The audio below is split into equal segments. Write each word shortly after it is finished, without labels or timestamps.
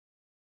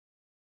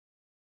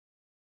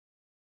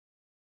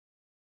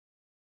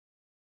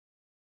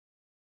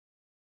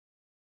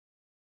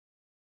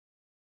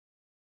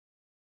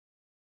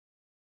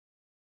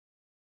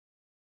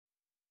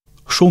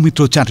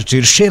সৌমিত্র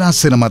চ্যাটার্জির সেরা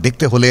সিনেমা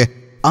দেখতে হলে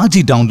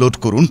আজই ডাউনলোড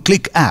করুন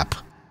click app.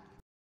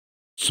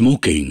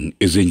 Smoking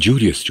is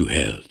injurious to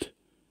health.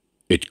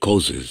 It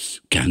causes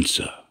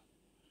cancer.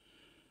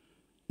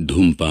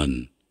 ধূমপান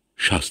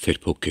স্বাস্থ্যের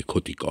পক্ষে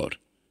ক্ষতিকর,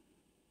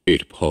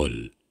 এর ফল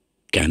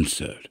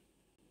ক্যান্সার।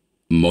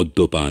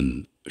 মদ্যপান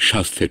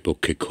স্বাস্থ্যের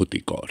পক্ষে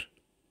ক্ষতিকর।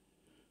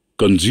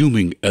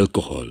 Consuming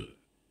alcohol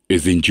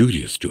is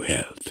injurious to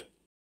health.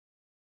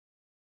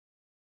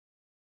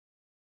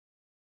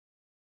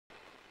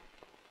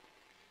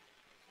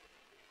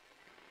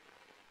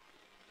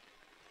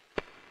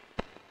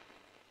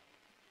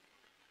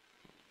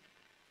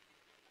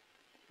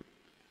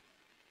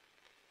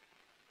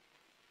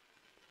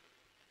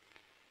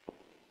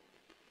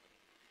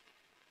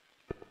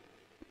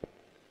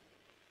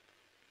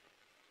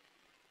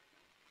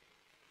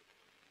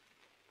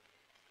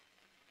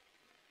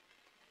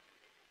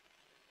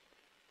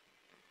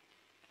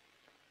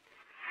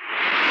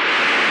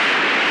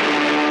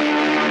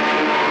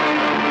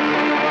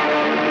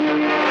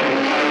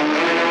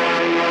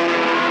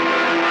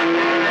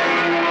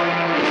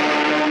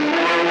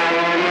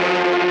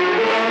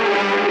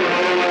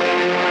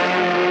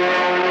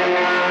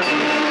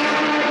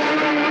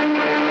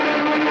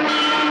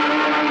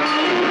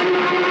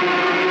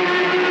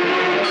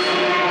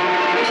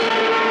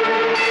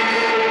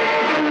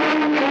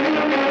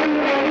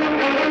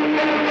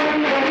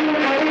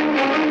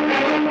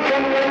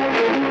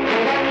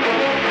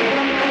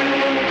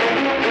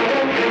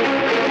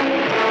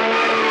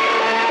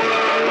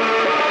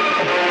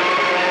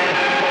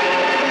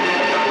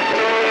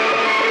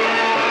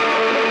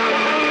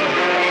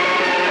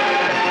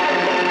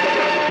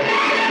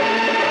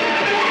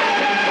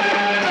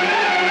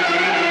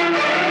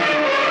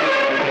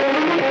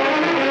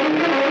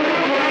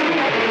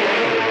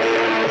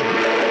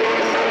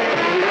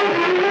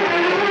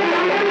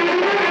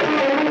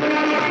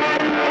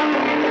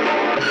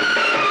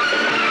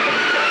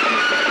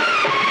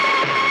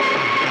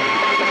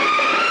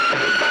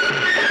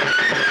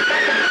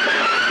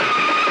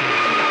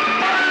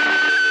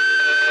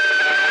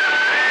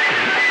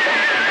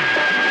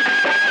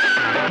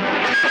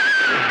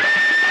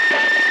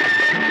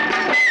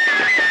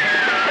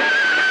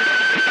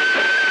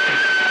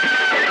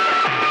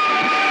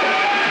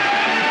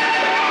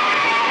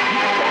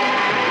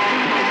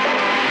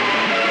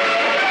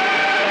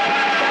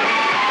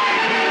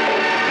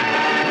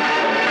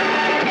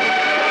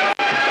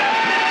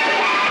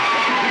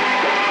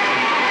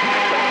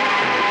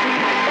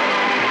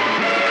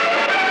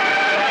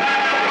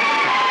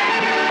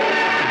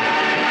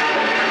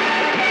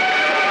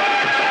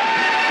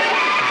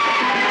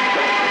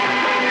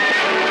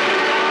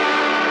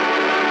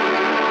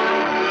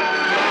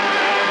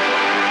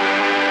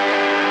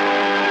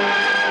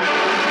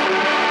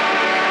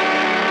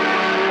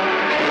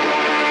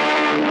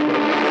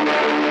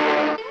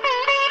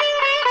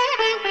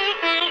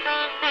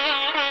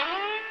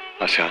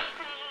 আশা,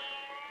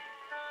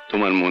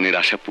 তোমার মনের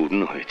আশা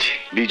পূর্ণ হয়েছে।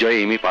 বিজয়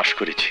এমএ পাশ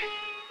করেছে,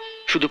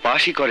 শুধু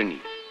পাশই করেনি,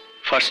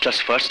 ফার্স্ট ক্লাস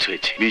ফার্স্ট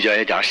হয়েছে। বিজয়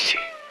আজ আসছে।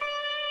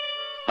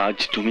 আজ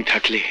তুমি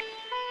থাকলে।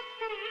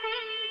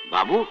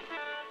 বাবু,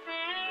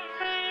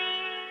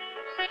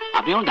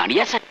 আপনি আমার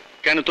দাঁড়িয়ে আছেন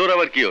কেন? তোর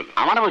আবার কি হলো?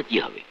 আমার আবার কি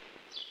হবে?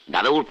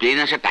 দাদাবুর প্লেন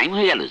আসার টাইম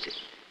হয়ে গেল যে,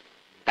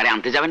 তারে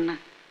আনতে যাবেন না?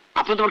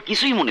 আপনার তোমার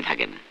কিছুই মনে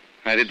থাকে না।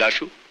 আরে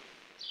দাশু,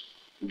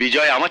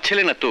 বিজয় আমার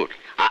ছেলে না তোর?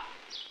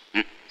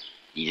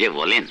 কি যে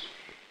বলেন,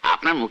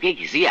 আপনার মুখে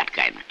কিছুই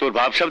আটকায় না। তোর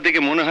ভাবসাব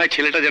দেখে মনে হয়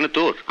ছেলেটা যেন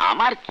তোর।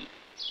 আমার কি,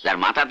 যার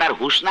মাথা তার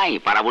হুঁশ নাই,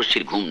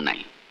 পাড়াবর্ষীর ঘুম নাই।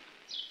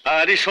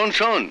 আরে শোন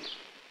শোন,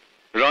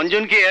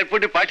 রঞ্জনকে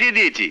এয়ারপোর্টে পাঠিয়ে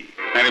দিয়েছি।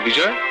 আরে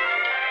বিজয়,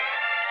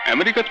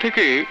 আমেরিকার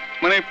থেকে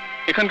মানে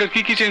এখানকার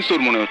কি কি চেঞ্জ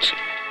তোর মনে হচ্ছে?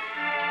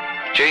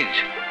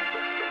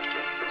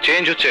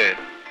 চেঞ্জ হচ্ছে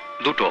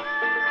দুটো।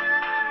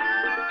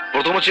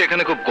 প্রথম হচ্ছে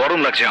এখানে খুব গরম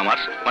লাগছে আমার,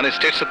 মানে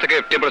স্টেটসের থেকে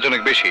টেম্পারেচার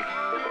অনেক বেশি।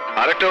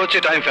 আরেকটা হচ্ছে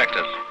টাইম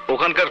ফ্যাক্টর।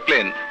 ওখানকার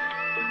প্লেন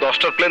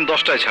 10টার প্লেন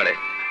 10টায় ছাড়ে,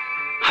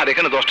 আর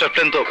এখানে 10টার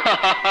প্লেন তো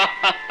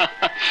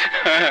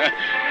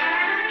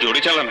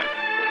জোরে চালা না।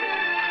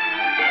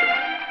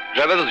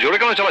 ড্রাইভার তো জোরে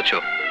কেন চালাচ্ছ?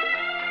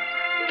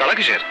 তারা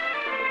কিসের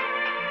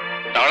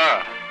তারা?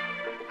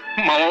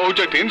 মামা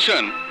ওইটা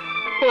টেনশন।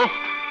 ও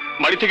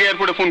বাড়ি থেকে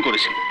এয়ারপোর্টে ফোন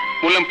করেছেন,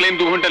 বললাম প্লেন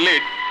 2 ঘন্টা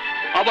লেট।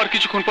 আবার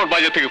কিছুক্ষণ পর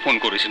বাজার থেকে ফোন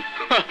করেছেন।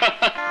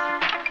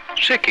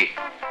 সে কি,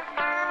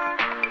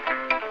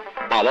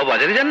 বাবা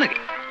বাজারে যান নাকি?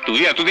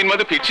 তুই এতদিন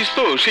বাদে ফিরছিস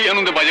তো, সেই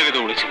আনন্দে বাজারে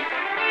দৌড়েছি।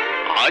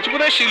 আজ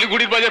বোধহয়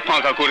শিলিগুড়ির বাজার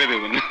ফাঁকা করে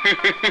দেবেন।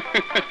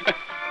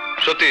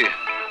 সত্যি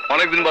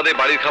অনেকদিন বাদে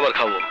বাড়ির খাবার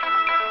খাবো।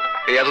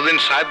 এই এতদিন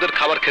সাহেবদের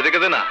খাবার খেতে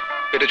খেতে না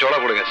পেটে চড়া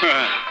পড়ে গেছে।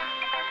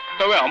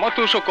 তবে আমার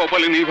তো সব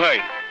কপালে নেই ভাই,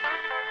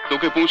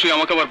 তোকে পৌঁছে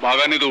আমাকে আবার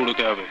বাগানে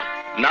দৌড়তে হবে।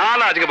 না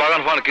না, আজকে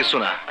বাগান ফাগান কিছু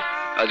না,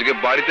 আজকে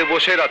বাড়িতে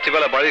বসে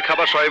রাত্রিবেলা বাড়ির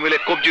খাবার সবাই মিলে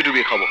কবজি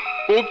ডুবিয়ে খাবো।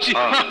 কবজি?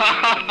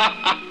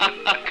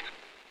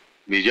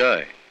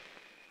 বিজয়,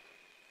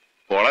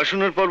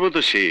 পড়াশোনার পর্ব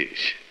তো শেষ,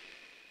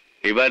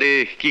 এবারে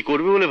কি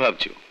করবে বলে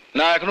ভাবছো?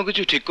 না, এখনো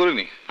কিছু ঠিক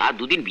করিনি। আর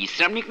 2 দিন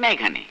বিশ্রাম নিক না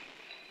এখানে।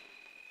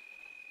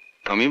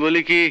 আমি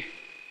বলি কি,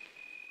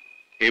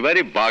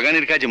 এবারে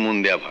বাগানের কাজে মন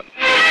দেয়া ভালো।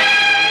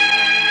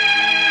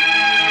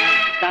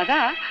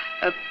 দাদা,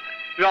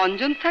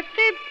 রঞ্জন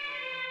থাকতে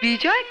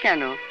বিজয়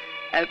কেন?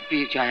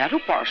 বিজয় আরো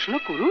পড়াশোনা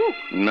করুক।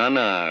 না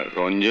না,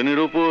 রঞ্জনের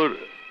ওপর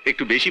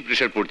একটু বেশি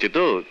প্রেশার পড়ছে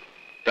তো,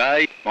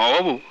 তাই।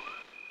 বাবু,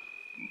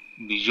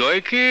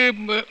 বিজয়কে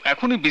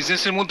এখন এই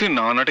বিজনেসের মধ্যে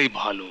না আনাটাই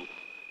ভালো।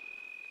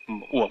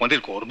 ও আমাদের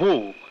গর্ব।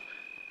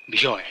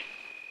 বিজয়,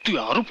 তুই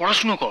আরো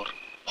পড়াশোনা কর,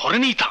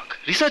 ফরেনেই থাক,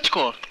 রিসার্চ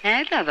কর।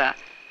 হ্যাঁ দাদা,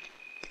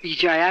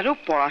 বিজয় আরো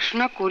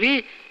পড়াশোনা করে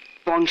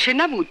বংশের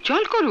নাম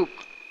উজ্জ্বল করুক।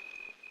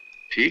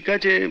 ঠিক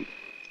আছে,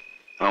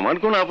 আমার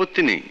কোনো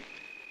আপত্তি নেই।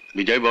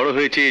 বিজয় বড়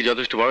হয়েছে,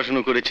 যথেষ্ট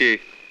পড়াশোনা করেছে।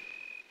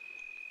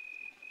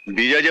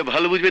 বিজয় যা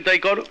ভালো বুঝবে তাই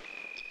করো।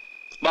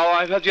 বাবা,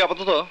 আমি ভাবছি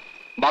আপাতত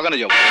বাগানে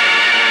যাবো।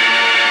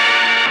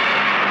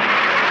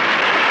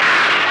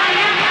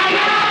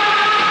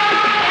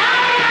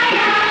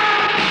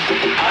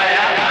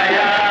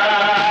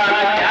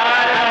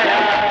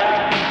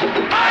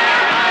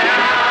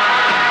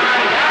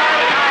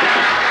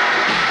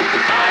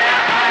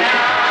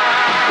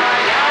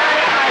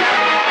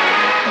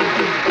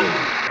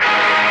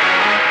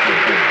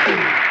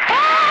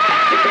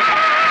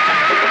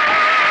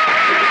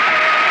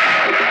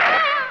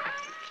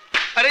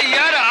 अरे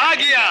यार आ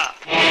गया।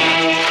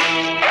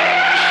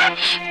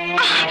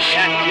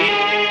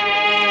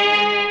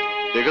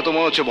 দেখে তো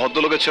মনে হচ্ছে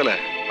ভদ্রলোকের ছেলে।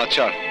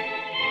 আচ্ছা,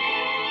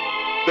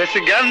 বেশি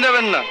জ্ঞান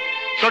দেবেন না,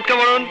 শটকা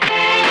বলুন।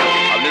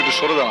 আপনি একটু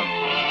সরে দাঁড়ান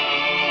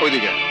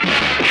ওইদিকে।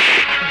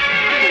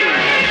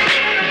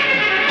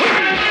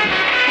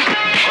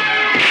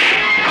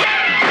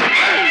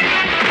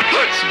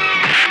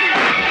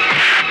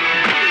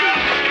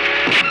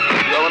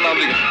 আমার নাম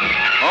লিখে।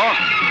 হ্যাঁ,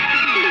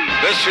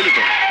 বেশ ছিলি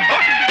তো।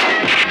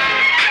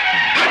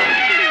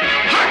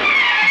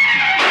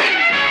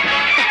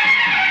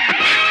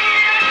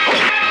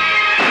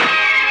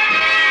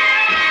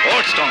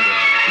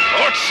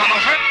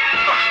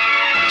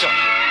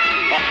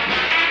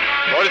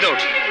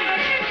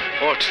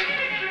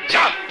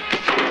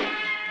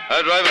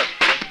 Driver,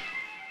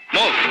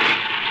 move.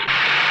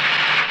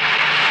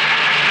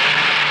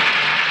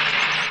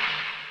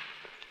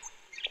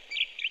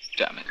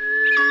 Damn it.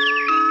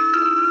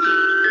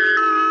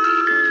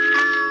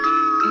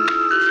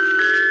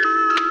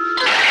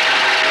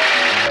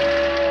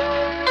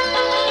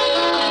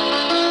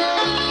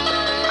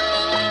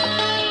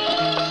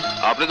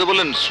 আপনি তো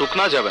বললেন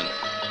সুকনা যাবেন,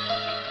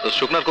 তো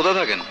সুকনার কোথায়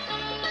থাকেন?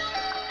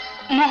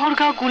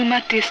 মোহরগাঁও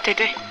গুলমার টি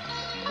এস্টেটে।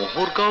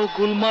 মোহরগাঁও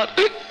গুলমার,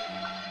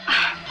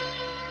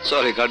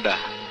 সরি গাড্ডা।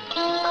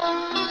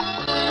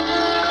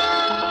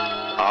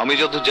 আমি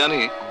যত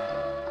জানি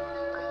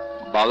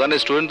বাগানে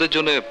স্টুডেন্টদের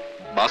জন্য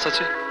বাস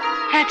আছে।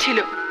 হ্যাঁ ছিল,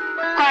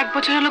 কয়েক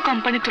বছর হলো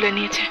কোম্পানি তুলে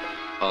নিয়েছে।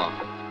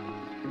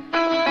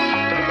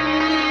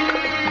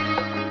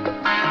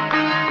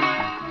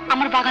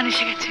 আমার বাগান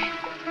এসে গেছে।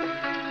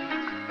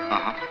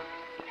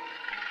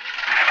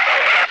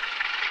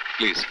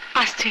 প্লিজ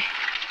আসছে।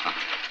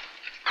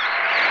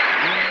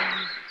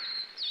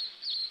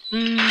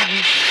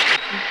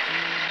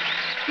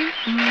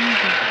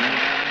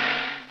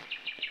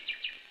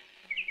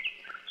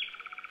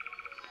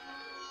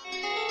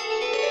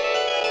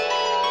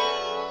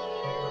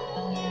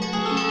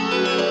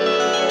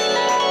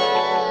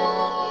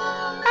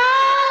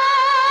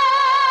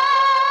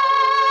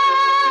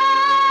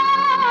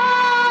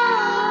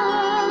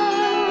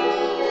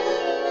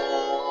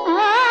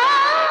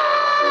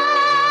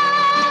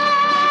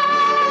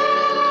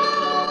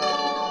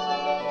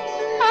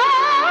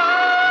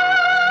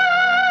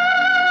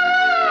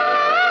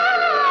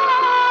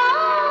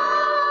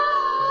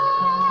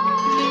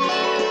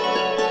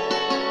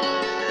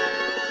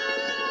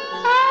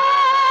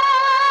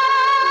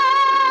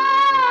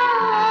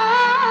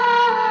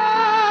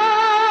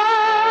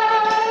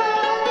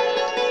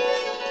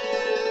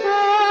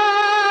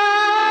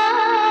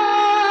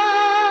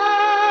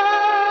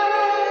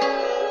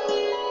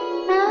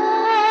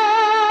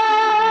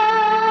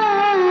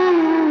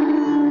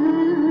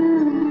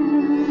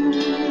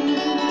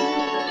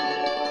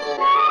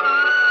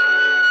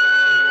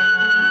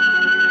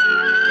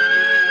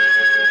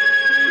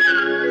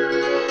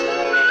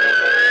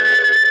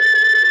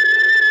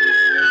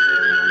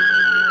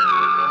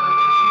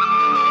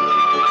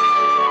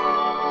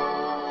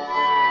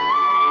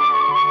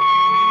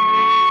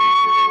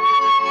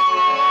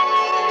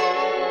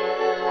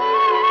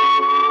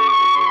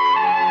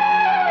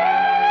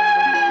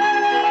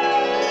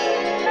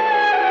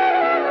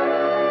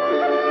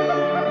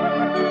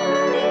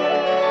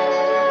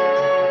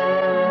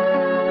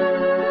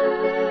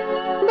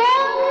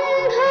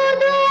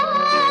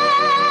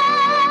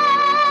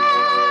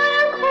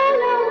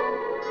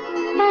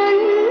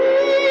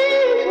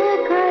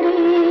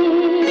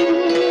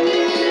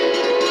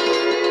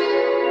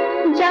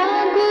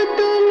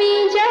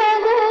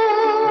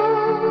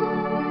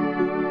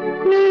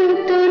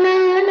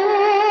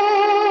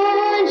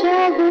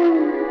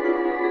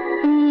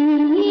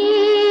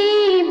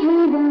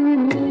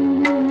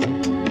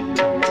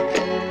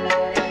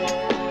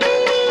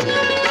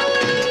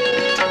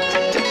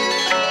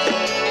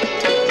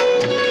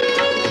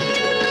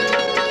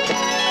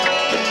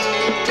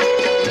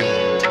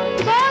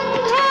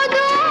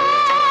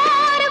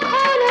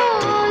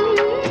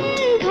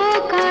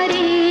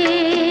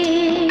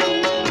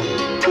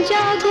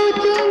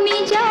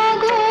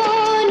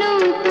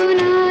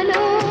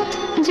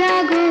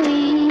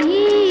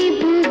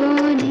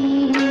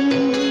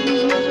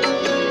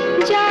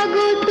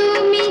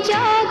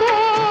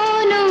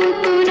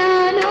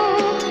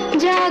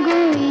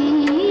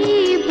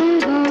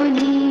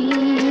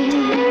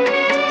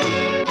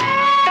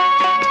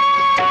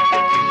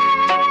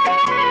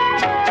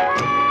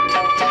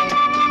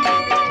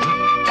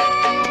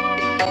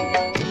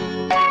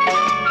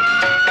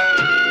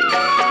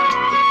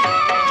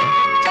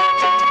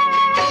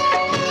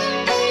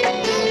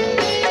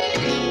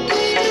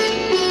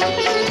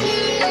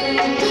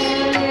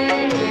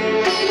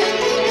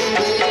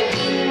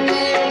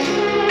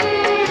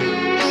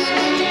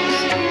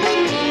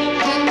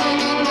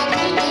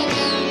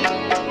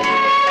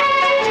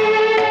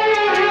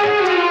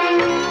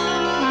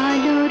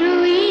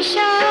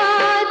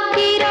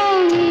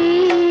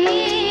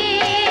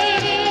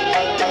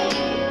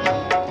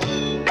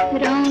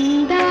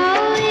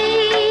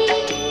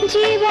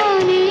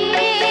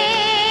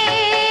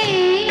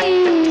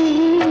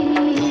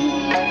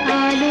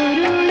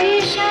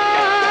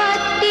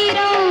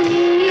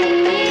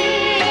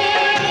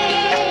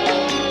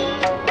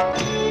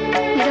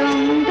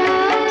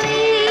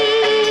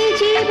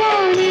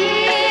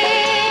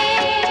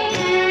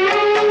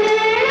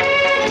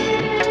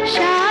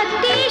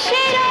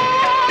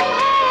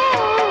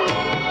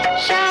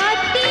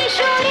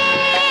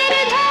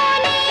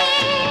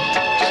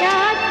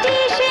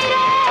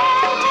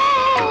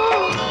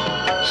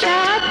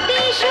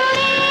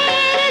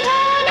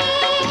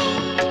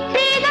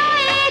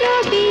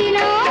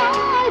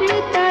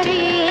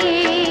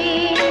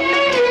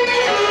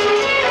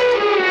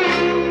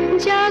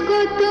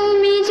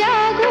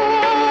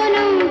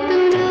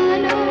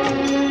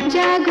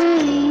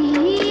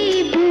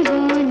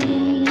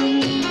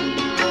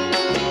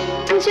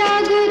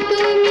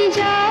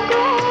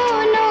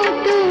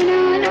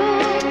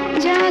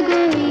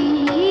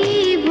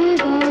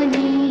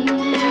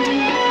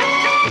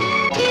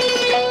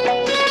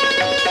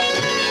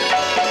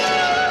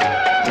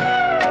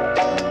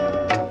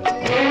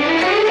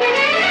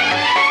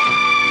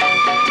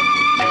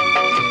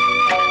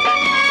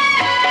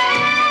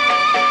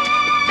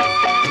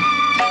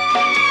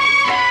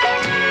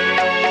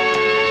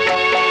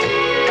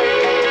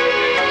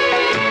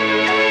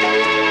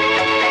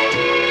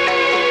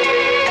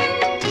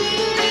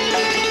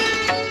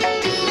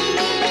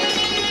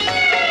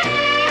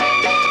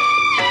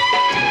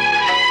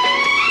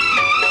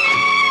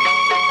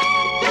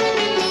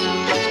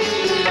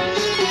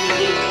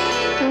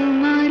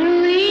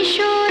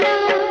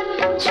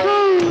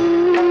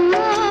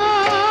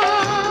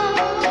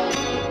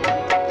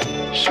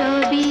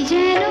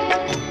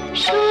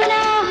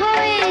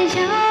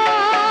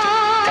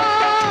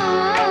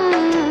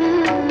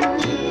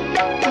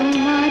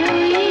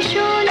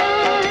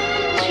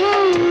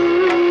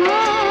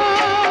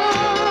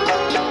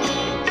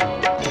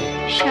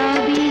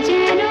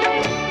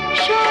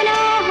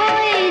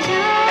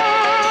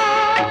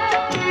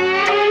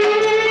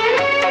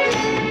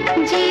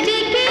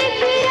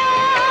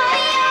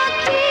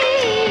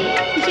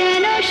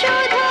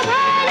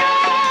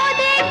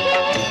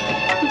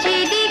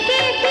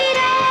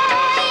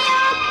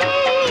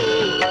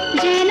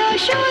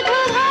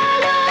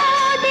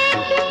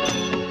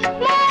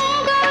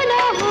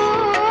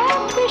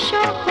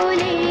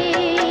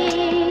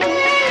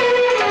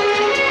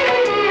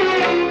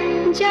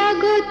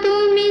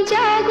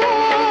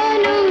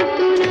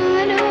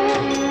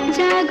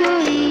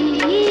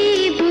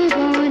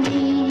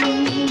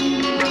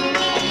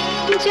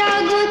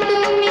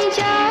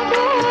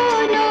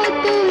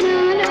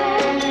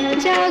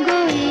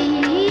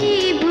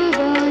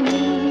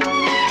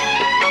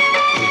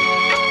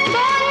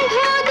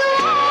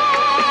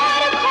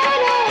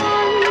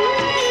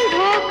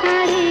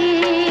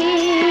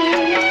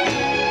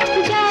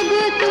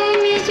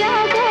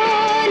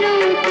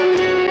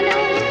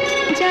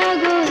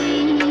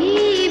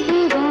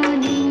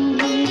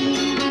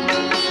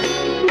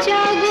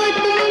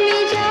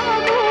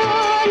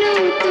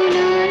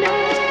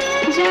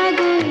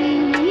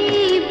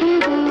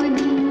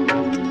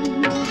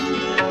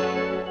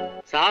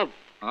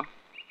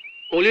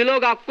 कुली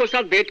लोग आपको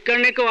साथ भेंट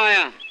करने को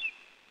आया।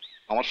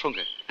 আমার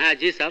সঙ্গে? हाँ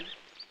जी साहब।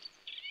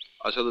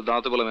 আচ্ছা তো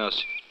দাঁড়াতে বলে আমি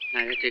আসছি।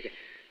 हाँ ठीक है।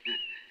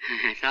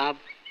 साहब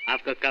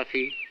आपका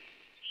काफी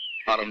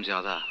আরাম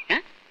জাদা।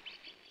 হ্যাঁ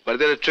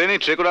বাড়িতে ট্রেনে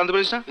ট্রে করে আনতে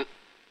পারিস না?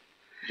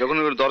 যখন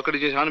ওর দরকারি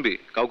জিনিস আনবি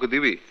কাউকে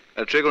দিবি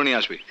আর ট্রে করে নিয়ে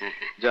আসবি।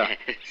 যা।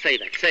 सही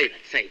बात सही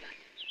बात सही बात।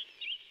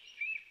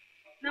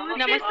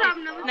 नमस्ते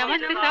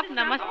नमस्ते साहब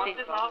नमस्ते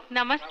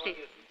नमस्ते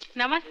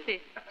नमस्ते।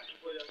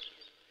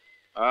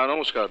 হ্যাঁ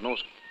নমস্কার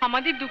নমস্কার।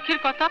 আমাদের দুঃখের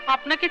কথা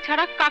আপনাকে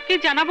ছাড়া কাকে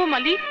জানাবো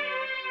মালিক?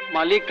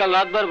 मालिक कल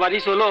रात भर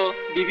बारिश হলো,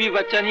 बीबी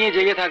बच्चा নিয়ে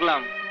জেগে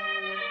থাকলাম।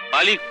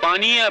 মালিক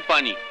পানি আর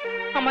পানি।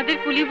 আমাদের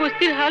কুলি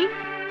বস্তির হাল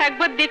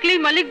একবার দেখলেই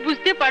মালিক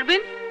বুঝতে পারবেন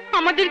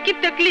আমাদের কি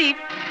তকলিফ।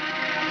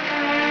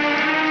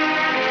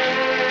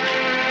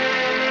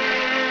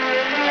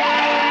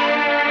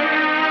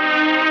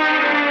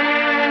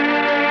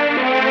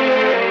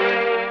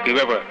 কি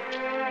ব্যাপার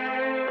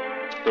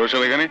তোর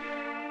সব এখানে?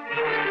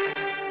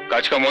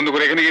 কাজ কাম বন্ধ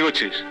করে এখানে কি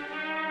করছিস?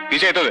 কি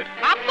চাই তোদের?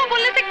 आपको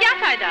बोलने से क्या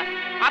फायदा?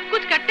 आप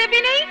कुछ करते भी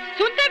नहीं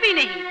सुनते भी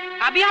नहीं।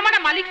 अभी हमारा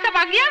मालिक सब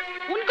आ गया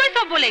उनको ही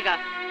सब बोलेगा।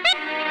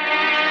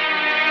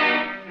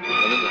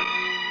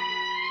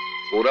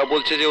 ওরা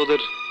বলছে যে ওদের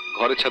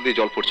ঘরের ছাদ দিয়ে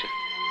জল পড়ছে।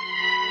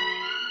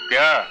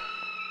 क्या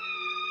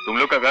तुम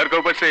लोग का घर के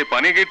ऊपर से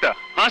पानी गिरता?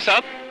 हाँ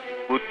साहब।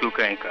 बुद्धू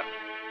कहीं का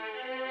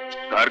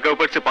घर के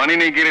ऊपर से पानी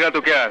नहीं गिरेगा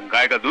तो क्या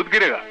गाय का दूध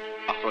गिरेगा?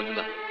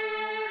 রঞ্জনদা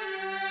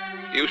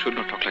you should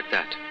not talk like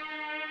that.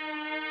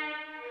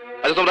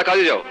 আচ্ছা তোমরা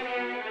কাজে যাও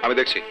আমি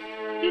দেখছি।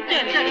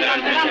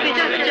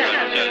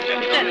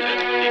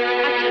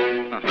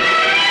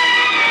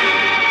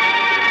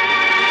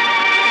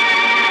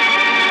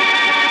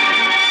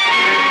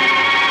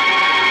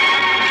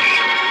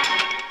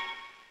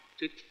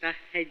 चुटता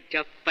है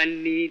जब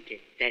पन्नी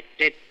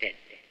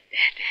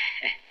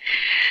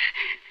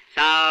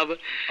साहब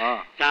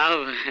साहब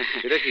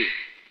এটা কি?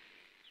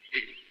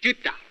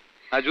 जूता।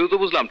 হ্যাঁ জুতো তো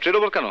বুঝলাম, ট্রেড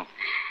ওভার কেন?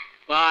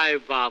 भाई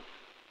बाप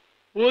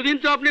वो दिन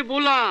तो आपने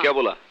बोला। क्या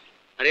बोला?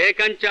 अरे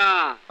कंचा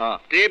हाँ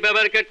ट्रे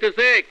व्यवहार करते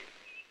सीख,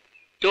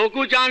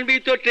 चौकू जान भी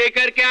तो ट्रे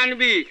करके आन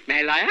भी।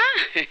 मैं लाया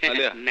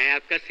मैं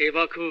आपका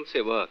सेवक हूँ।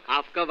 सेवक?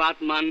 आपका बात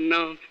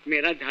मानना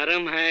मेरा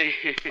धर्म है।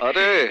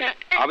 अरे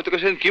আমি তোকে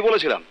সেদিন কি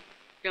বলেছিলাম?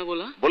 क्या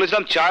बोला?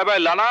 বলেছিলাম चाय बाय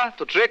लाना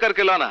तो ट्रे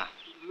करके लाना।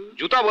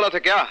 जूता बोला था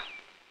क्या?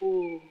 ओ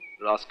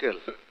रास्केल।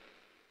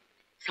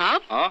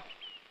 साहब हाँ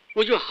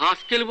वो जो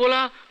हास्केल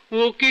बोला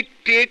वो की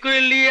ट्रे করে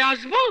নিয়ে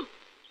আসবো?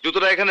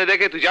 জুতোটা এখানে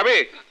রেখে তুই যাবে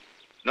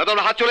না তো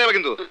আমরা হাত চলে যাবে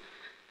কিন্তু।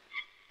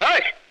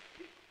 এই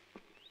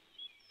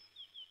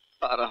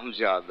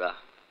আরামজাদা।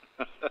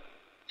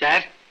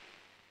 স্যার।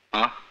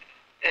 হ্যাঁ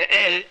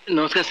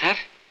নমস্কার স্যার।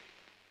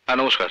 হ্যাঁ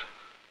নমস্কার।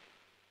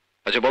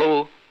 আচ্ছা বড়বাবু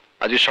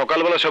আজ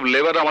সকালবেলা সব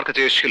লেবার আমার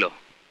কাছে এসেছিল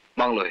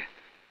বাংলোয়।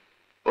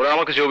 ওরা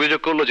আমার কাছে অভিযোগ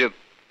করলো যে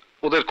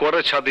ওদের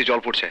কোয়ার্টারের ছাদ দিয়ে জল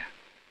পড়ছে।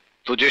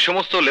 তো যে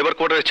সমস্ত লেবার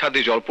কোয়ার্টারের ছাদ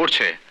দিয়ে জল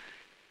পড়ছে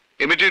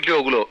ইমিডিয়েটলি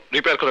ওগুলো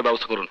রিপেয়ার করার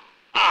ব্যবস্থা করুন।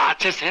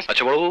 আচ্ছা স্যার।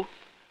 আচ্ছা বড়বাবু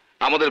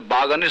আমাদের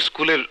বাগানের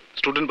স্কুলের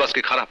স্টুডেন্ট বাস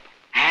কি খারাপ?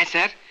 হ্যাঁ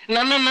স্যার।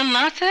 না না না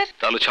না স্যার।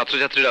 তাহলে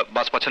ছাত্রছাত্রীরা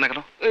বাস পাচ্ছে না কেন?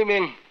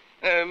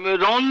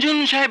 রঞ্জন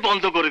সাহেব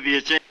বন্ধ করে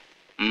দিয়েছে।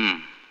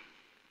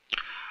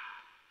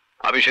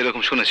 আমি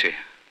সেরকম শুনেছি।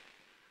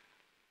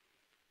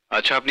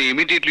 আচ্ছা আপনি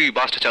ইমিডিয়েটলি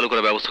বাসটা চালু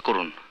করার ব্যবস্থা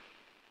করুন,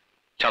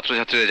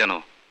 ছাত্রছাত্রীরা যেন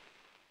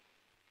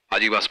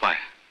আজই বাস পায়।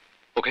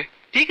 ওকে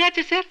ঠিক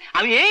আছে স্যার,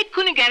 আমি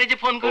এক্ষুনি গ্যারেজে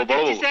ফোন করে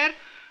দিচ্ছি স্যার।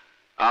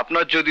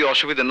 আপনার যদি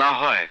অসুবিধা না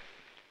হয়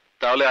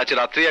তাহলে আজ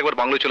রাত্রেই একবার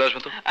বাংলোয় চলে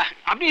আসবেন তো।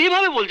 আপনি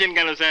এইভাবে বলছেন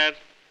কেন স্যার?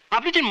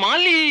 আপনি যে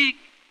মালিক,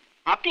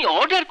 আপনি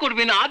অর্ডার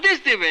করবেন, আদেশ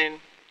দেবেন।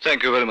 Thank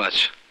you very much.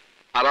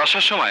 আর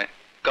আসার সময়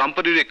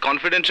কোম্পানির এই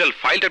কনফিডেন্সিয়াল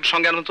ফাইলটা একটু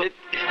সঙ্গে আনুন তো।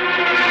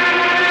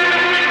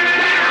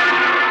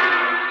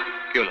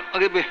 কি হলো?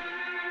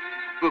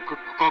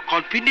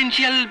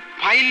 Confidential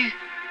file?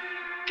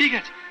 ঠিক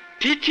আছে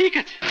ঠিক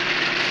আছে।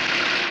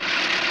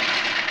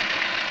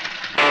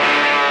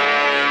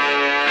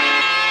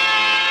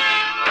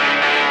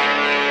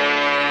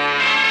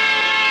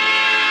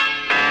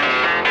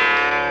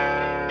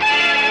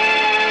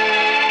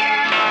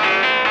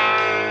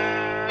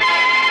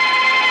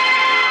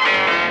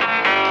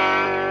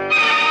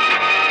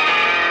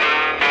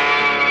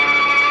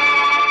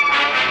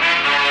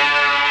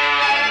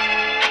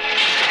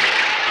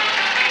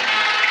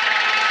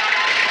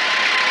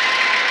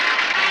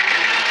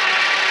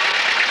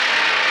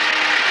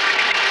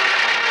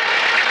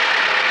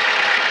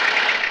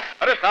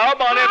 साहब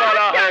आने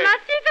वाला है।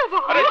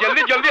 अरे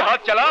जल्दी जल्दी हाथ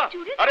चला।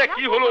 अरे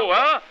की হলো?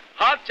 हाँ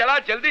हाथ चला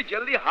जल्दी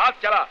जल्दी हाथ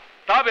चला।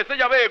 साहब ऐसे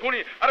जावे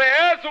एखुनी। अरे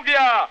ए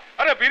सुखिया,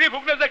 अरे बीड़ी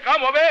फूकने से काम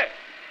होवे।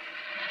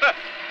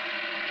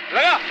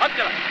 लगा हाथ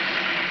चला।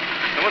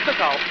 नमस्ते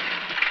साहब।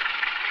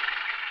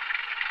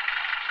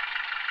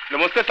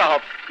 नमस्ते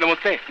साहब।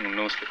 नमस्ते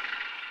नमस्ते।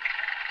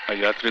 आज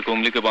रात्रि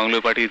कोमली के बांग्लो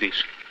पार्टी थी।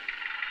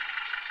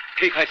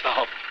 ठीक है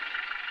साहब।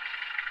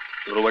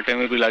 रोबटे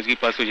में भी लाजगी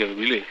पास हो जाए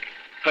बुझले।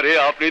 अरे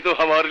आपने तो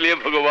हमारे लिए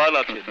भगवान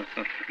आছেন,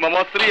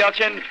 মামাশ্রী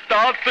আছেন,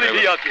 তাঁতশ্রী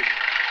भी আছেন।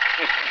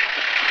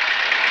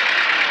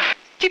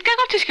 চিৎকার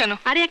করছিস কেন?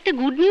 আরে একটা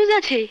গুড নিউজ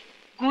আছে।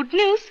 Good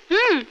news.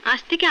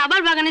 আজ থেকে আবার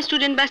বাগানে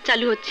স্টুডেন্ট বাস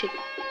চালু হচ্ছে।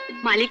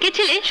 মালিকের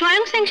ছেলে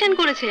স্বয়ং স্যাংশন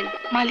করেছেন।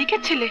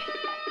 মালিকের ছেলে?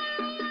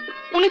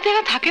 উনি তো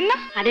এখানে থাকেন না।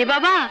 আরে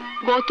বাবা,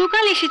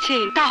 গতকাল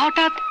এসেছেন। তা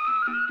হঠাৎ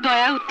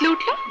দয়া উতলে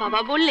উঠলো। বাবা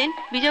বললেন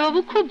বিজয়বাবু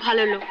খুব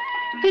ভালো লোক।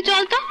 তুই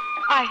চল তো।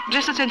 আয়,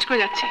 ড্রেসটা চেঞ্জ করে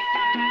যাচ্ছি।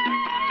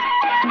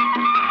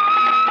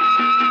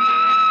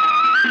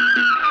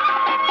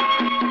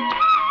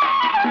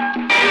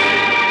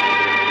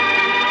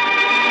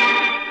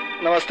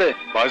 नमस्ते।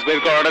 बस बेर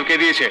का ऑर्डर के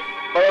दिए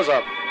बड़ो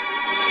साहब।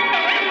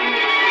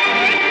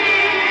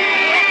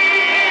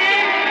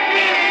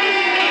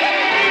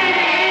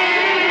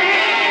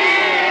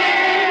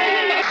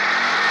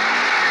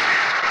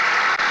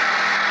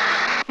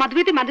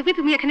 মাধবী, মাধবী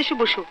তুমি এখানে এসে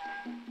বসো।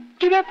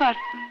 কি ব্যাপার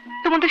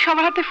তোমাদের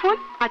সবার হাতে ফুল?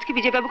 আজকে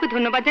বিজয়বাবুকে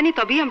ধন্যবাদ জানি,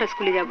 তবেই আমরা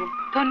স্কুলে যাব।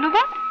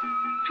 ধন্যবাদ?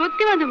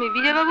 সত্যি মাধবী,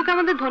 বিজয়বাবুকে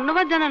আমাদের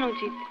ধন্যবাদ জানানো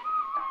উচিত।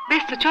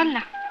 বেশ তো, চল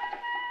না।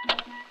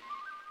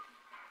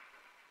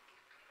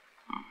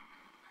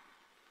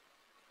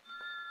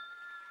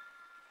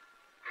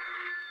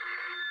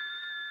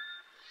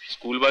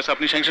 স্কুল বাস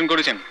আপনি স্যাংশন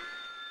করেছেন?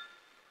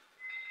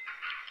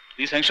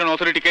 এই স্যাংশন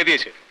অথরিটি কে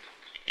দিয়েছে?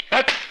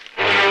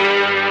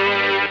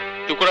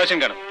 চুপ করে আছেন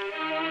কেন?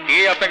 কে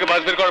আপনাকে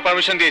বাস বের করার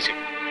পারমিশন দিয়েছে?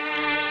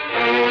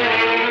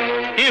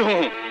 কি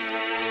হুঁ?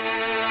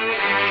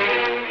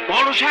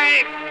 বড়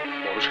সাহেব।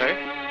 বড় সাহেব?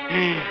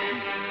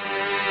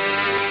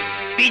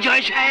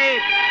 বিজয়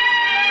সাহেব।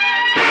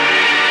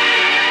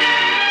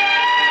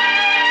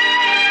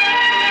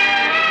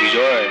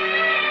 বিজয়,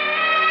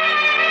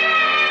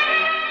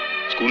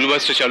 স্কুল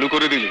বাসটা চালু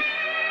করে দিলি,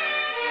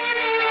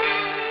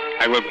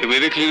 একবার ভেবে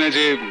দেখলি না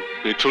যে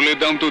পেট্রোলের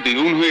দাম তো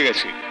দ্বিগুণ হয়ে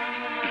গেছে?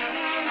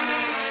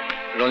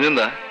 রঞ্জন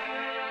দা,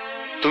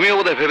 তুমিও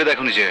বোধহয় ভেবে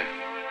দেখোনি যে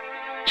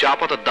চা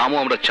পাতার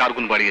দামও আমরা 4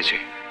 গুণ বাড়িয়েছি,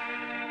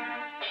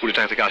 20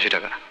 টাকা থেকে 80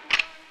 টাকা।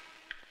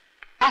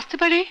 আসতে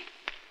পারি?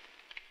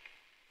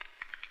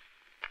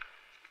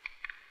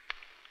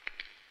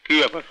 কি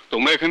ব্যাপার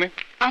তোমরা এখানে?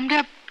 আমরা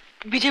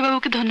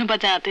বিজয়বাবুকে ধন্যবাদ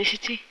জানাতে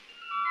এসেছি।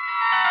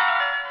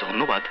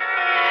 ধন্যবাদ?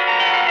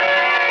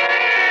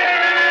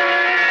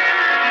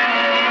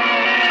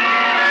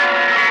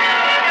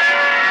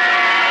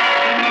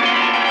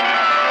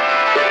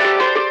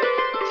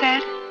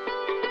 স্যার,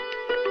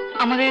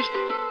 আমাদের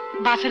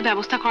বাসের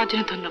ব্যবস্থা করার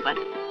জন্য ধন্যবাদ।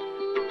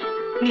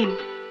 নিন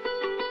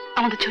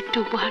আমাদের ছোট্ট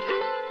উপহার।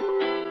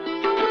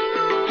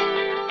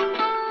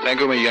 Thank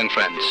you my young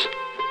friends.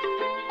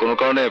 কোনো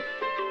কারণে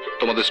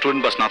তোমাদের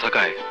স্টুডেন্ট বাস না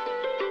থাকায়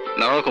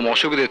নানা রকম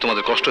অসুবিধায়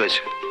তোমাদের কষ্ট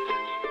হয়েছে,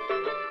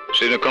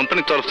 সেই জন্য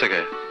কোম্পানির তরফ থেকে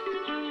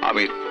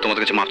আমি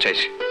তোমাদের কাছে মাপ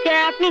চাইছি। স্যার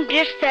আপনি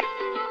গ্রেট স্যার।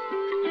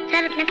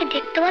 স্যার আপনাকে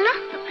দেখতে ভালো,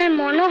 আপনার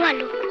মনও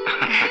ভালো।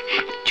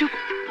 চুপ,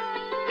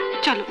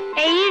 চলো।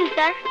 এই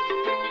স্যার।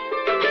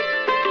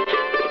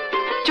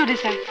 চলে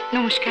স্যার,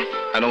 নমস্কার।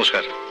 হ্যাঁ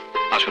নমস্কার,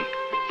 আসুন।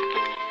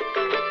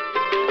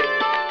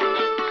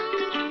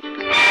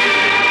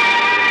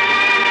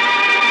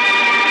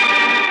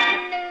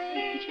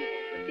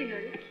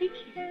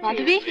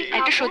 মাধবী,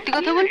 একটা সত্যি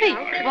কথা বলবি?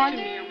 বল।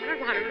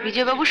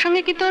 বিজয়বাবুর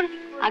সঙ্গে কি তোর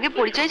আগে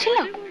পরিচয় ছিল?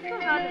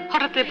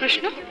 হঠাৎ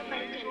প্রশ্ন?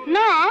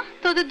 না,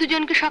 তোদের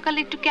দুজনকে সকালে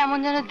একটু কেমন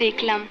যেন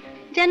দেখলাম,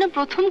 যেন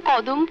প্রথম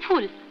কদম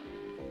ফুল।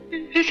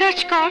 রিসার্চ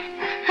কর।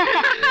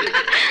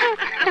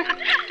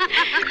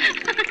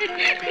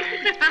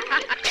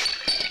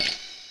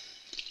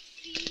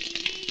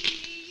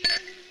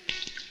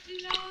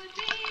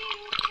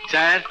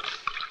 স্যার।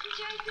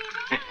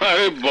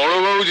 আরে বড়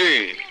বাবুজি,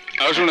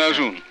 আসুন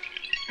আসুন,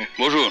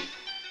 বসুন।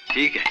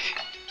 ঠিক আছে।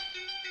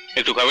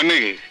 একটু খাবেন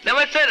নাকি? না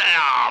স্যার,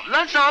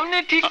 আপনার সামনে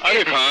ঠিক।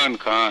 আরে খান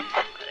খান,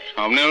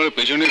 সামনে আর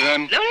পেছনে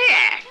খান।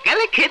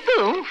 গেলে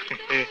খেতুম।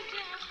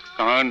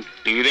 খান,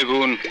 টিভি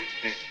দেখুন।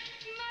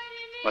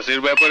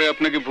 বাসের ব্যাপারে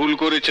আপনাকে ভুল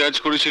করে চার্জ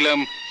করেছিলাম,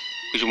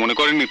 কিছু মনে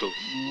করেননি তো?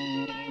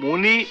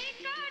 মনি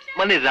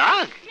মানে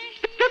রাগ?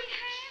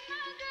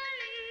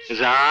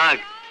 রাগ,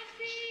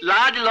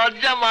 লাজ,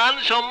 লজ্জা, মান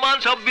সম্মান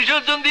সব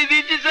বিসর্জন দিয়ে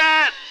দিয়েছি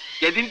স্যার,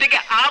 যেদিন থেকে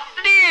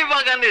আপনি এই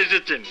বাগানে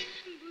এসেছেন।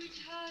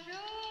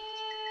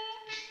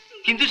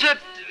 কিন্তু স্যার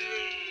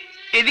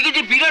এদিকে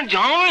যে বিরাট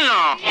ঝামেলা।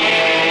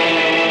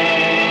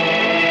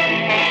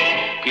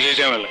 কিসের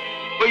ঝামেলা?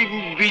 ওই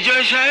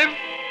বিজয় সাহেব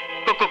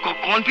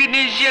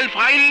কনফিডেন্সিয়াল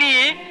ফাইল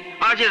নিয়ে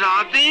আজ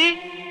রাতে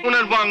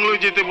ওনার বাংলোয়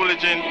যেতে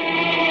বলেছেন।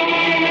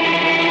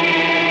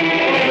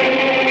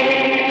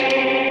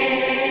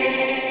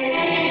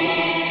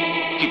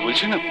 কি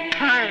বলছেন আপনি?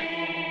 হ্যাঁ।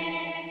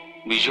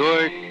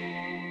 বিজয়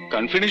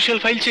কনফিডেন্সিয়াল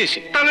ফাইল চেয়েছে?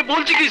 তাহলে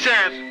বলছি কি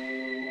স্যার?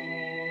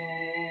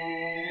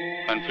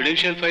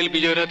 কনফিডেন্সিয়াল ফাইল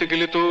বিজয়ের হাতে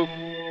গেলে তো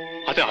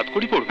হাতে হাত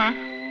করি পড়বে,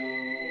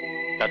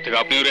 তার থেকে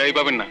আপনিও রেহাই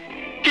পাবেন না।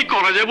 কি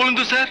করা যায় বলুন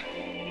তো স্যার?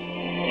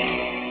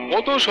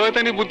 কত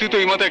শয়তানি বুদ্ধি তো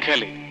এই মাথায়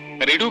খেলে,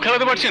 আর এটাও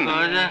খেলাতে পারছেন না।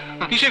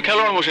 কিসের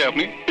খেলোয়াড় মশাই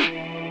আপনি?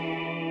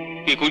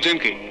 কি খুঁজছেন?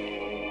 কি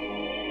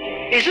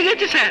এসে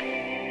গেছে স্যার?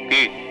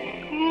 কি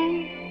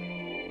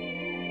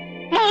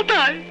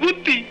মাথায়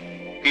বুদ্ধি?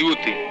 কি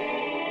বুদ্ধি?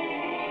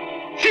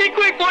 সিক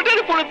হয়ে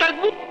কোয়ার্টারে পড়ে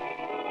থাকবো।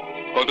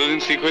 কতদিন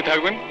সিক হয়ে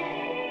থাকবেন?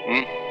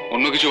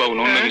 অন্য কিছু ভাবুন,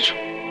 অন্য কিছু।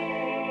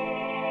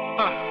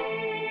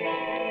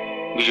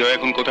 বিজয়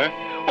এখন কোথায়?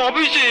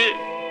 অফিসে।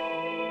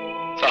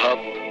 সাহাব,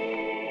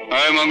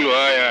 আয় মাংলু,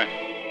 আয় আয়।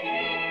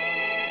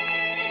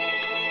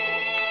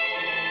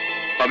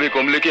 আমি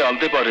কমলিকে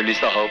আনতে পারিনি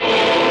সাহাব,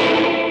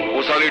 ও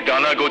সালি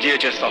ডানা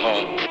গজিয়েছে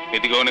সাহাব।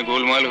 এদিকে অনেক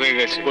গোলমাল হয়ে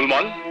গেছে।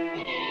 গোলমাল?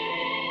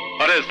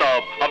 আরে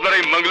সাহাব, আপনার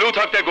এই মঙ্গলু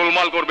থাকতে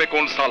গোলমাল করবে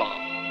কোন সালা?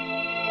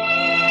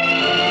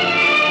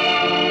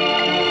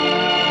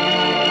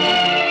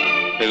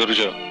 এগুলো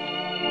চ।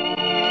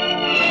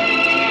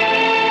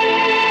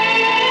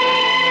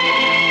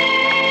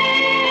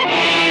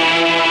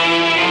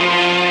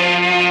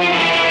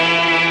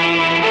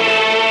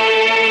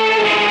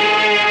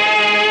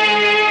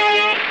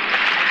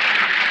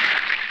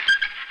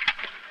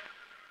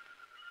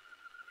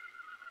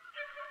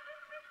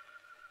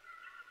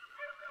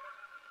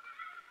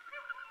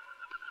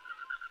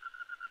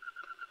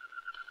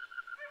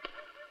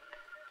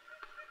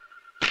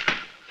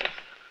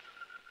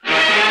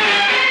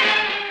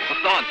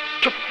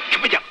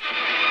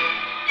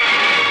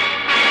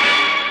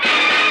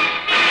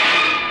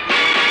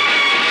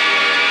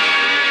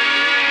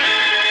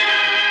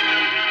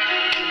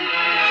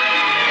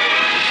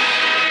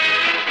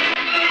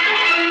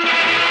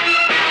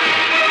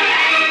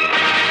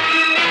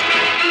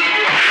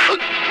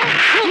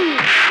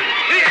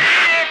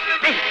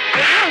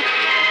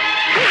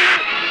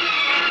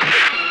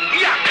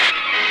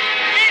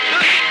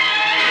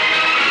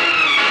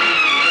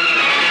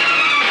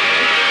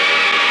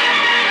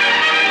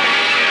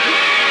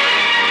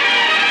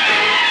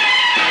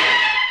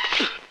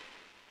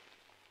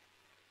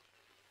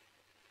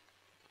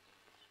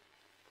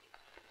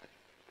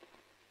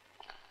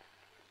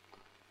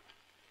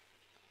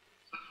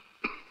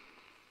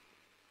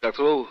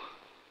 ডাক্তারবাবু,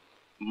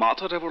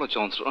 মাথাটা বড়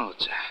যন্ত্রণা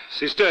হচ্ছে।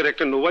 সিস্টার,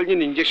 একটা নোভালজিন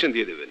ইঞ্জেকশন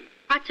দিয়ে দেবেন।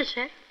 আচ্ছা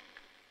স্যার।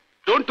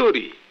 Don't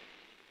worry.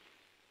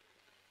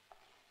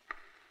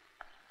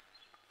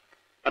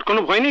 আর কোনো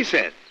ভয় নেই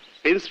স্যার,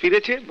 সেন্স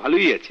ফিরেছে,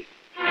 ভালোই আছে।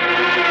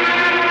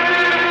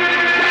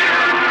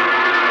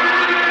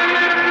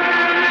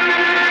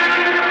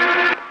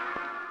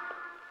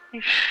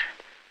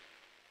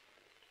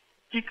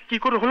 কি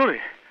করে হলো রে?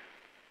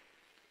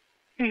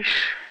 ইস,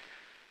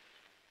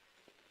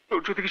 তোর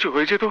যদি কিছু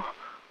হয়েছে তো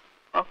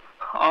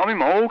আমি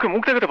মাওকে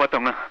মুখ দেখাতে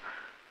পারতাম না।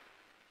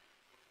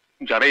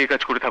 যারা এই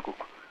কাজ করে থাকুক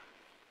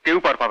কেউ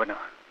পার পাবে না।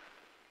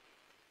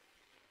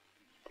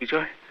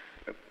 বিজয়,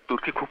 তোর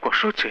কি খুব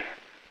কষ্ট হচ্ছে?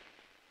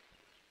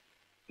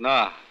 না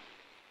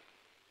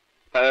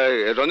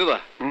রঞ্জুদা,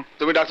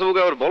 তুমি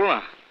ডাক্তারবাবুকে আবার বলো না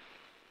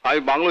আমি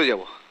বাংলোয়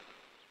যাব।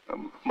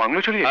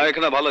 বাংলোয় চলি?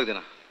 এখানে ভালো লাগছে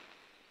না।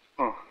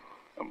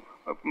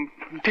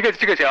 ঠিক আছে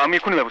ঠিক আছে, আমি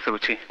এক্ষুনি ব্যবস্থা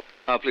করছি।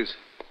 হ্যাঁ প্লিজ।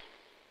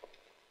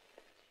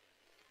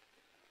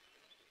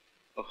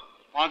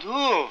 মাধু,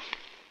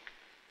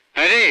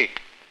 হ্যাঁ রে,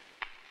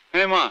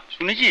 হ্যাঁ মা,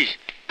 শুনেছিস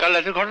কাল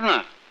রাতের ঘটনা?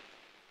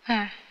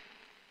 হ্যাঁ।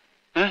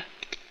 হ্যাঁ,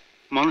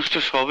 মানুষটা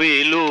সবে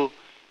এলো,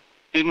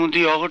 এর মধ্যে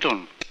অঘটন।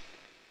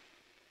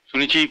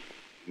 শুনেছি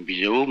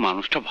বিজয়বাবু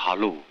মানুষটা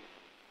ভালো,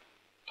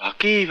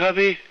 তাকে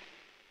এইভাবে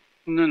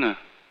না না,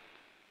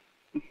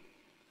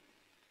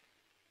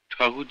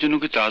 ঠাকুর যেন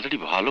ওকে তাড়াতাড়ি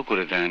ভালো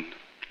করে দেন।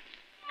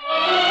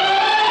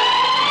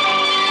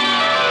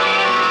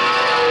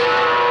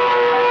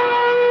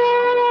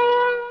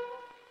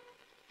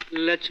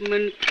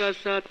 लक्ष्मण का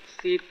साथ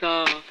सीता,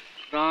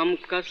 राम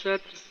का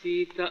साथ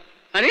सीता।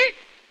 अरे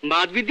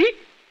माधवी,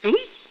 तुम?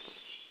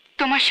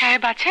 তোমার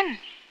সাহেব আছেন?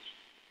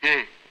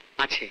 হ্যাঁ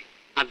আছে,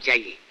 आप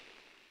जाइए।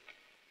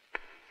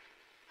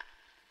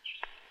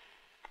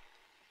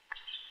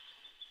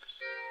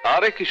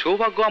 আরে কি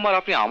সৌভাগ্য আমার,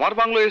 আপনি আমার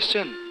বাংলোয়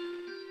এসেছেন।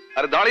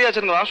 আরে দাঁড়িয়ে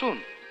আছেন কেন? আসুন,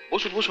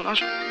 বসুন বসুন,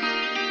 আসুন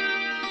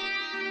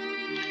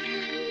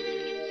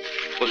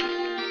বসুন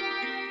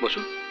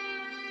বসুন।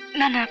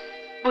 না না,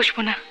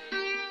 বসবো না।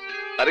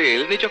 আরে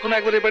এলনি যখন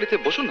একবার এই বাড়িতে,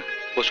 বসুন না,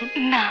 বসুন।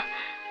 না,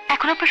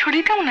 এখন আপনার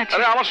শরীর কেমন আছে?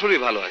 আরে আমার শরীর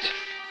ভালো আছে।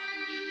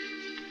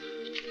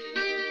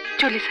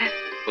 চলি স্যার।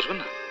 বসবেন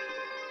না?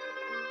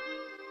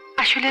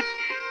 আসলে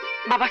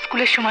বাবা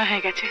স্কুলের সময়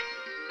হয়ে গেছে,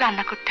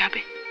 রান্না করতে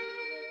হবে।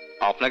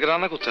 আপনাকে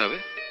রান্না করতে হবে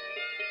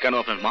কেন?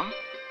 আপনার মা?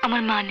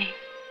 আমার মা নেই,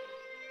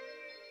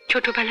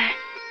 ছোটবেলায়।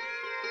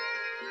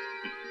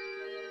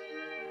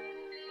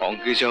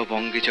 অঙ্গে যাও,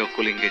 বঙ্গে যাও,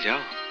 কলিঙ্গে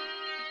যাও,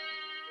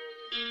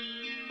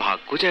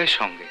 ভাগ্য যায়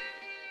সঙ্গে।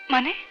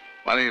 মানে?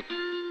 মানে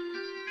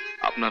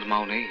আপনার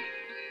মাও নেই,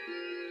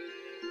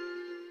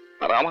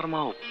 আর আমার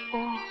মাও। ও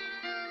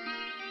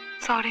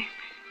সরি।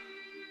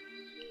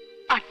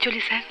 আজ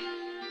চলি স্যার।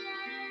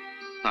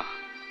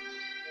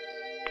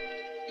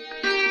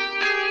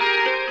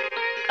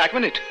 এক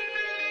মিনিট,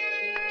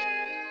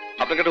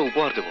 আপনাকে একটা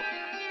উপহার দেব।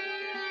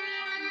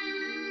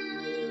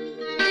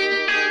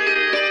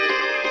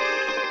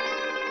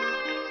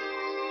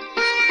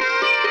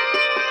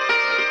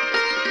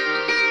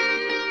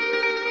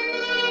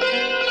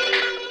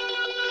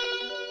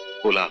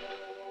 গোলাপ,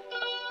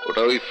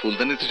 ওটা ওই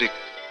ফুলদানিতে ঠিক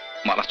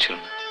মানাচ্ছিল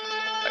না।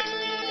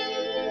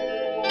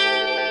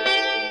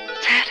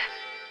 স্যার?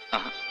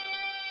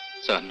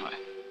 স্যার নয়,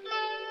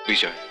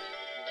 বিজয়,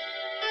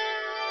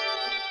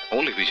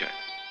 only বিজয়।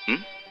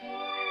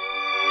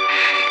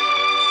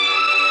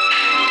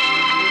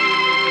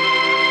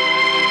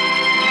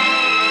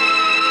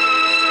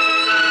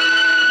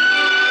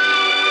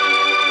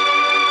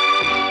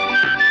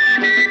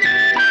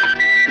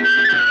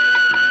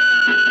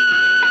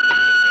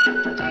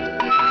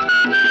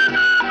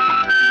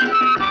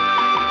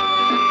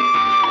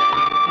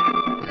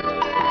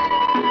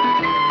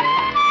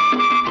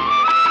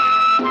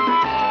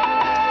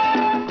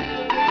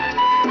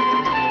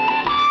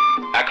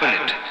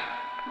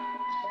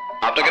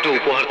 একটা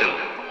উপহার দেন।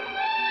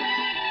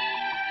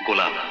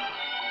 গোলাপ,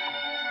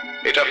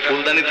 এটা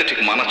ফুলদানিতে ঠিক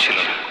মানাচ্ছিল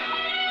না,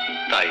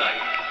 তাই।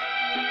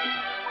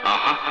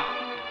 আহা,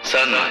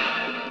 স্যার নয়,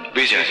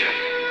 বিজয়,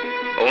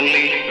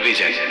 অনলি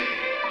বিজয়।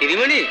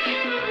 দিদিমণি,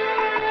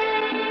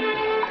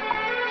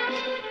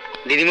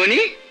 দিদিমণি,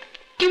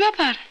 কি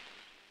ব্যাপার?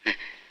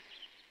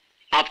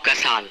 आपका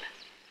साल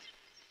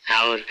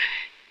और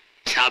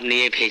साहब ने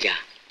ये भेजा।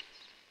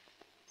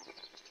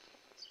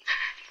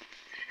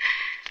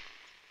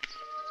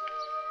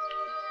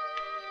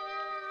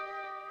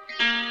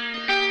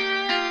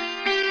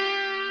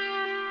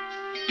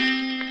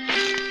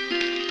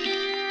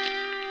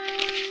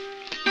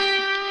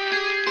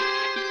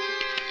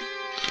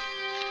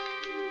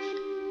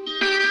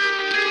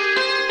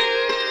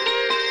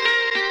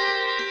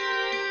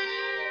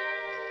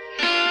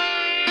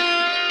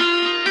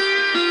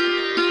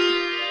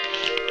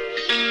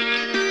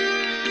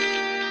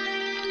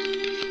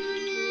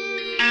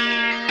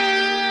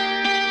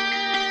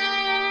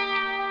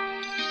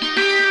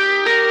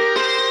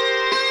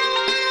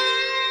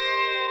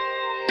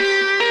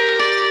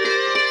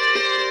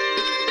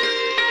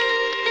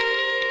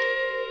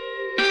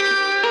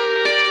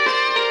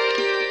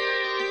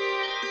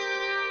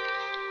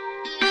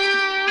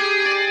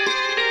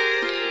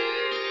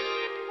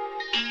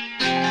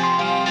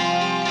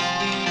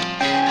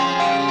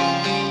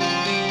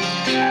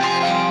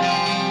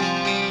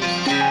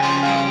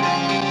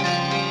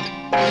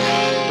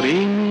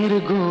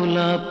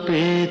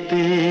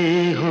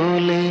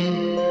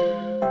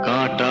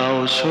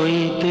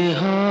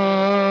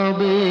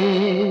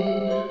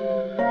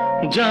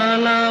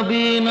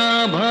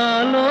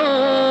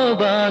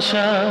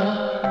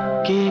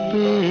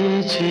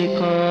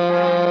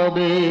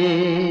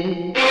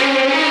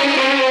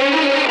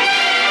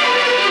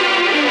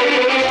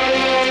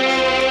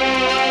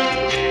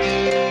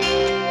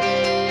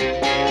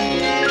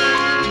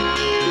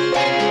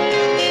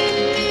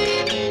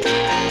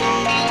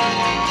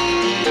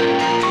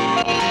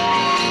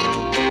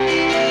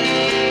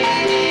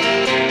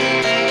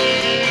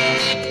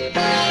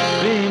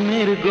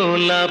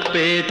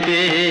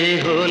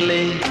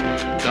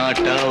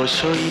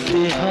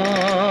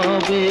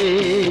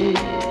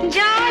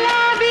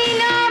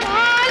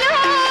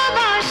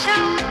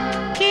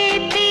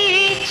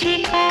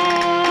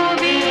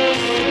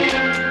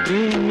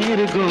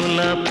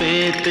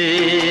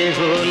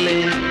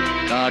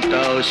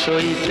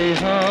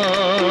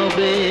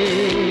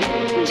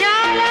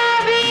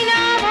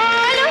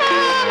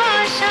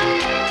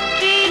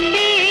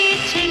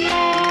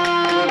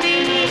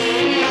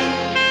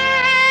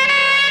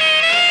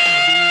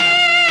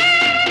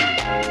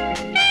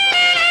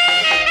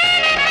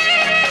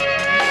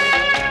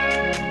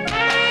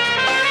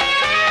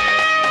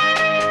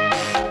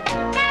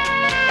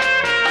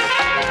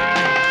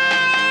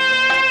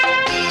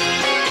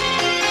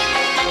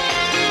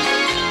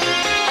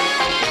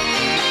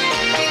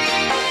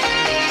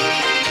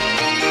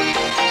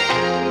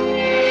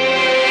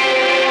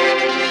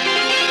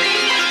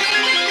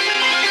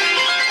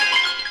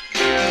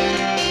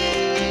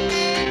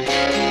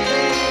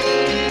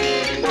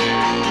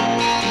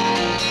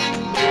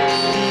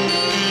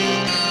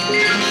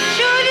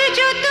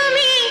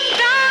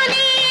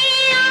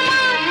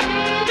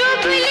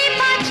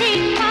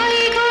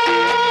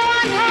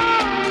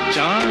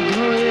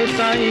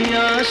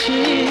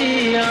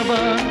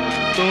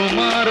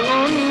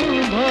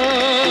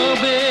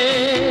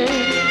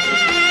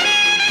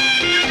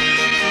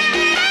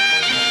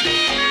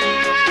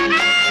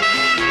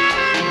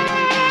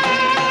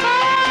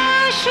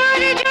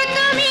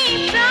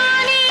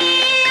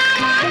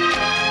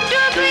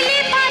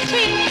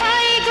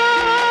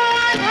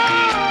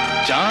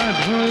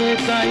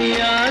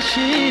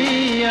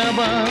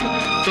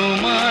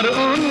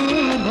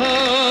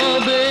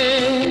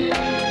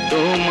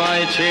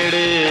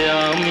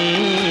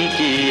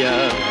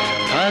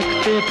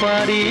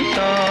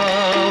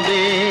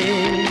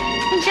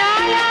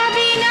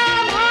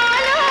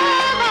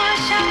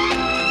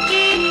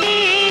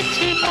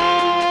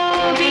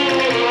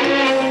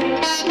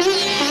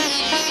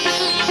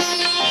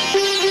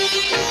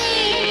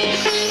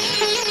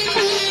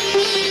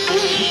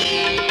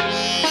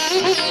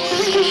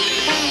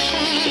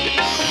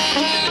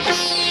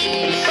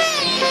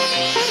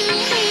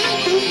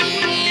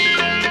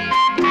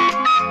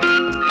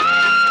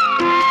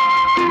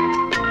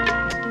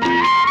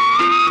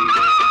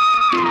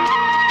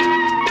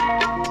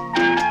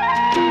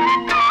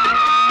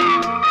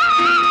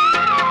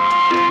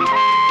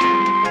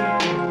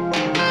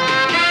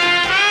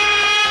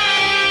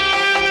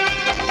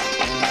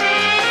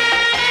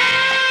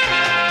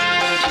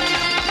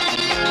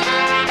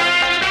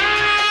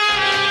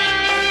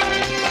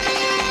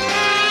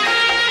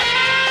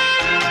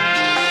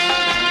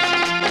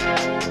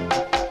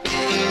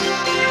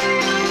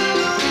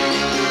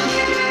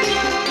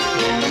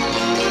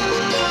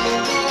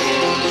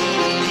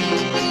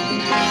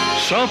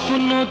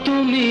 স্বপ্ন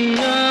তুমি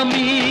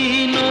আমি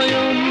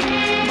নয়ন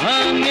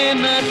ভাঙে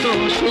না তো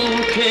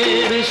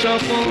সুখের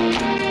স্বপন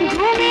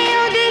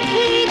ঘুমেও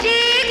দেখি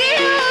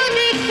জেগেও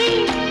দেখি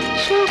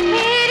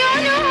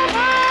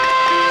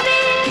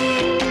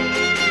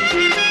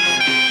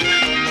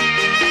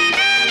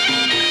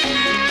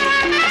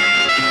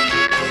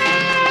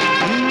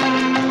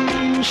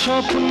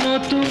স্বপ্ন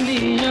তুমি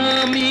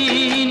আমি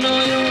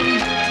নয়ন,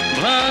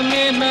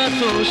 ভাঙে না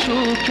তো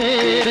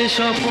সুখের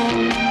স্বপন।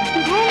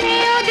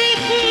 ঘুমিয়েও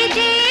দেখি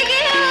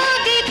জেগেও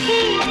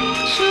দেখি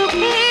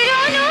সুখের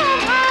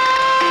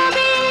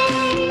অনুভবে।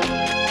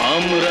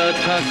 আমরা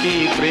থাকি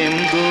প্রেম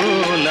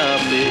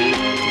গোলাপে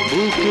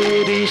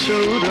বুকেরই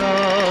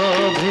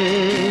সৌরভে।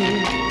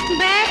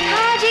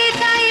 ব্যথা যে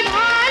তাই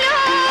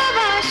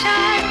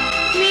ভালোবাসার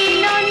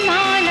মিলন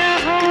মালা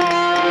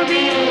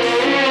হবে।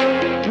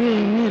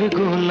 প্রেমের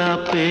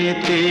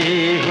গোলাপেতে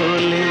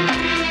হলে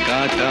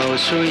কাঁটাও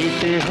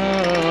সইতে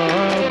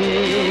হবে।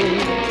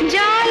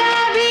 জ্বালা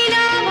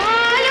বিনা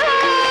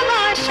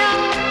ভালোবাসা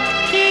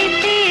কে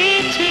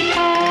পেয়েছে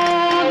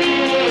কবে?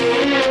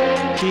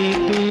 কে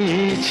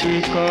পেয়েছে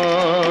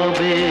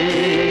কবে?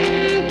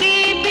 কে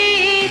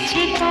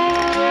পেয়েছে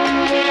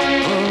কবে?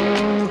 ও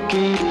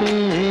কে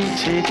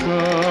পেয়েছে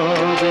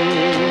কবে?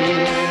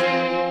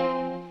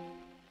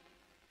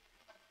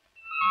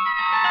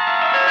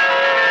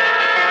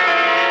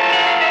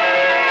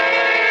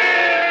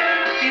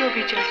 প্রিয়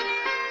বিজয়,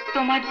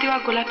 তোমার দেওয়া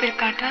গোলাপের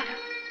কাঁটা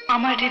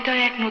আমার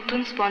হৃদয়ে এক নতুন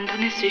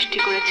স্পন্দনের সৃষ্টি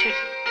করেছে।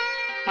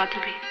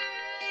 মাধবী।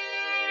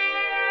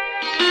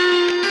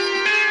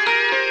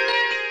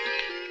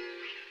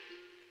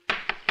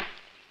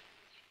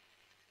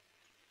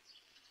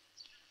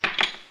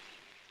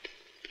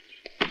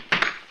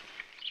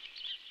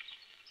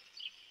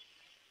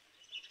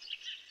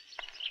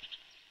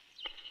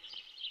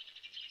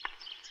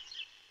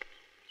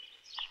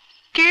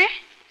 কে?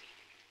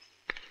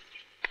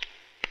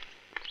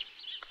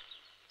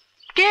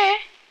 কে?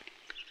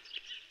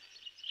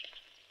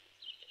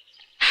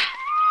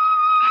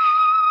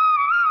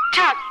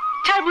 ছাড়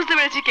ছাড়, বুঝতে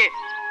পেরেছি কে।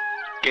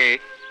 কে?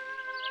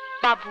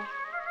 বাবু।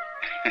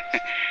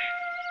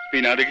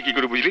 তুই না দেখে কি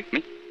করে বুঝলি?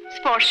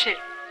 স্পর্শে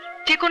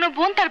যে কোনো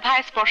বোন তার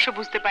ভাইয়ের স্পর্শ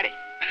বুঝতে পারে।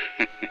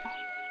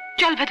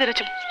 চল ভেতরে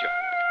চল।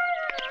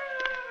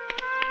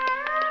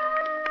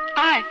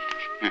 আয়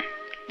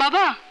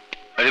বাবা।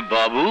 আরে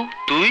বাবু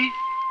তুই?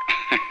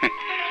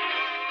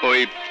 ওই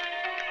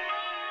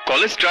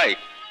কলেজ স্ট্রাইক,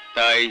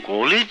 তাই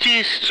কলেজে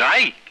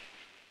স্ট্রাইক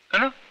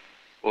কেন?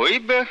 ওই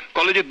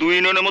কলেজে 2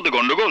 ইউনিয়নের মধ্যে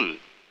গন্ডগোল,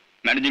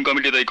 ম্যানেজিং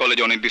কমিটি তাই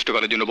কলেজে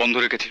অনির্দিষ্টকালের জন্য বন্ধ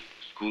রেখেছে।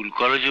 স্কুল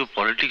কলেজেও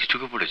পলিটিক্স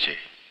ঢুকে পড়েছে।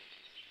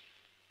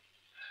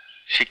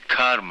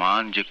 শিক্ষার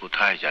মান যে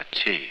কোথায়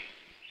যাচ্ছে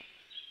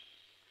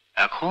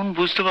এখন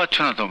বুঝতে পারছো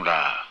না তোমরা।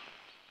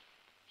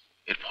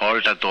 এর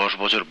ফলটা 10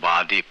 বছর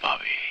বাদে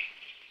পাবে,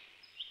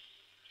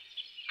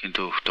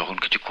 কিন্তু তখন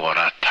কিছু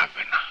করার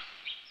থাকবে না।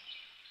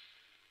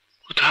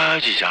 কোথায়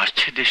যে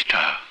যাচ্ছে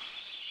দেশটা।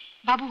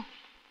 বাবু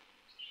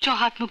চ,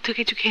 হাত মুখ ধুয়ে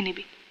কিছু খেয়ে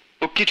নিবি।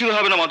 ও কিছু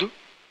হবে না মাধু,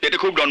 এটা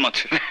খুব ডন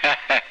মারছে।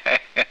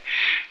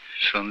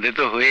 সন্ধে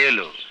তো হয়ে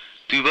এলো,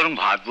 তুই বরং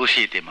ভাত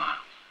বসিয়ে দে মা।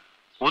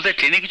 ওদের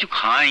ট্রেনে কিছু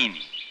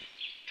খাইনি,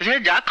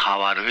 যা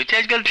খাবার হয়েছে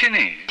আজকাল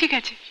ট্রেনে। ঠিক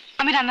আছে,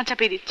 আমি রান্না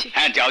চাপিয়ে দিচ্ছি।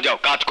 হ্যাঁ যাও যাও,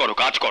 কাজ করো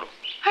কাজ করো।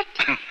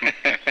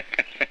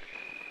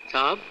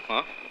 साहब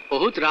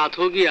बहुत रात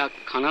हो गया,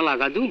 खाना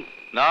लगा दूं?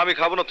 না আমি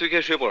খাবো না, তুই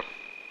খেয়ে শুয়ে পড়।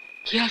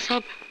 क्या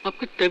साहब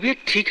आपकी तबीयत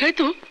ठीक है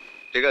तो?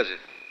 ঠিক আছে।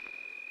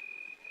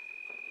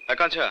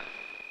 আকাঙ্ক্ষা।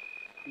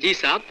 जी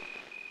साहब।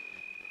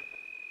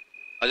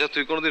 আচ্ছা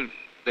তুই কোনোদিন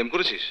প্রেম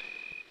করেছিস?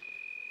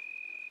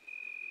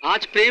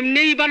 आज प्रेम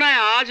नहीं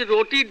बनाया, आज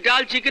रोटी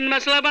दाल चिकन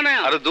मसाला बनाया।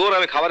 আরে দূর,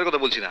 আমি খাবারের কথা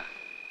বলছি না।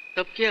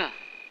 तब क्या?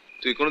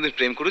 তুই কোনোদিন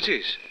প্রেম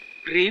করেছিস?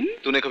 प्रेम?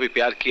 तूने कभी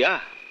प्यार किया?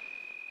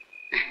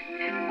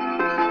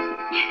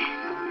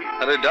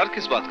 अरे डर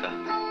किस बात का,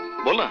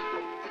 बोला।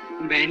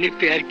 मैंने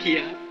प्यार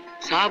किया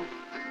साहब।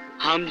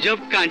 हम जब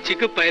कांची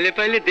को पहले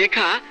पहले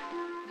देखा,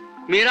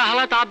 मेरा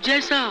हालत आप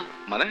जैसा।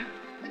 माने?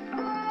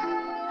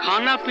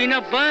 खाना पीना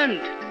बंद,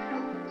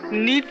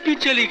 नींद भी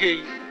चली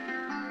गई।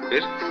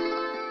 फिर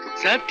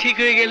सब ठीक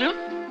हो गया।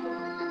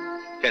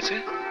 कैसे?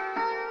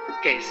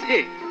 कैसे?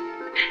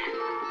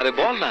 अरे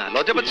बोल ना,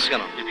 लज्जा पाচ্ছিস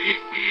কেন?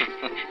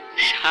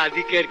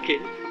 शादी करके।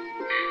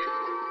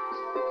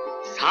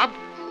 साहब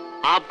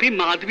आप भी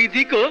माधवी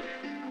दी को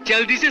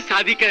जल्दी से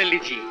शादी कर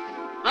लीजिए,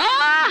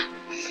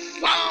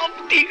 सब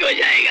ठीक हो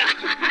जाएगा।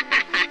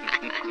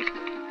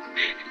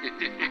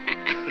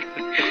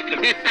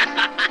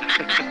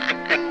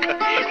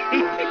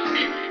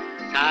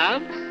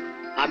 साहब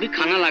अभी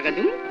खाना लगा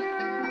दूं?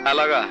 हाँ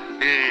लगा,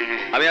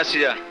 अभी আসছি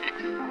যা।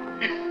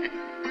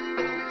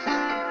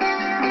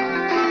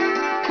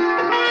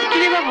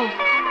 কিরে বাবু,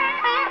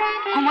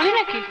 ঘুমালি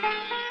নাকি?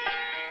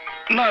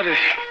 না রে,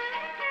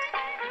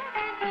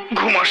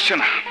 ঘুম আসছে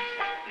না।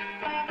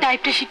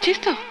 টাইপটা শিখছিস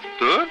তো?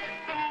 তো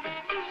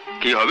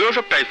কি হবে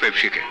ওসব টাইপ ফাইপ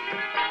শিখে?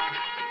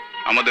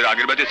 আমাদের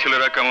আগের ব্যাচের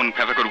ছেলেরা কেমন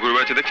ফ্যাফা করে ঘুরে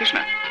বেড়াচ্ছে দেখছিস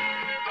না?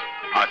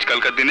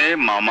 আজকালকার দিনে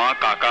মামা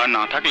কাকা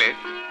না থাকলে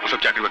ওসব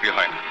চাকরি বাকরি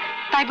হয় না।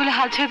 তাই বলে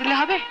হাল ছেড়ে দিলে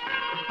হবে?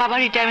 বাবা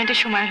রিটায়ারমেন্টের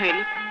সময় হয়ে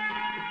এলো,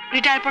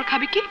 রিটায়ার পর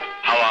খাবি কি?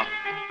 হাওয়া,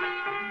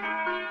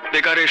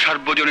 বেকারে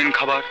সার্বজনীন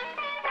খাবার।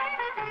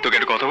 তোকে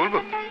একটা কথা বলবো?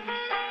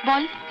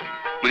 বল।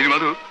 বুঝলি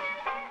মাধু,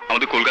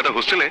 আমাদের কলকাতা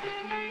হোস্টেলে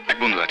এক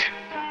বন্ধু আছে,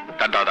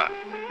 তার দাদা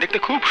দেখতে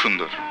খুব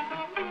সুন্দর,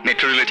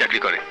 মেট্রো রেলে চাকরি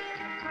করে।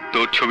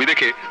 তোর ছবি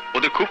দেখে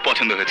ওদের খুব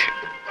পছন্দ হয়েছে।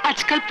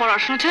 আজকাল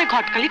পড়াশোনা ছাড়া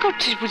ঘটকালি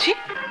করছিস বুঝি?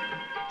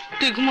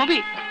 তুই ঘুমাবি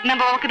না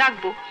বাবাকে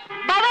ডাকবো?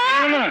 বাবা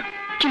না,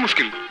 কি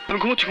মুশকিল, আমি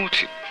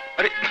ঘুমোচ্ছি।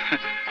 আরে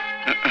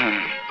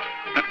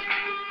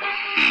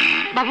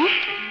বাবু,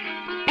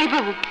 এই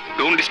বাবু,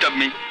 ডোন্ট ডিস্টার্ব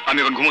মি, আমি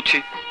এখন ঘুমোচ্ছি।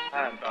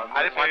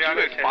 আরে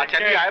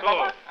পাঁচালি আয়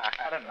বাবা।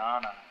 আরে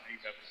না,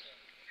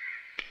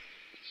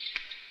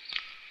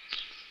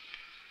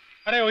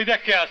 আরে ওই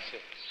দেখ কে আসছে।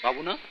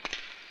 বাবু না?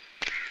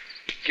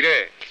 কিরে,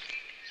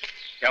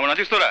 কেমন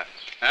আছিস তোরা?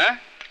 হ্যাঁ,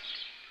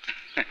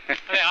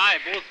 আরে আয়,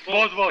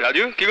 বস।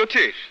 রাজু কি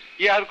করছিস?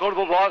 কি আর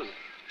করবো বল,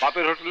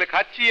 বাপের হোটেলে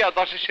খাচ্ছি আর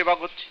 10-এর সেবা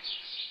করছি।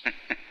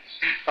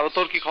 তবে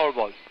তোর কি খবর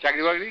বল,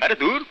 চাকরি বাকরি? আরে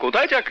দূর,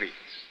 কোথায় চাকরি?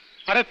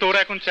 আরে তোর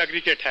এখন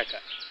চাকরিকে ঠেকা,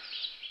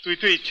 তুই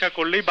তো ইচ্ছা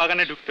করলেই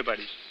বাগানে ঢুকতে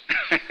পারিস।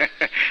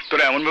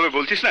 তোরা এমন ভাবে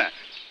বলছিস না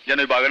যেন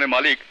ওই বাগানের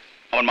মালিক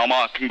আমার মামা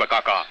কিংবা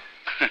কাকা।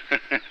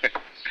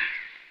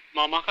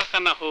 মামা কাকা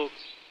না হোক,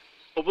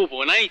 হবু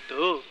বোনাই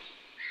তো।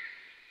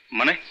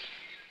 মানে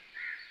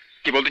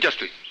কি বলতে চাস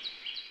তুই?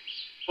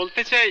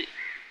 বলতে চাই,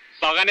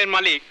 বাগানের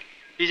মালিক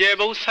বিজয়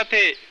বাবুর সাথে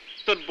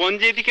তোর বোন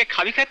যেদিকে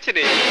খাবি খাচ্ছে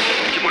রে।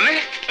 কি বললে?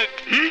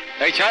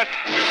 এই ছাড়,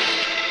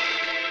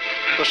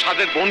 তোর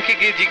সাদের বোনকে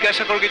গিয়ে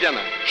জিজ্ঞাসা করবি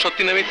জানা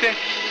সত্যি না মিথ্যে?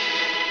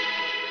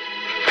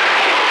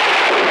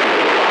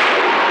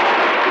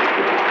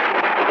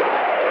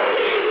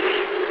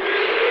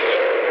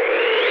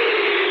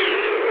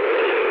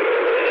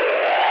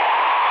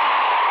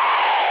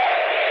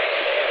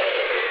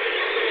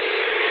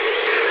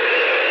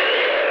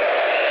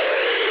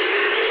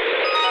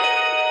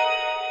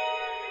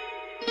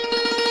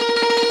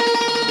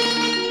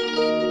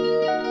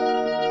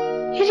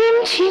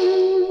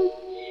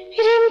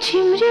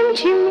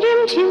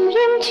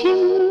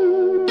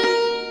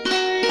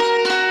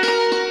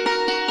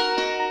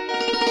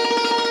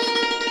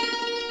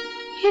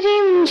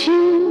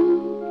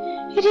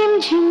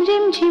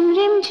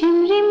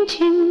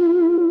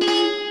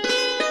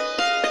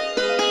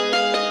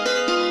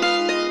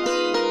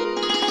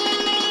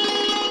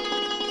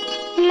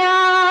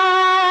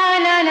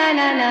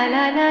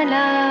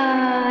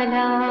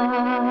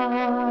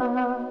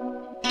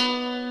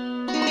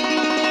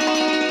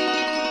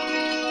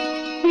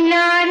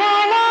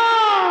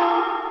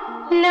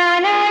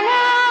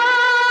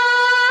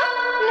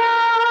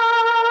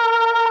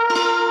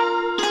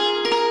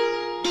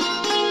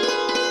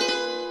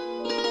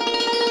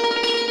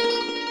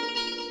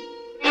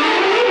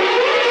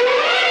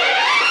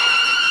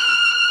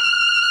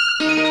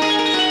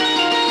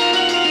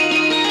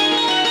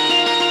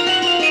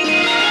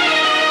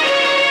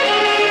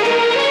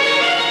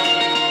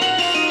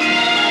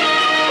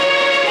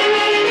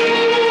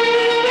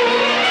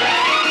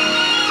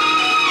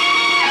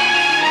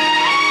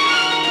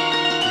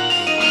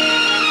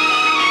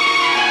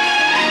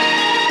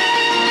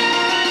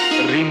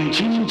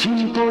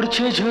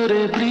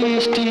 ঝরে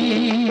বৃষ্টি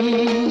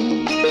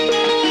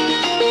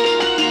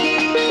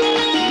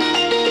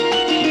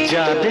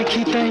যা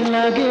দেখি তাই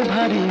লাগে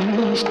ভারী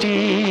মিষ্টি।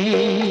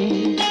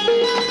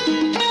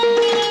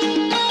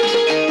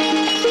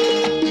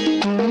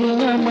 তুমি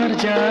আমার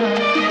যা,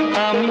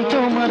 আমি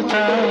তোমার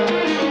তা,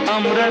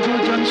 আমরা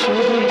দুজন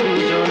শুধু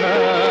দুজনা।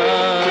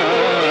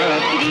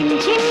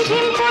 ঝিম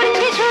ঝিম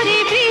পড়ছে ঝরে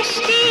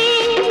বৃষ্টি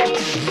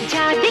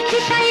যা দেখি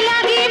তাই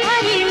লাগে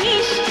ভারী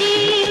মিষ্টি।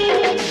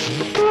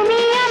 তুমি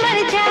আমার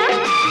যা,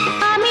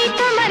 আমি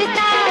তোমার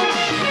তা,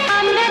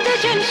 আমরা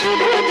দুজন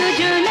শুধু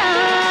দুজনা।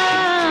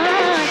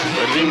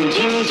 ঝিম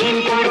ঝিম ঝিম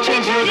পড়ছে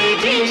ঝরে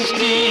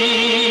বৃষ্টি।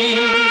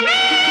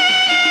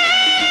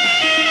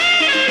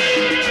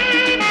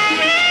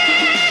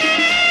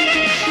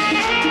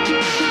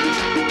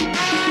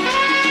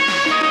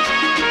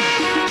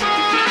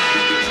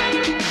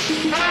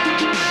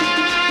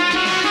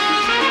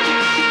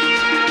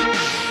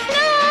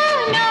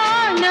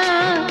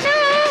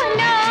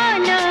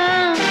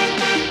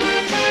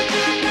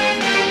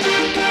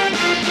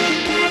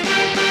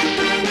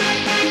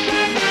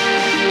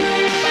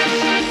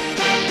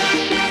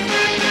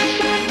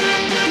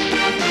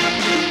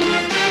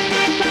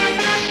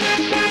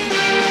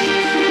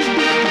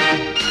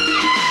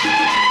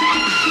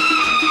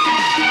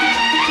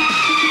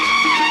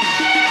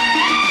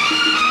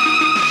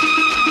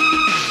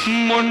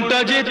 মনটা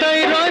যে তাই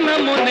রয় না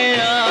মনে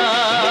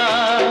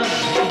আর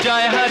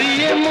যায়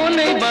হারিয়ে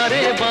মনে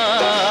বারে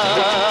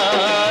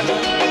বার।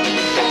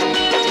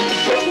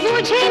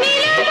 বুঝে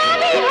নিলাম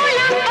আমি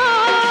হলাম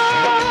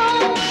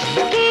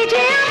কি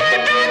যে আমার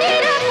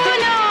প্রাণের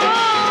আপনা।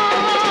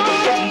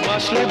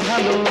 বাসলে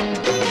ভালো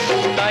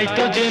তাই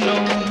তো যেন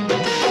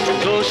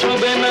দোষ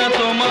হবে না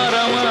তোমার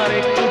আমার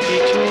একটু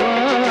কিছু।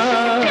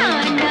 না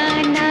না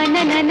না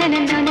না না না না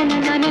না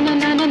না না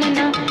না না না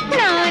না।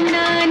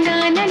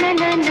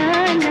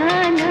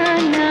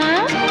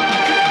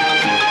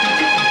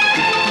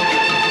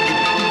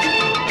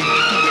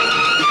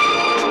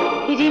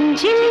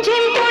 ঝিম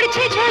ঝিম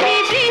পড়ছে ঝরে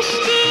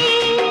বৃষ্টি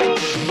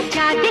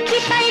যা দেখি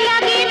তাই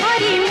লাগে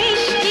ভারী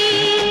মিষ্টি।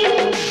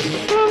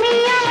 তুমি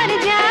আমার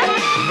যা,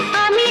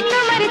 আমি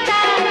তোমার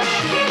তা,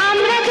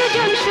 আমরা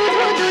দুজন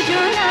শুধু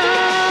দুজনা।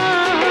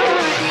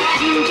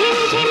 ঝিম ঝিম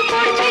ঝিম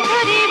পড়ছে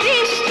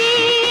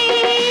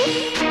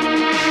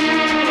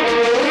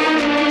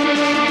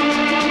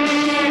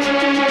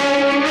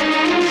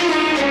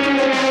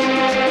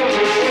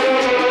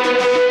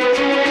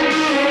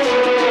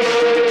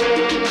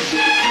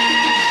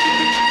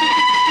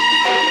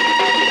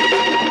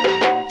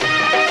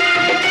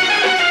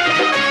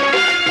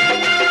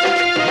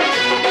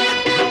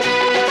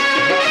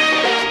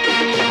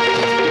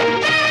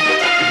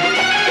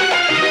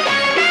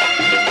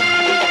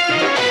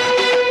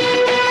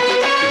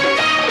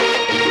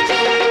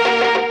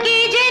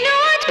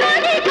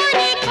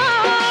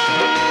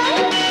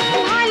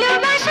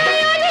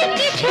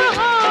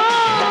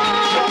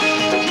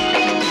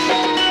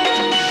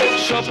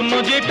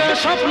যেটা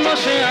স্বপ্ন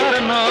সে আর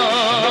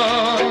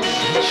নয়,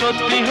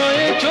 সত্যি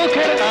হয়ে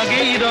চোখের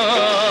আগেই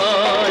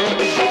রয়।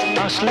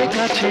 আসলে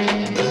কাছে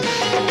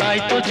তাই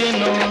তো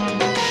যেন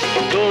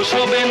দোষ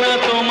হবে না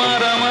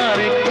তোমার আমার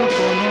একটু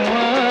কোনো।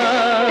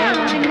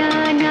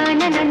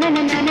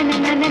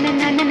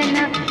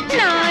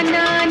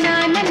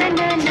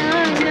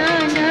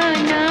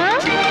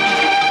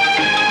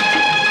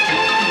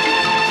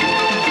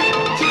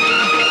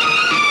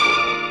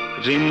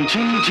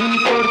 ঝিমঝিম ঝিম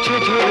পড়ছে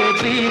ঝরে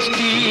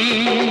বৃষ্টি,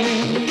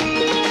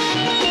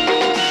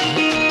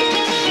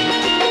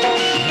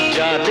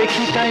 যা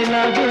দেখি তাই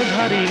লাগে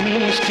ভারী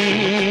মিষ্টি।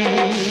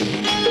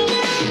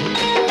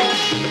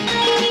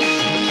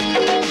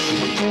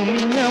 তুমি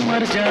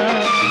আমার যা,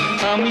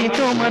 আমি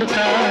তোমার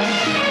তা,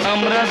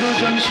 আমরা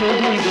দুজন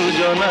শুধুই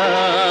দুজনা।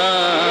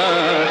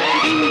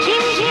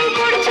 ঝিম ঝিম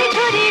পড়ছে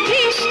ঝরে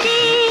বৃষ্টি,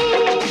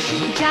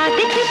 যা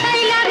দেখি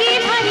তাই লাগে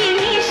ভারী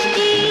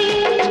মিষ্টি।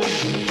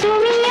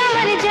 তুমি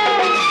আমার যা,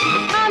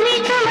 আমি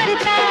তোমার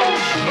তা,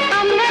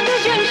 আমরা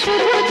দুজন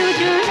শুধু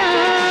দুজনা।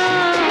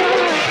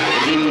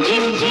 ঝিম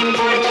ঝিম ঝিম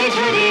পড়ছে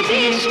ঝরে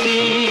বৃষ্টি,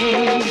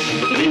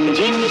 ঝিম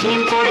ঝিম ঝিম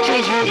পড়ছে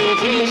ঝরে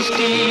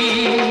বৃষ্টি,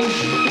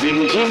 ঝিম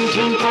ঝিম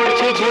ঝিম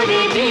পড়ছে ঝরে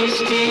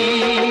বৃষ্টি।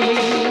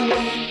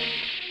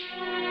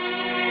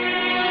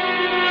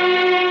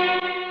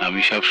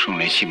 আমি সব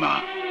শুনেছি মা।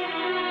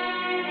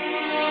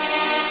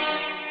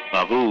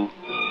 বাবু,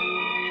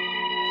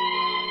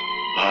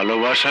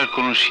 ভালোবাসার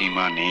কোনো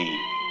সীমা নেই,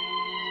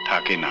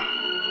 থাকে না।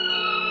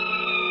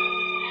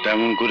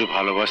 তেমন করে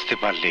ভালোবাসতে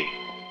পারলে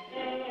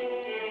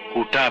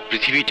গোটা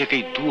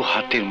পৃথিবীটাকেই দু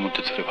হাতের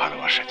মধ্যে ধরে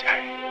ভালোবাসা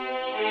যায়।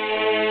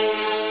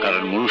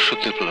 কারণ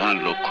মনুষ্যত্বের প্রধান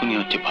লক্ষণই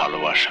হচ্ছে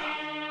ভালোবাসা।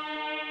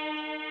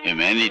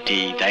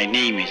 Humanity, thy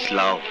name is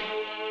love.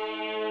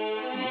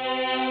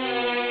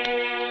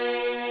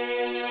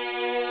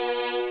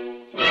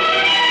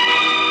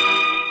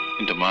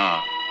 কিন্তু মা,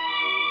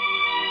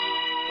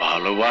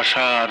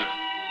 ভালোবাসার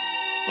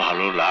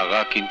ভালো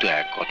লাগা কিন্তু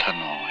এক কথা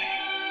নয়।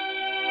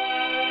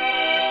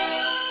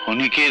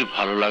 ক্ষণিকের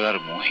ভালো লাগার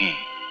মোহে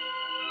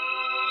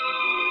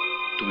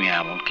তুমি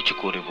এমন কিছু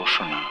করে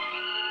বসো না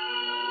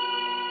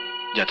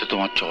যাতে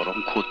তোমার চরম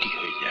ক্ষতি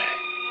হয়ে যায়।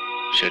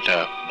 সেটা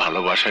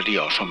ভালোবাসারই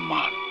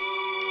অসম্মান।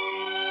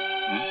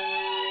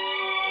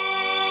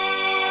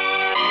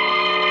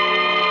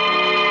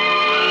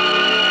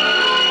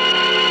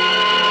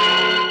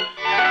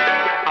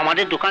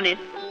 আমাদের দোকানের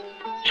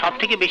সব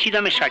থেকে বেশি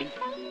দামের শাড়ি।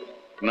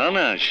 না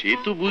না, সে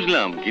তো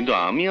বুঝলাম, কিন্তু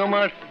আমি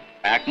আমার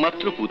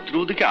একমাত্র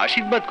পুত্রবধূকে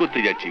আশীর্বাদ করতে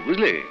যাচ্ছি,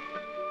 বুঝলে?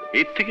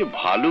 এর থেকে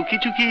ভালো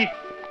কিছু কি?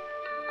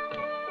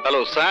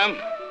 হ্যালো স্যাম,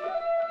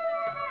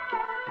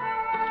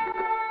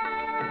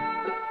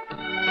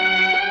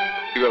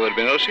 কি ব্যাপার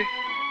বেনারসি?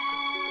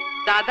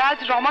 দাদা আজ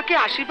রমাকে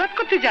আশীর্বাদ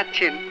করতে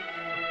যাচ্ছেন।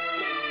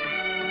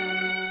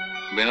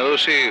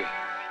 বেনারসি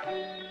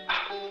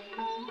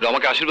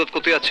রমাকে আশীর্বাদ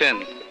করতে যাচ্ছেন?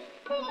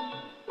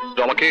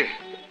 রমাকে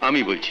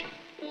আমি বলছি,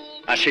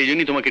 আর সেই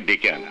জন্যই তোমাকে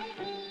ডেকে আনা।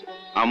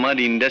 আমার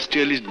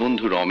ইন্ডাস্ট্রিয়ালিস্ট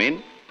বন্ধু রমেন,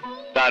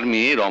 তার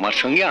মেয়ে রমার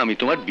সঙ্গে আমি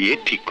তোমার বিয়ে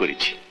ঠিক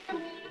করেছি।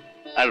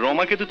 আর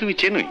রমাকে তো তুমি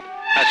চেনোই।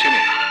 হ্যাঁ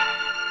চিনি,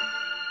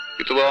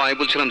 কিন্তু বাবা আমি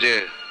বলছিলাম যে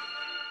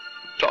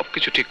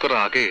সবকিছু ঠিক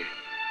করার আগে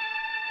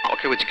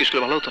আমাকে জিজ্ঞেস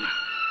করলে ভালো হতো না?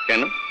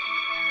 কেন?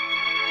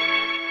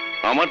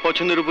 আমার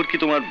পছন্দের উপর কি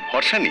তোমার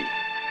ভরসা নেই?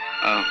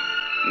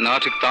 না,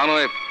 ঠিক তা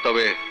নয়,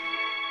 তবে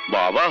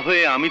বাবা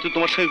হয়ে আমি তো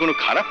তোমার সঙ্গে কোনো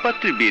খারাপ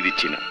পাত্রে বিয়ে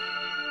দিচ্ছি না।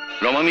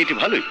 রমা মেয়েটি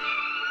ভালোই,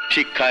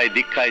 শিক্ষায়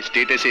দীক্ষায়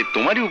স্টেটাসে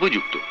তোমারই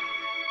উপযুক্ত।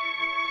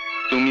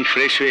 তুমি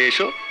ফ্রেশ হয়ে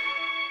এসো,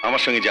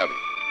 আমার সঙ্গে যাবে।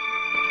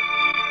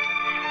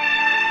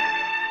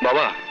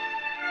 বাবা,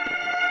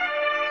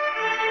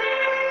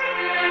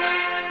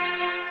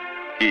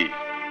 কি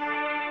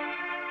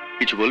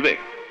কিছু বলবে?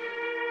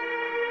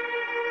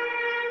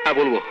 হ্যাঁ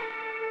বলবো।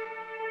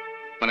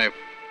 মানে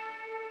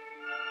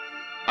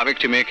আমি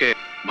একটি মেয়েকে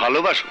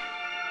ভালোবাসো?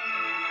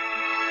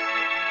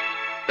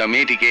 তা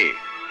মেয়েটিকে,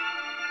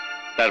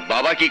 তার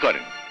বাবা কি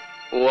করেন?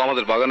 ও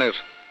আমাদের বাগানের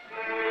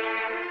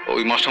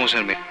ওই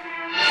মাস্টারমশাইয়ের মেয়ে।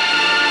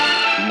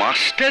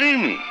 মাস্টারের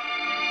মেয়ে?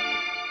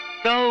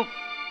 তাও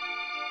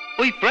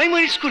ওই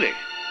প্রাইমারি স্কুলে?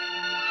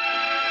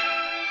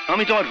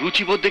 আমি তোমার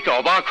রুচিবোধ দেখে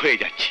অবাক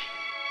হয়ে যাচ্ছি।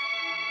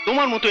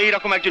 তোমার মতো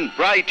এইরকম একজন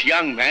ব্রাইট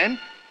ইয়াং ম্যান,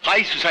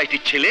 হাই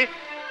সোসাইটির ছেলে,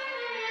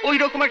 ওই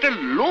রকম একটা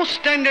লো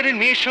স্ট্যান্ডার্ডের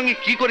মেয়ের সঙ্গে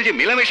কি করে যে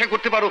মেলামেশা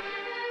করতে পারো?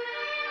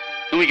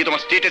 তুমি কি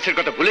তোমার স্টেটাসের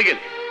কথা ভুলে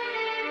গেলে?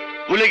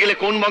 ভুলে গেলে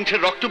কোন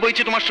বংশের রক্ত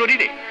বইছে তোমার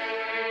শরীরে?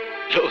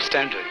 লো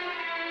স্ট্যান্ডার্ড?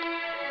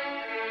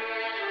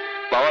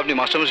 বাবা, আপনি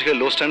মাস্টারমশাইকে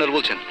লো স্ট্যান্ডার্ড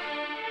বলছেন?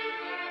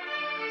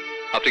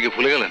 আপনি কি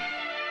ভুলে গেলেন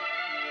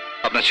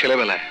আপনার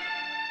ছেলেবেলায়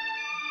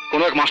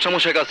কোন এক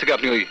মাস্টারমশাইয়ের কাছ থেকে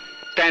আপনি ওই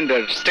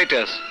স্ট্যান্ডার্ড,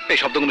 স্ট্যাটাস এই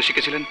শব্দগুলো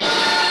শিখেছিলেন?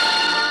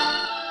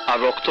 আর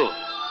রক্ত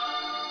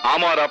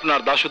আমার, আপনার,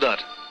 দাসুদার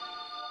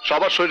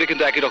সবার শরীরে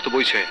কিন্তু একই রক্ত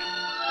বইছে,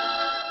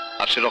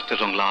 আর সে রক্তের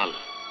রং লাল,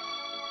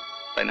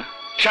 তাই না?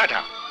 Shut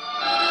up!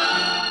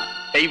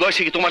 এই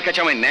বয়সে কি তোমার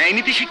কাছে আমায় ন্যায়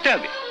নীতি শিখতে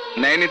হবে?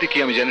 ন্যায় নীতি কি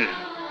আমি জানি না,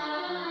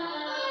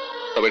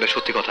 তবে এটা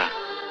সত্যি কথা।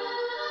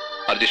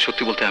 আর যে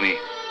সত্যি বলতে আমি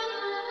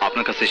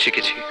আপনার কাছে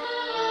শিখেছি।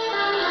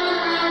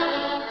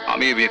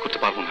 আমি বিয়ে করতে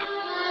পারবো না,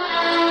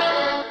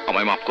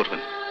 আমায় মাফ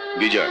করবেন।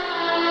 বিজয়,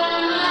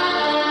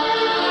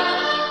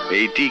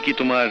 এইটি কি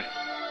তোমার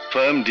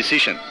ফার্ম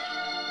ডিসিশন?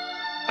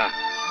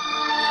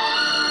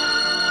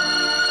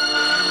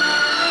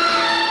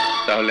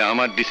 তাহলে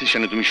আমার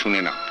ডিসিশনে তুমি শুনে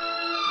নাও।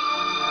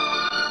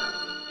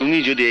 তুমি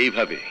যদি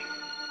এইভাবে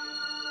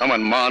আমার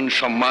মান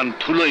সম্মান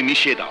ধুলোয়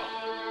মিশিয়ে দাও,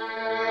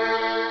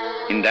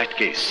 in that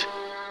case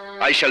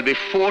I shall be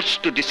forced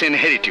two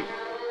ডিসইনহেরিট you.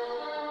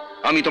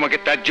 আমি তোমাকে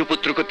ত্যায্য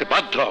পুত্র করতে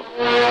বাধ্য হব।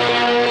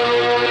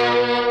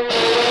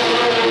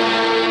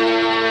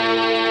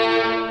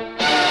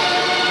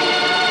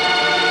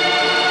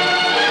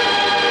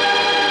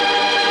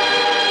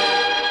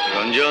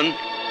 রঞ্জন,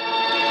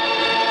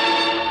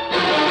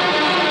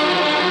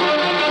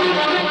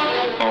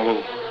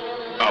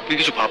 আপনি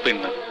কিছু ভাববেন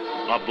না।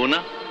 ভাববো না?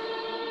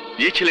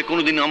 যে ছেলে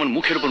কোনোদিন আমার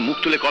মুখের উপর মুখ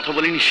তুলে কথা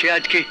বলেনি, সে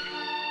আজকে।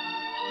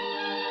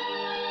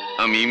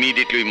 আমি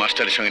ইমিডিয়েটলি ওই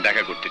মাস্টারের সঙ্গে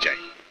দেখা করতে চাই।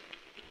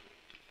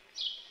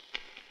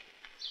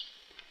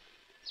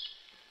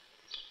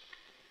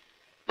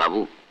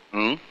 বাবু,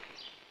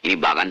 এই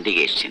বাগান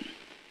থেকে এসছেন।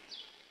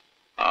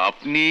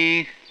 আপনি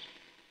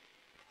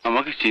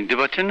আমাকে চিনতে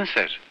পারছেন না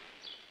স্যার?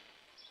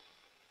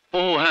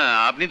 ও হ্যাঁ,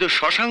 আপনি তো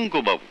শশাঙ্ক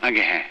বাবু।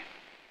 আগে হ্যাঁ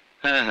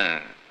হ্যাঁ হ্যাঁ,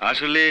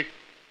 আসলে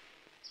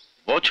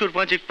বছর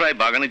 5 প্রায়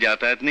বাগানে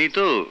যাতায়াত নেই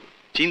তো,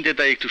 চিনতে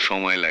তাই একটু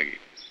সময় লাগে।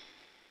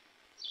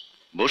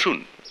 বসুন।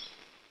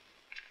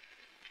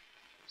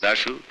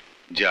 দাশু,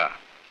 যা।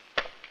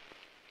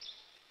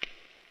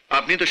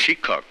 আপনি তো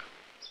শিক্ষক,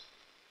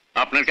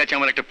 আপনার কাছে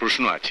আমার একটা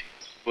প্রশ্ন আছে।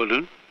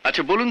 বলুন।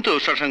 আচ্ছা বলুন তো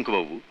শশাঙ্ক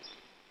বাবু,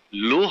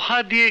 লোহা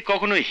দিয়ে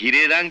কখনো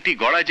হীরের আংটি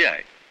গড়া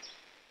যায়?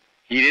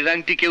 হীরের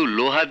আংটি কেউ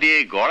লোহা দিয়ে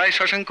গড়ায়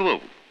শশাঙ্ক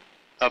বাবু?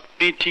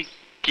 আপনি ঠিক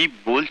কি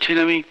বলছেন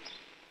আমি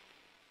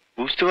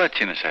বুঝতে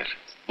পারছি না স্যার।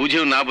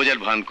 বুঝেও না বোঝার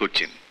ভান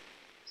করছেন,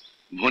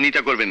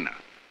 ভনিতা করবেন না।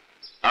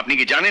 আপনি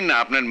কি জানেন না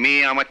আপনার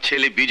মেয়ে আমার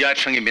ছেলে বিজয়ের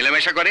সঙ্গে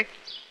মেলামেশা করে?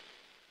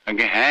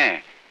 আগে হ্যাঁ,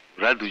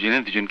 ওরা দুজনে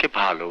দুজনকে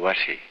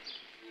ভালোবাসে।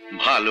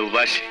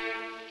 ভালোবাসে?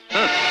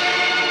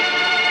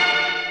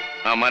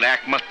 আমার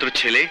একমাত্র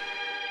ছেলে,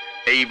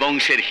 এই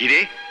বংশের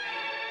হিরে,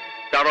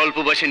 তার অল্প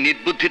বয়সে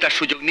নির্বুদ্ধিতার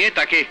সুযোগ নিয়ে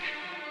তাকে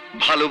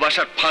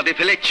ভালোবাসার ফাঁদে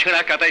ফেলে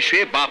ছেঁড়া কাতায়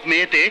শুয়ে বাপ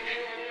মেয়েতে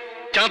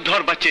চাঁদ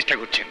ধরবার চেষ্টা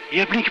করছেন।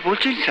 আপনি কি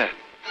বলছেন স্যার?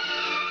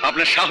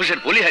 আপনার সাহসের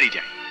বলি হারিয়ে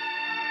যায়।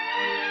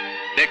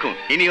 দেখুন,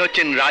 ইনি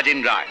হচ্ছেন রাজেন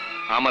রায়,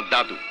 আমার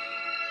দাদু।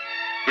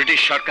 ব্রিটিশ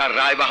সরকার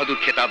রায় বাহাদুর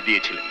খেতাব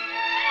দিয়েছিলেন।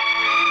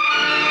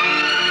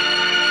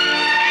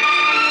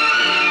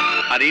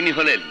 আর ইনি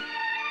হলেন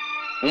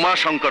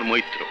উমাশঙ্কর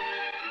মৈত্র,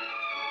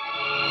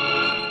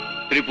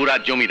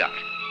 ত্রিপুরার জমিদার,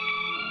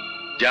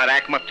 যার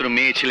একমাত্র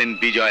মেয়ে ছিলেন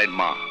বিজয়ের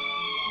মা।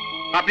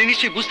 আপনি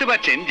নিশ্চয়ই বুঝতে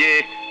পারছেন যে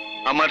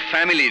আমার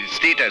ফ্যামিলির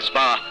স্ট্যাটাস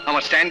বা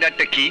আমার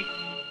স্ট্যান্ডার্ডটা কি।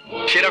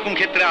 সেরকম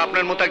ক্ষেত্রে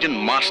আপনার মতো একজন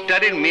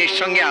মাস্টারের মেয়ের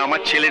সঙ্গে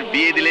আমার ছেলের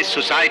বিয়ে দিলে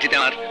সোসাইটিতে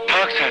আমার।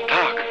 থাক স্যার,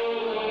 থাক,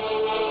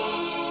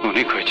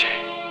 অনেক হয়েছে।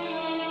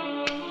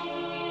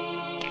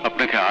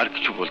 আপনাকে আর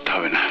কিছু বলতে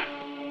হবে না।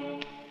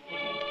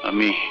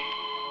 আমি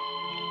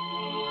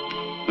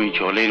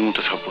জলের মতো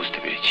সব বুঝতে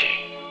পেরেছি।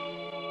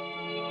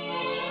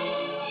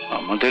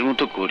 আমাদের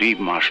মতো গরিব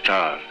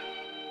মাস্টার,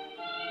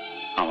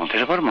 আমাদের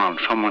আবার মান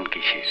সম্মান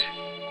কিসের?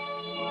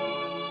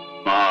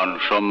 মান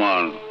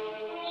সম্মান,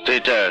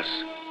 স্ট্যাটাস,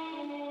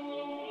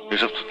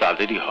 এসব তো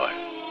তাদেরই হয়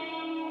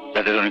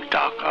যাদের অনেক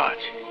টাকা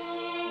আছে।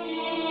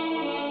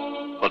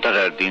 কথাটা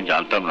একদিন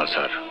জানতাম না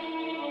স্যার,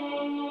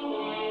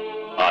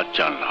 আজ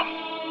জানলাম।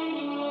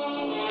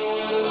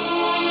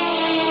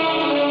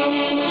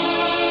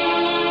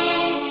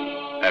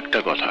 একটা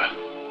কথা,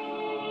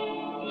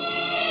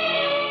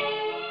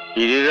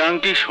 হীরের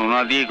আংটি সোনা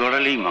দিয়ে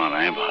গড়ালেই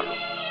মানায় ভালো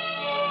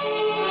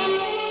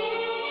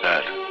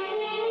স্যার।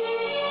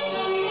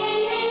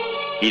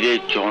 হীরের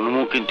জন্ম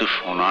কিন্তু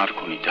সোনার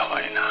খনিতে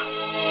হয় না,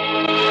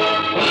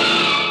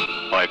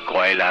 হয়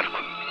কয়লার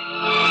খনি।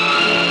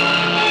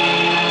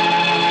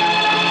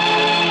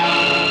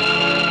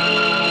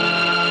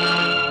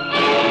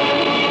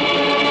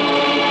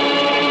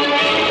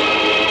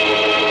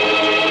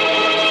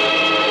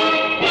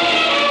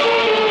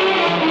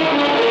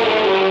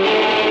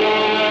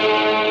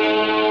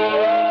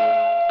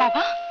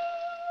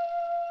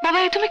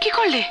 তুমি কি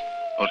করলে?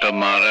 ওটা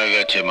মারা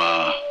গেছে মা,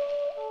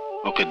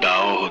 ওকে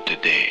দাও হতে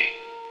দে।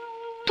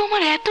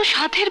 তোমার এত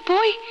সাধের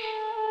বই,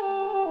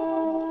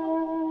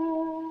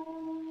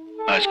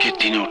 আজকের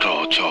দিনে ওটা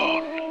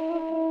অচল।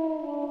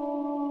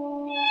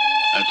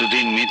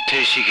 এতদিন মিথ্যে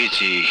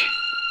শিখেছি,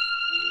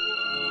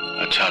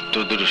 আর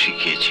ছাত্রদেরও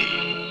শিখিয়েছি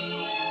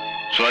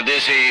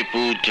স্বদেশে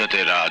পূজ্যতে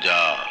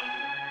রাজা,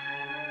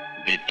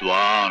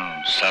 বিদ্বান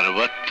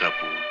সর্বত্র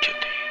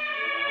পূজ্যতে।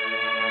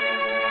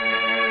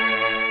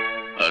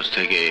 আজ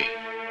থেকে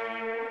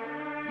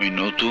আমি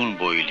নতুন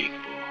বই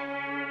লিখব,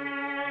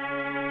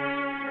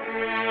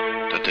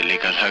 তাতে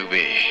লেখা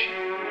থাকবে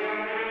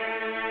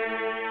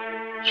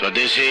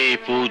স্বদেশে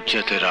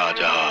পূজ্যতে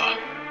রাজা,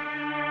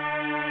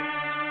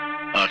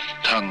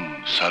 অর্থং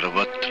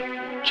সর্বত্র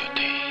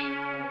পূজ্যতে।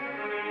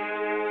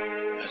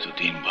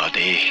 এতদিন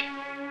বাদে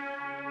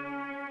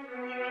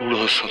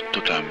পুরো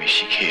সত্যটা আমি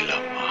শিখে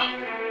এলাম মা।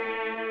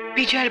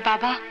 বিজয়ের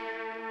বাবা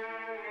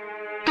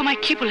তোমায়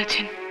কি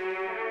বলেছেন?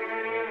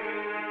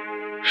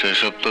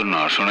 সেসব তো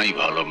না শোনাই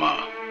ভালো মা।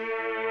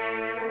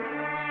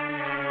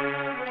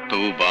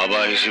 তবু বাবা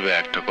হিসেবে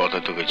একটা কথা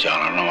তোকে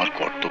জানানো আমার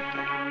কর্তব্য,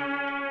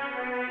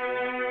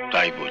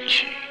 তাই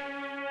বলছি।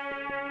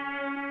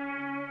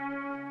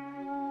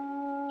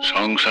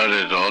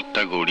 সংসারের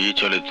রথটা গড়িয়ে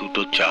চলে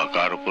দুটো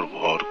চাকার উপর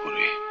ভর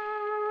করে,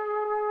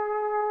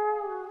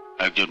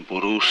 একজন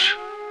পুরুষ,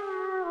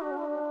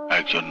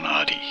 একজন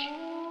নারী,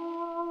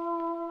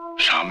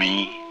 স্বামী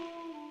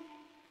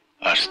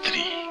আর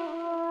স্ত্রী।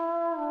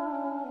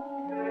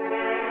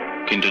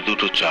 কিন্তু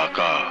দুটো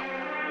চাকা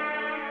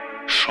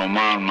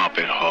সমান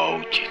মাপের হওয়া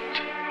উচিত।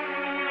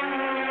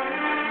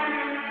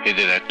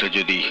 এদের একটা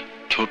যদি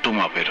ছোট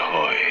মাপের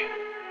হয়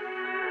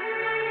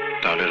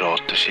তাহলে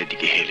রথটা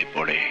সেদিকে হেলে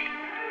পড়ে,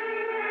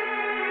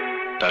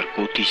 তার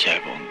গতি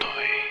চায় বন্ধ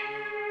হয়ে।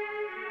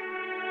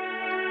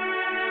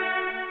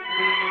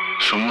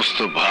 সমস্ত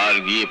ভার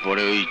গিয়ে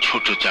পড়ে ওই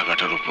ছোট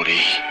চাকাটার উপরে।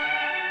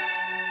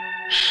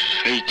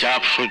 সেই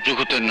চাপ সহ্য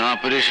করতে না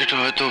পেরে সেটা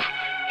হয়তো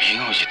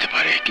ভেঙেও যেতে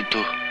পারে, কিন্তু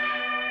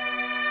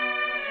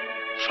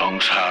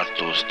সংসার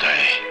দোষ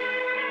দেয়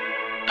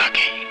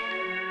তাকে,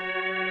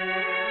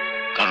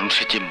 কারণ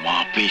সে যে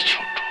মাপে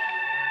ছোট।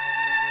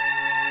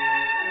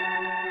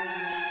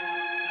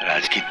 আর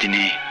আজকের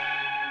দিনে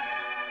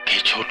কে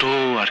ছোট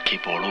আর কে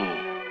বড়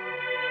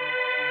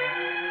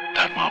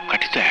তার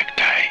মাপকাঠি তো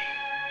একটাই,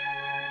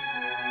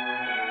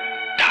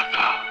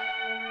 টাকা।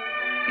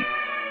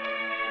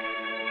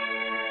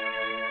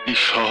 এই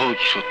সহজ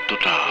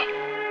সত্যটা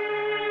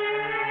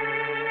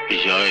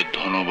বিজয়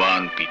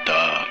ধনবান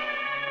পিতা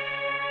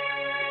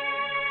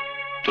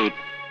তো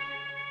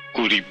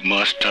গরিব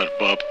মাস্টার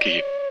বাপকে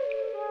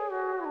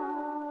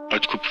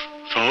আজ খুব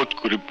সহজ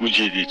করে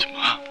বুঝিয়ে দিয়েছে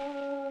মা,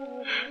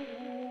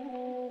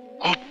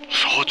 খুব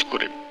সহজ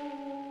করে।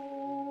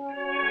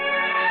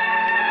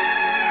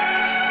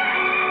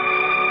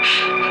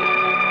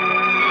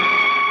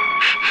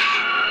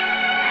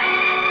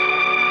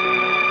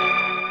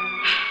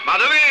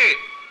 মাধবী,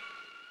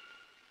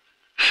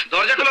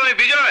 দরজা খোলো। আমি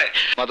বিজয়।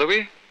 মাধবী,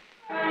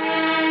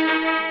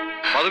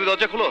 মাধবী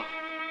দরজা খোলো।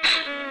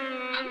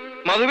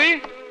 মাধবী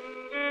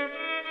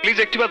প্লিজ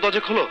একটিবার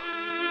দরজা খোলো।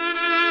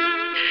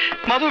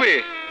 মাধবী,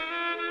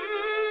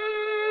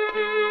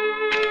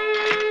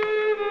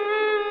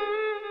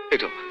 এই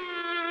তো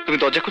তুমি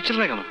দরজা খুঁজছিলে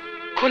না কেন?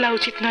 খোলা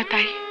উচিত নয়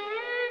তাই।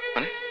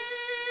 মানে?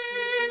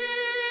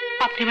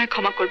 আপনি আমায়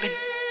ক্ষমা করবেন,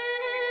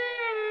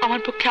 আমার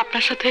পক্ষে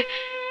আপনার সাথে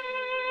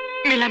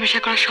মেলামেশা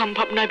করা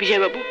সম্ভব নয়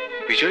বিজয়বাবু।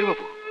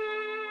 বিজয়বাবু?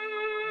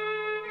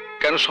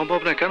 কেন সম্ভব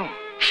নয়? কেন?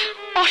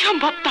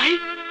 অসম্ভব তাই।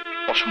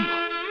 অসম্ভব?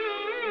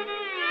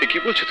 কি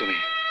বলছো তুমি?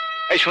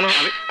 এই শোনো,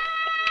 আমি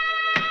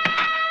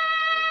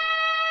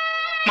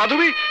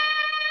মাধবী,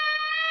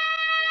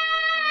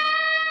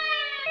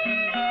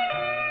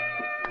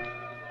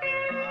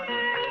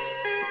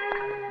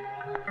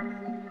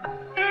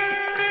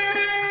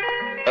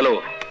 hello,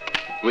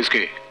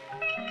 whiskey,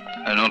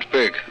 and not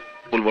peg,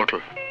 full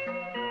bottle.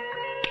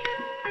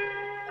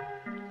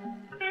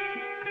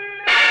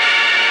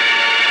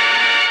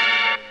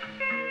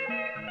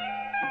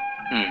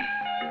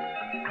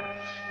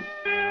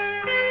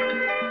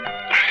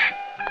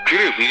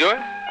 কিরে বিজয়,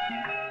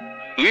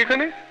 তুই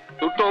এখানে?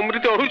 তোর তো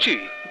অমৃত অরুচি,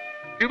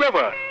 কি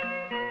ব্যাপার?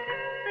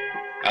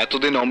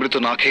 এতদিন অমৃত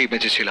না খেয়েই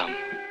বেঁচেছিলাম,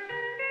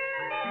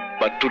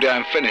 but today I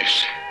am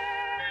finished.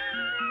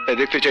 তাই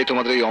দেখতে চাই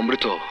তোমাদের এই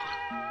অমৃত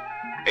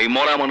এই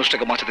মরা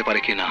মানুষটাকে বাঁচাতে পারে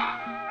কিনা।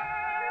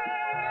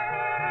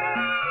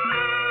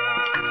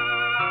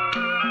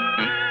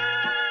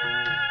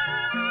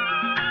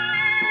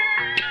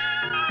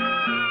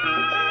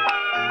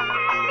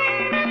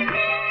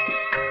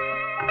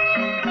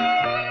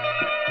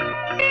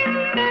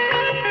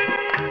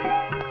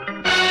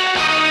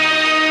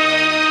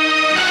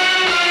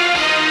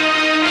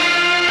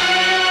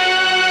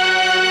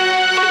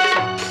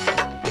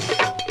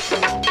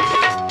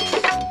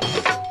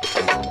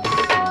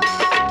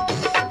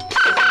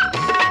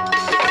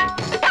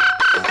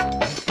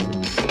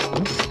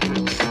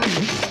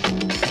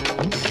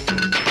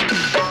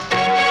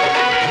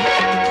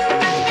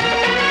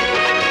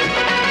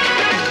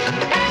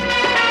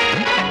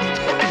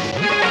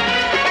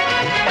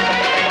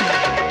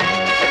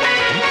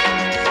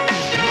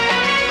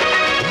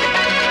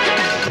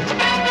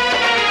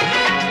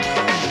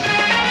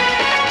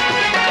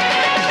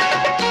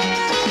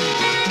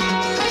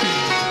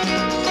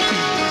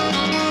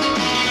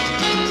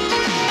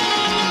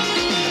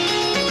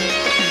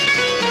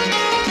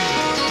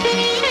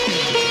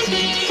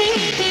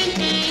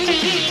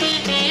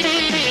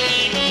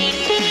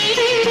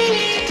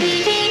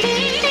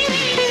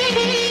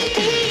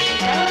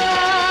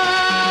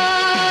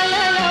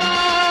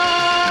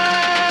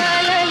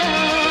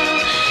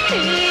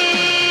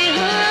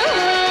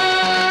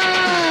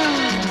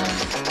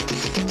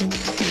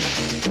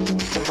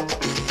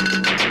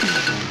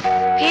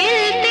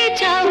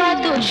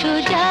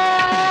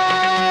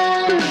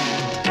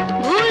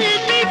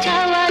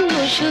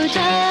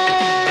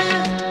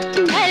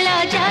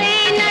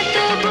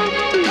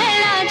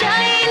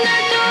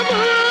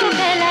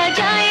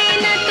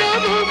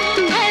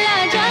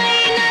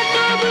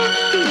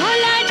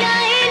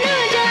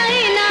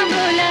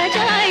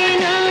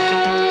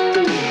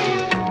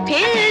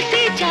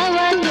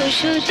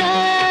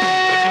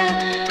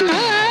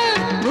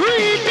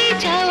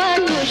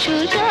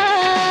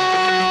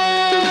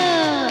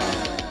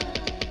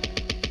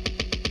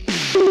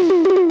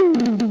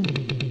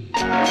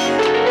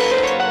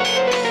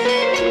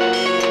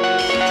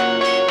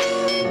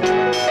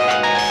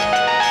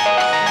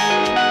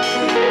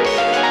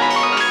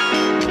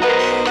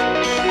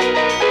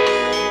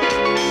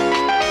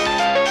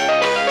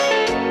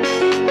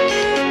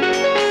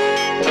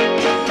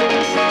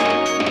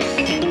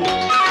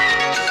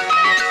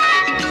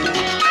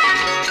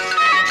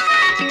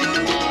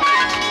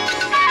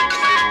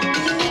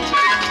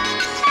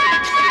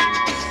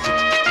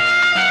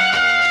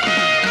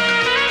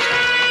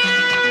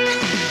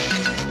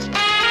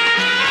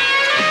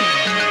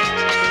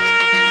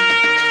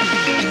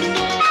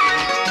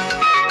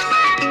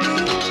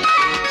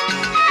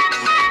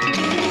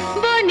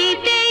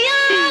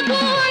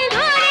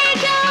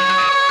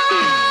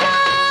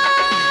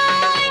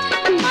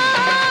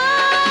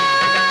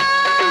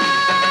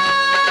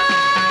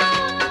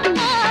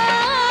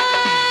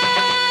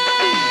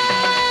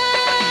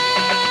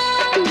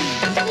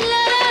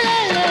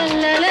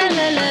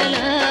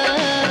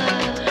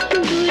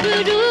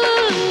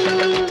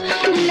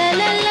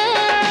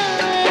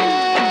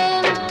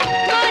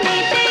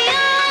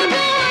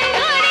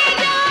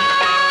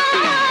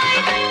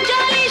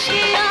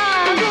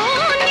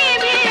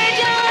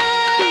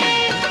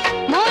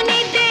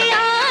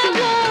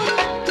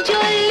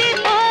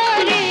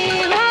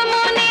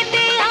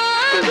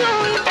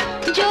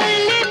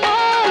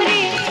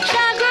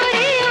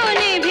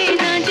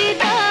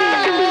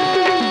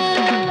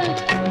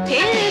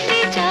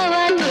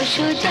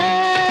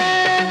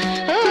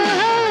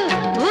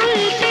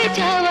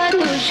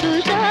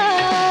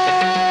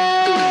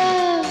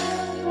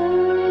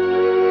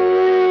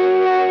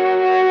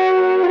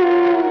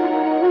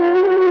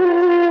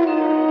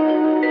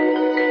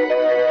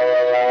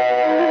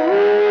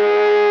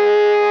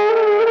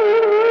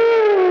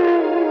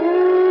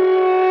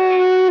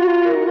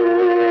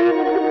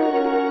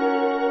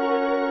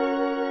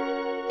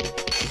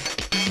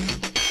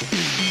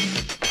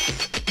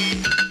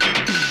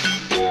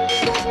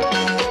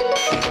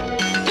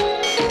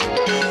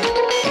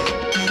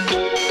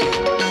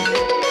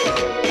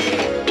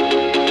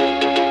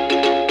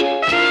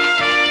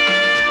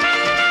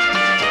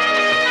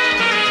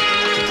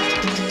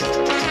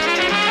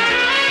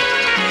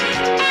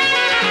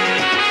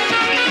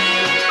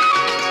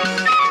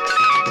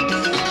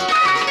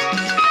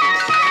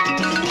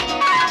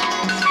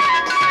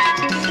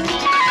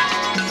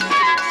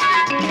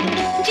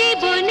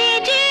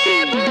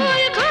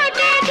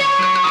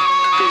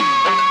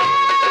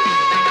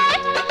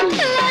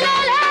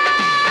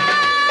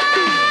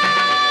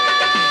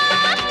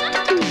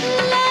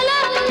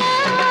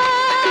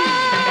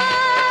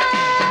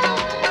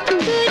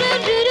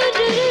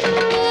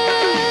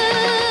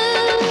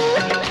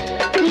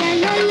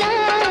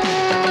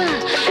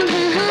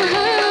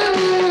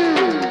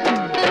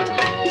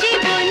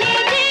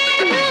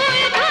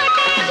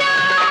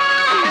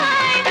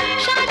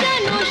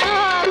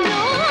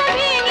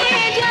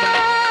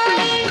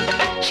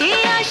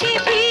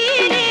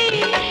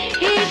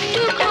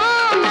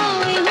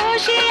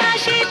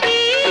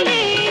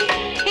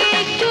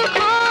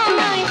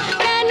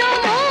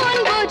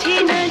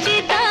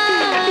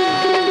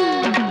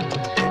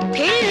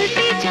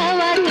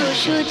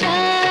 সোজা,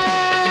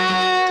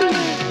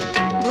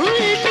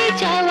 ভুলতে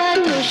চাওয়া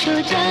তো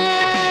সোজা,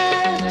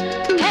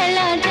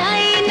 ভেলা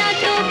যায় না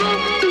তবু,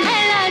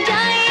 ভেলা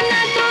যায়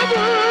না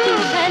তবু,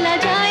 ভেলা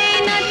যায়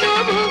না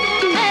তবু,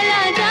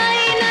 ভেলা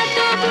যায় না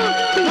তবু,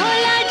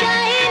 ভোলা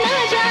যায় না,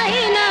 যায়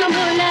না,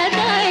 ভোলা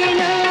যায়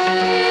না,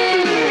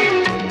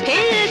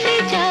 ফেলতে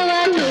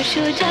চাওয়া তো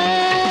সোজা,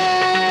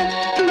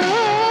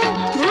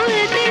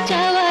 ভুলতে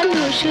চাওয়া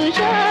তো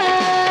সোজা।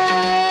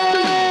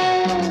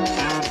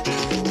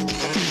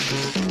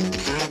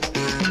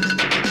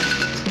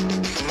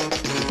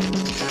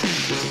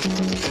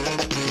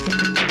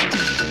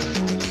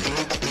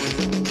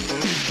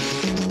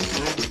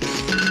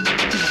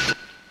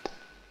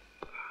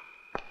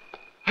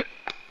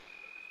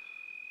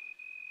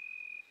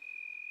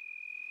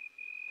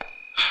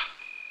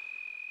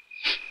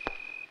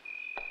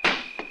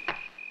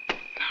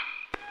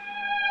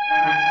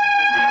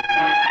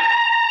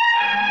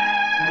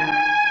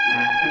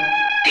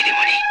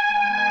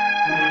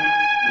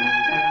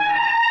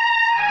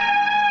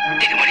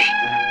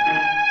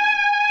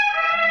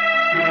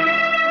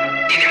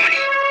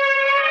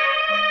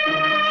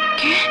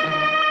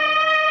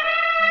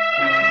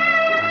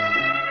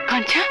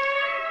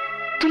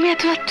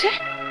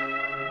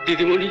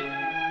 दीदीमणि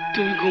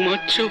तुम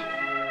घुमाচ্ছ,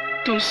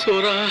 तुम सो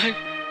रहा है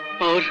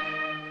और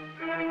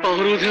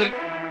उधर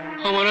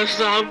हमारा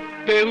साहब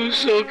बेहोश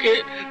होके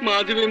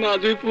माधवी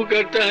माधवी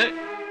पुकारता है।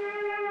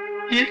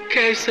 ये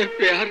कैसा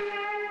प्यार,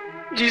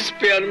 जिस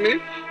प्यार में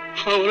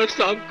हमारा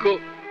साहब को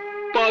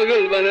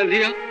पागल बना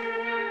दिया।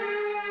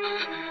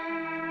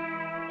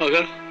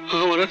 अगर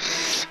हमारा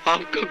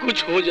साहब का कुछ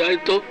हो जाए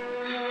तो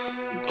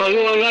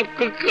भगवान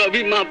आपको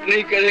कभी माफ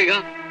नहीं करेगा,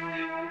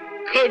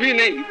 कभी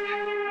नहीं,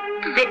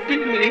 कभी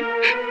नहीं।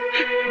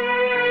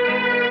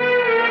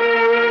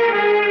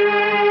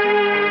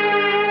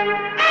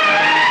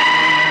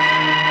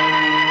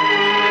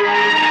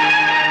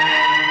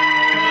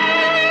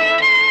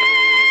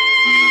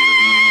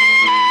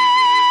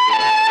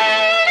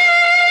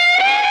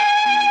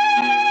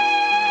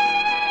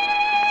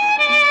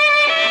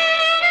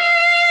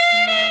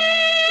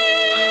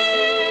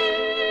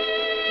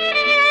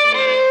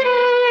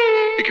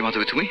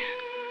 মাধবী তুমি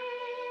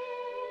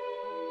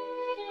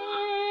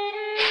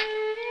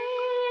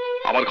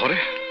আমার ঘরে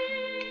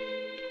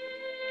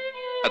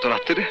এত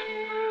রাত্রিরে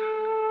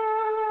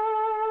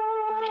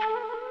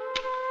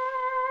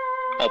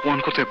অপমান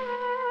করতে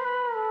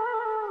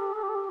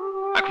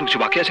এখনো কিছু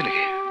বাকি আছে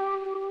নাকি?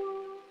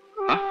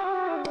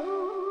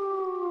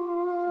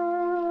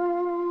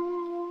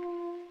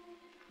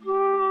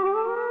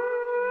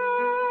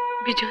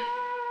 বিজয়,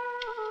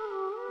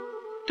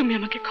 তুমি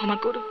আমাকে ক্ষমা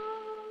করো।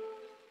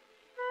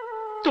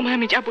 তোমায়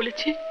আমি যা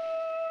বলেছি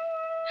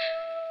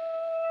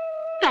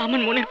তা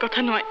আমার মনের কথা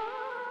নয়,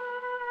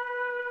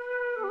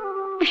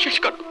 বিশ্বাস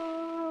করো,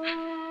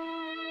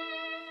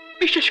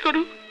 বিশ্বাস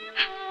করো।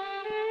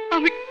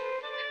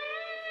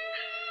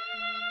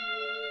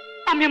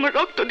 আমি আমার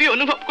রক্ত দিয়ে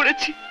অনুভব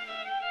করেছি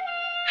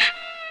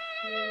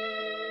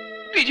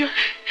বিজয়,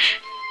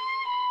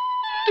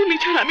 তুমি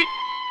ছাড়া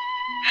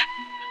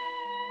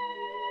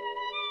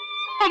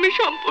আমি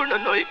সম্পূর্ণ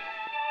নই।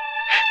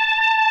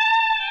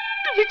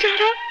 তুমি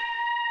ছাড়া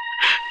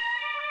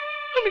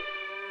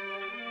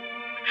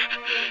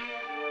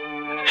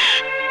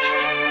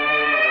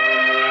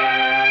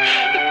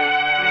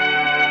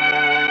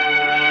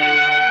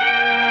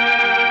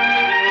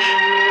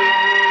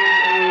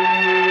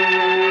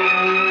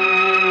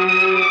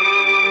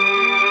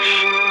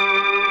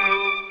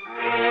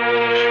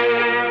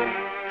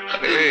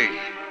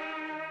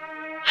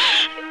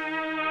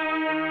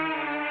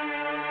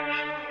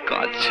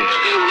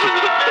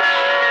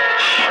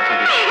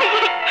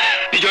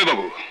বিজয়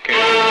বাবু,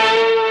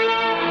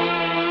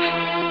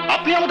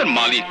 আপনি আমাদের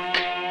মালিক,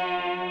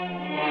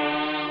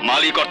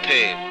 মালিক অর্থে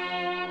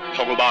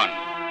ভগবান,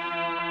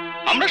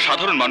 আমরা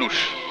সাধারণ মানুষ,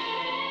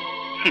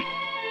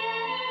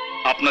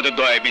 আপনাদের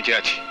দয়ায় বেঁচে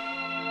আছি।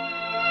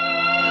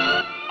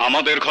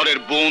 আমাদের ঘরের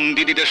বোন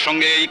দিদিদের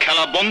সঙ্গে এই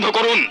খেলা বন্ধ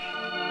করুন।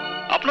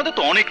 আপনাদের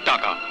তো অনেক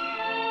টাকা,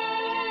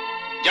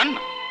 জান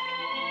না,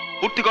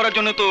 ফুর্তি করার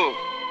জন্য তো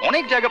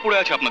অনেক জায়গা পড়ে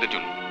আছে আপনাদের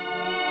জন্য।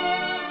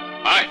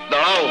 আয়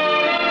দাঁড়াও,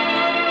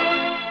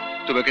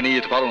 তুমি ওকে নিয়ে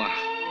যেতে পারো না।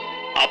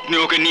 আপনি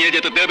ওকে নিয়ে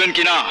যেতে দেবেন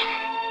কিনা?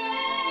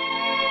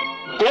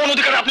 কোন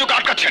অধিকারে আপনি ওকে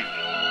আটকাচ্ছেন?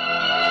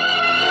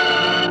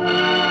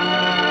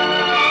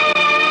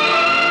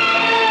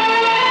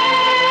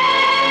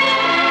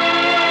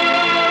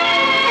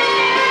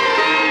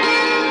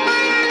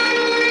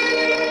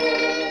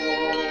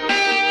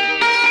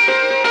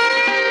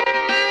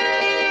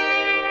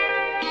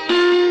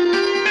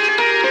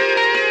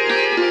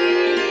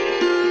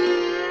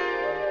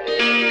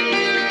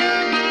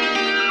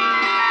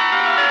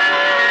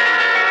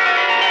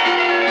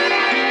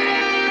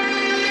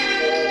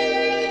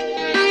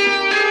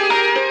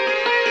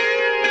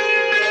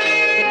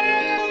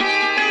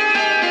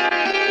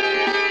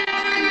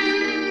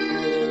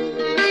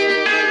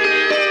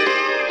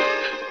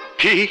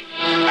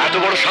 এত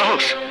বড়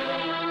সাহস!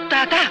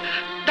 দাদা,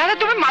 দাদা,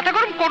 তুমি মাথা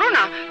গরম করো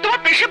না, তোমার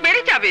এসে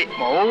বেড়ে যাবে।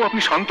 মাও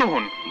আপনি শান্ত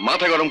হন।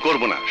 মাথা গরম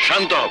করবো না,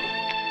 শান্ত হব।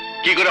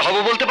 কি করে হব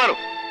বলতে পারো?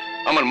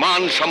 আমার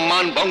মান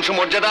সম্মান বংশ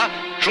মর্যাদা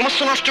সমস্ত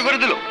নষ্ট করে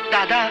দিল।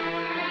 দাদা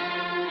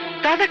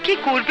দাদা কি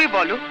করবে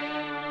বলো?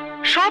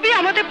 সবই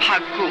আমাদের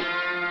ভাগ্য।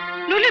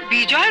 নইলে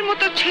বিজয়ের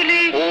মতো ছেলে।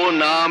 ও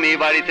নাম এ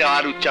বাড়িতে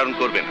আর উচ্চারণ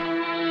করবে না।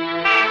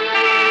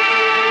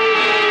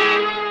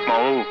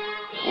 মাও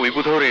ওই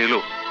কোথাও এলো।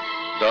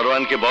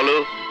 দরওয়ানকে বলো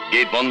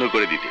গেট বন্ধ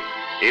করে দিতে,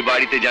 এই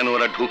বাড়িতে যেন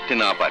ওরা ঢুকতে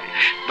না পারে।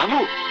 বাবু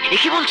এ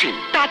কি বলছেন?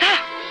 দাদা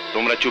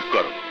তোমরা চুপ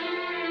করো।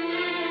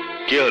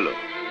 কি হলো?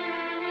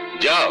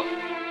 যাও।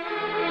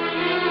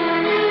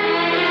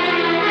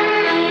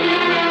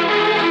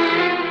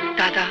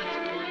 দাদা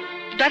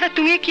দাদা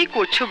তুমি কি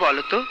করছো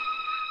বলো তো?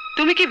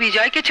 তুমি কি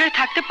বিজয়কে ছেড়ে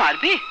থাকতে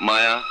পারবে?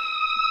 মায়া,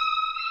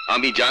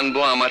 আমি জানবো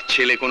আমার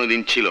ছেলে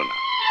কোনোদিন ছিল না।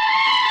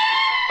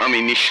 আমি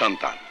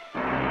নিঃসন্তান।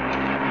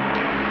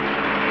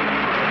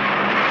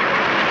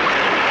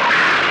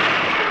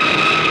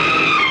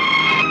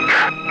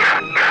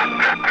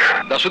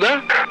 দাসুদা,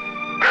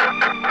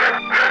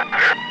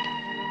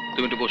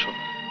 তুমি একটু বসো।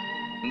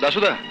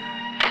 দাসুদা,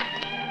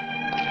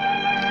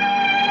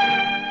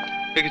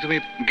 তুমি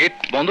গেট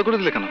বন্ধ করে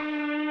দিলে কেন?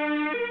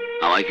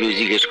 আমায় কেউ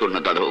জিজ্ঞেস করো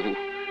না দাদাবাবু,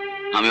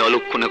 আমি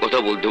অলক্ষণে কথা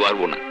বলতে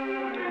পারবো না।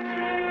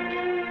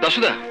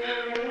 দাসুদা,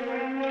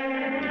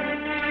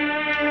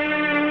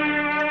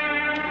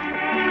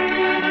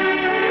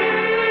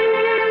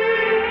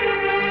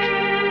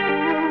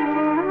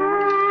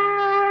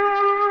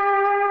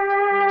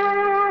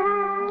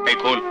 এই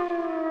খোল।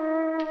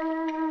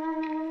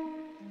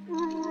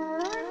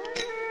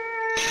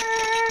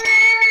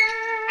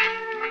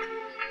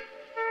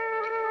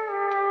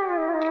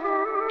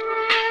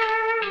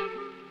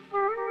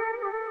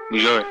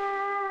 বিজয়,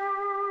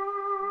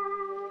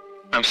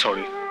 আই এম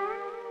সরি।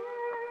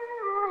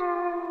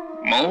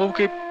 মা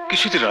বাবুকে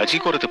কিছুতে রাজি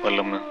করাতে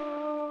পারলাম না।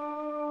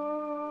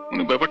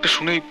 উনি ব্যাপারটা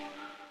শুনেই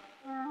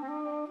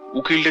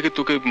উকিল ডেকে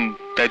তোকে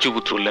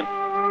ত্যায্যবোধ করলেন।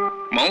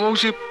 মা বাবু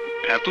যে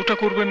এতটা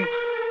করবেন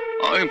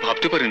আমি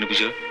ভাবতে পারিনি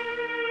বিজয়।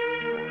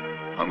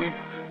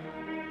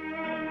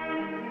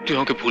 তুই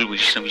আমাকে ভুল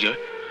বুঝিস না বিজয়।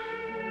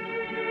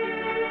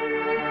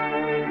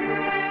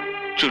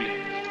 চলি।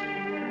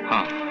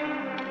 হ্যাঁ,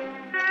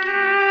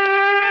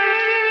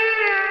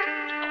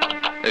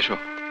 এসো।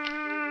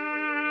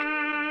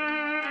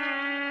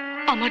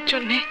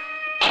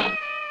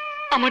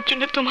 আমার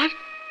জন্য তোমার।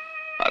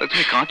 আরে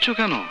তুমি কাঁদছো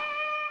কেন?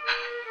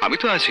 আমি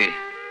তো আছি।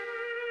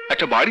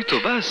 একটা বাড়ি তো,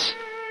 ব্যাস।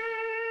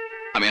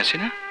 আমি আছি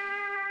না?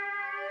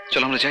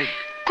 চলো আমরা যাই।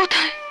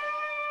 কোথায়?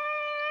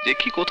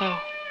 দেখি কোথাও।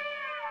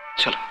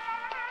 চলো।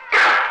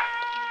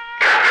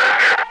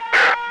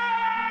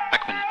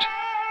 এক মিনিট।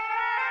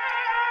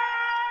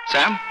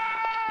 স্যাম,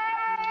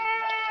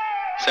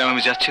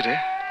 আমি যাচ্ছি রে।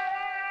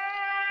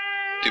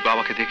 তুই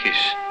বাবাকে দেখিস।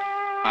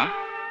 হ্যাঁ,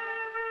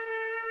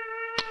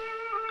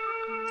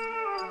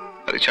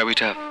 আরে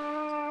চাবিটা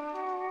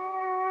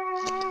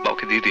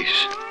বাবাকে দিয়ে দিস।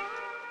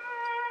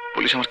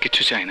 পুলিশ আমার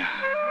কিচ্ছু চাই না।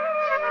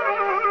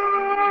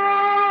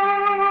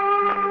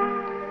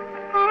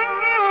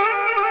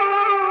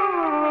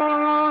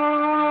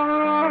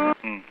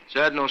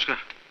 স্যার নমস্কার।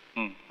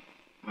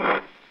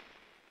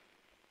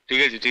 ঠিক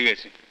আছে ঠিক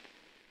আছে।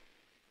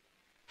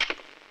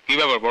 কি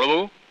ব্যাপার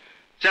বড়বাবু?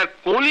 স্যার,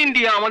 কোল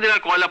ইন্ডিয়া আমাদের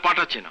আর কয়লা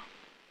পাঠাচ্ছে না।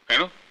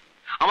 কেন?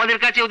 আমাদের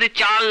কাছে ওদের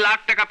 4 লাখ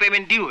টাকা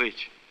পেমেন্ট ডিউ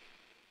হয়েছে।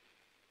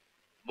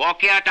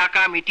 বকেয়া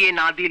টাকা মিটিয়ে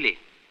না দিলে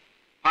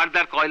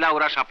ফার্দার কয়লা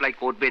ওরা সাপ্লাই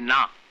করবে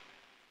না,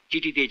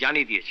 চিঠি দিয়ে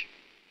জানিয়ে দিয়েছে।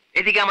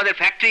 এদিকে আমাদের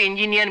ফ্যাক্টরি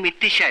ইঞ্জিনিয়ার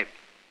মিত্তি সাহেব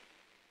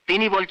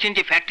তিনি বলছেন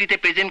যে ফ্যাক্টরিতে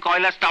প্রেজেন্ট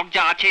কয়লা স্টক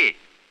যা আছে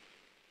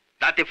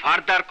তাতে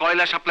ফার্দার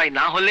কয়লা সাপ্লাই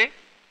না হলে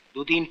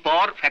 2 দিন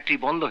পর ফ্যাক্টরি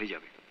বন্ধ হয়ে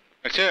যাবে।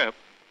 আচ্ছা,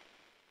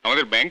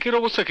 আমাদের ব্যাংকের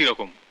অবস্থা কি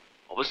রকম?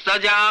 অবস্থা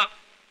যা,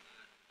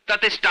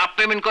 তাতে স্টাফ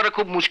পেমেন্ট করা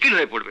খুব মুশকিল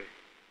হয়ে পড়বে।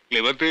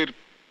 লেবারদের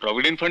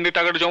প্রভিডেন্ট ফান্ডে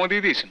টাকাটা জমা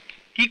দিয়ে দিয়েছেন?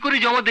 কি করে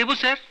জমা দেব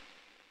স্যার?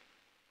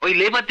 ওই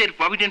লেবারদের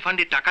প্রভিডেন্ট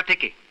ফান্ডের টাকা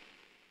থেকে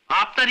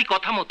আপনারই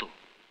কথা মতো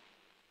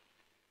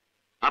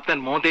আপনার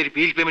মদের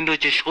বিল পেমেন্ট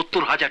হয়েছে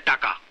 70,000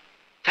 টাকা,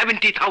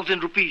 70,000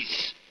 রুপিস।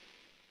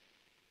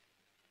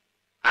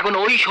 এখন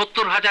ওই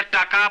 70,000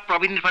 টাকা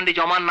প্রভিডেন্ট ফান্ডে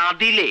জমা না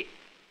দিলে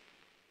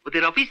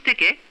ওদের অফিস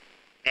থেকে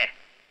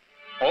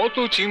অত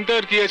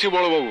চিন্তার কি আছে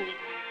বড়বাবু,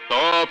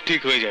 সব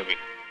ঠিক হয়ে যাবে।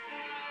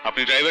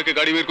 আপনি ড্রাইভারকে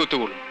গাড়ি বের করতে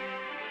বলুন,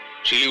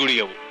 শিলিগুড়ি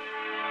যাব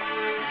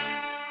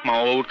মা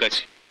বাবুর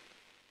কাছে।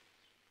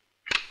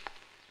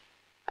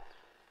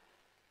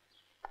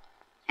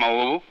 মা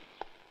বাবু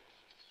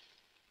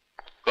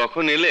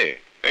কখন এলে?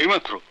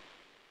 এইমাত্র।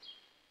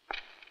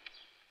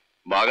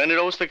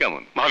 বাগানের অবস্থা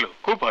কেমন? ভালো,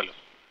 খুব ভালো,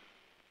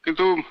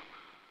 কিন্তু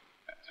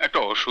একটা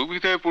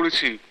অসুবিধায়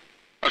পড়েছি।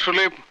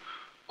 আসলে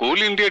কোল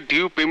ইন্ডিয়ার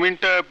ডিউ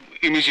পেমেন্টটা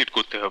ইমিডিয়েট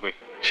করতে হবে।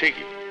 সে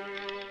কি,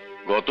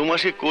 গত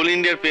মাসে কোল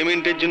ইন্ডিয়ার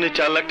পেমেন্টের জন্য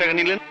 4 লাখ টাকা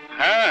নিলেন?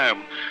 হ্যাঁ,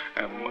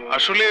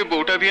 আসলে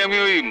ওটা দিয়ে আমি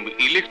ওই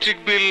ইলেকট্রিক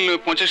বিল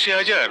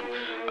 85,000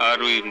 আর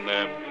ওই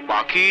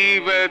বাকি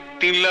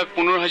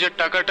 3,15,000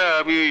 টাকাটা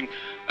আমি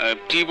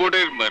টি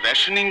বোর্ডের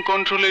রেশনিং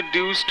কন্ট্রোলের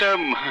ডিউজটা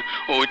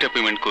ওইটা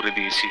পেমেন্ট করে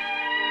দিয়েছি।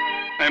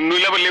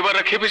 নইলে আবার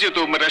লেবাররা খেপে যেত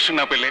রেশন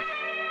না পেলে।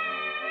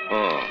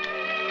 ও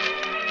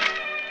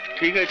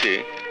ঠিক আছে,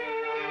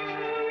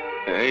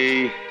 এই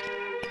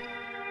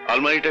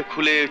আলমারিটা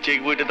খুলে চেক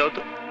বইটা দাও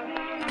তো।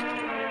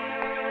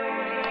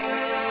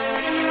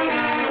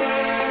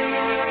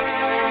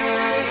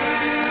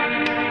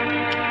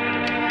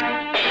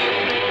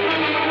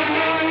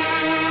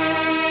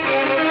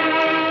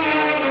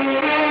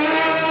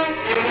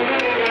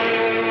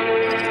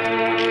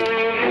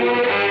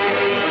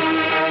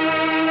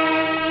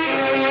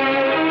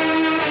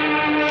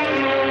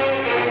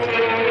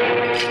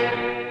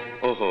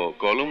 ওহো,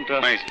 কলমটা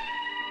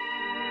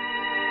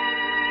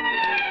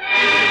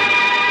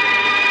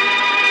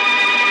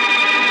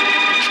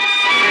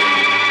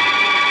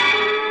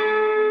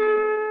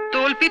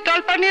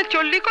তল্পা নিয়ে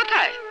চললি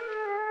কোথায়?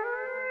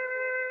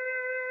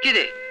 কি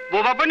রে,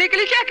 বোবা বানিয়ে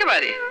গেলি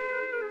একেবারে?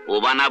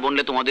 বোবা না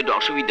বললে তোমাদের একটু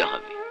অসুবিধা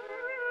হবে।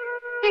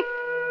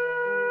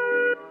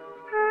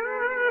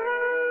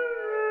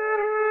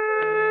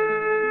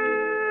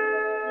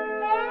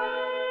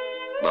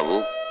 বাবু,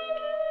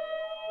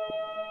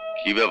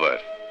 কি ব্যাপার?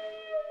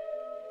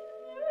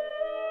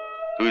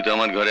 তুই তো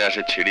আমার ঘরে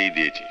আসা ছেড়েই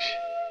দিয়েছিস,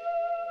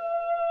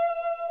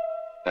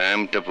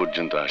 টাইমটা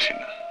পর্যন্ত আসে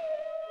না।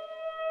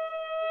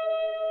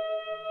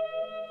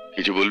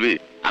 কিছু বলবি?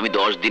 আমি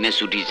 10 দিনের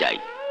ছুটি চাই।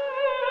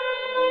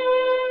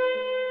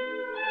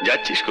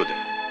 যাচ্ছিস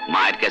কোথায়?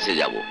 মায়ের কাছে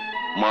যাব।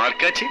 মার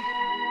কাছে?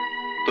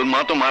 তোর মা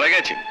তো মারা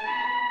গেছে।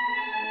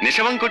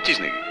 নেশা ভাঙ করছিস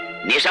নাকি?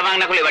 নেশা ভাঙ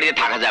না করলে বাড়িতে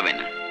থাকা যাবে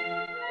না,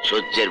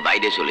 সহ্যের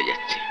বাইরে চলে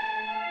যাচ্ছে।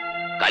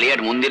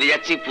 কালিয়ার মন্দিরে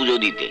যাচ্ছি পুজো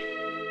দিতে,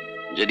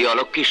 যদি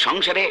অলক্ষীর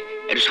সংসারে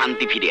একটু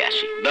শান্তি ফিরে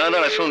আসে।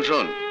 দাঁড়া, শোন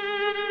শোন,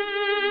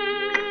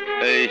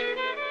 এই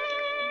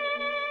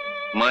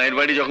মায়ের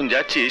বাড়ি যখন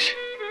যাচ্ছিস,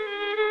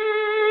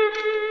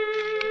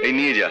 এই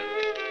নিয়ে যা,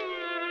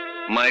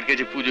 মায়ের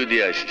কাছে পুজো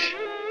দিয়ে আসিস।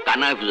 কার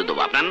নামে পুজো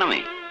দেবো? আপনার নামে?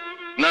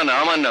 না না,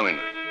 আমার নামে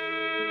না।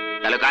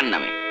 তাহলে কার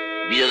নামে?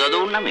 বিজয়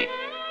দাদুর নামে?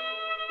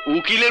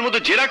 উকিলের মতো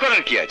জেরা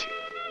করার কি আছে?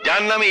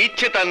 যার নামে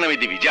ইচ্ছে তার নামে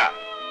দিবি, যা।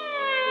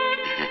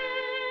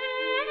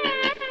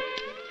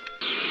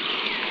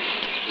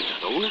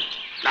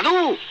 দাদু!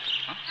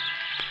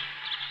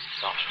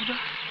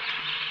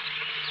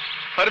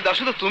 আরে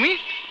দাসুদা, তুমি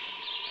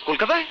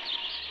কলকাতায়?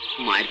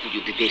 মায়ের পুজো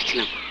দিতে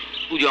এসেছিলাম,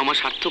 পুজো আমার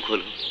সার্থক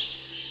হলো।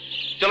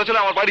 চলো চলো,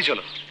 আমার বাড়ি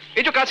চলো,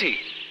 এই তো কাছেই।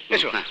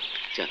 এসো।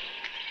 চল।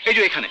 এই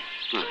যে এখানে।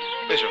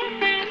 এসো,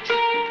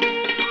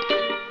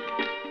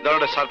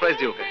 দাঁড়াটা সারপ্রাইজ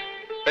দিই ওকে।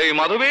 এই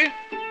মাধবী,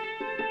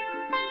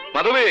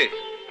 মাধবী,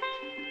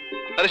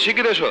 আরে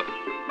শিগগির এসো,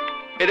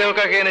 এই দেখো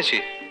কাকে এনেছি।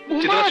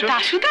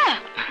 দাসুদা,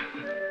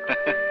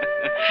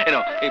 এই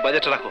নাও, এই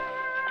বাজারটা রাখো।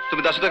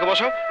 তুমি দাসুদাকে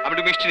বসো, আমি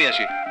একটু মিষ্টি নিয়ে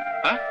আসি।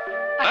 হ্যাঁ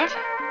হ্যাঁ,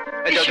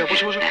 এই যাও যাও,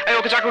 বসো বসো। এই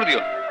ওকে চা করে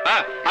দিও।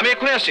 হ্যাঁ, আমি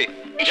এক্ষুনি আসছি,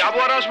 যাবো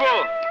আর আসবো।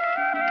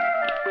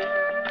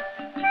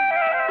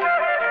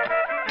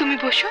 তুমি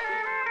বসো,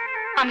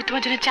 আমি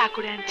তোমার জন্য চা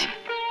করে আনছি।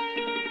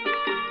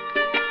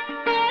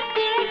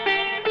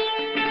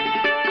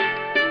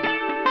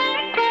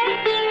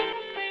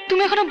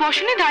 তুমি এখনো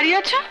বসোনি, দাঁড়িয়ে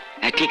আছো?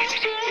 হ্যাঁ ঠিক আছে,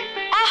 ঠিক আছে।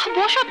 আহ,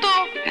 বসো তো।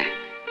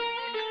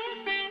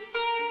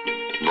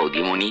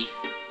 বৌদিমণি,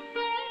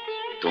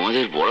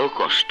 তোমাদের বড়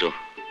কষ্ট।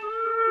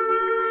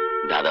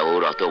 দাদা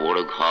ওর অত বড়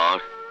ঘর,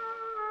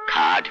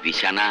 খাট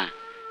বিছানা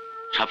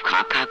সব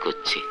খাঁ খাঁ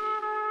করছে।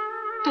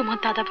 তোমার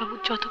দাদা বাবুর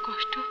যত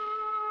কষ্ট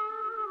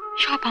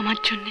সব আমার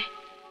জন্যে,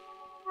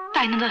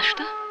 তাই না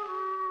দাসুদা?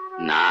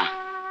 না,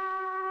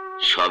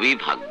 সবই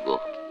ভাগ্য।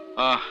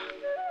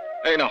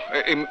 এই নাও,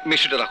 এই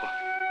মিষ্টিটা রাখো,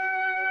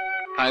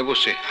 আমি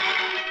বসছি।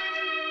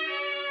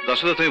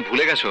 দাসুদা, তুমি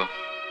ভুলে গেছো,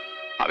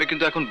 আমি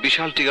কিন্তু এখন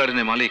বিশাল টি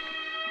গার্ডেনের মালিক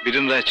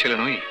বীরেন রায়ের ছেলে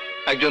নই,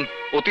 একজন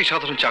অতি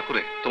সাধারণ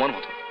চাকরে তোমার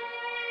মতো।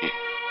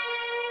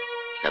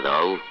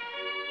 দাদাবাবু,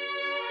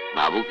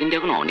 বাবু কিন্তু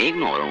এখন অনেক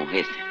নরম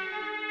হয়েছে,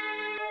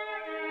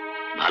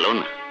 ভালো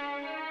না?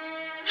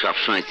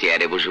 সবসময়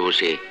চেয়ারে বসে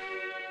বসে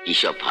কি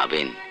সব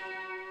ভাবেন।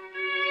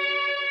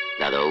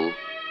 দাদাবাবু,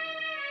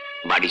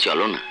 বাড়ি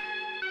চলো না,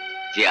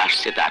 যে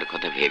আসছে তার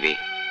কথা ভেবে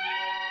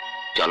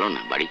চলো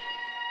না বাড়ি।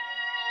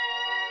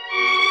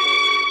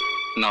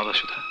 না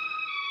দাসুদা,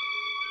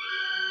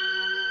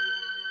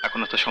 এখন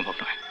তো সম্ভব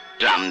নয়।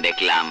 ট্রাম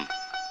দেখলাম,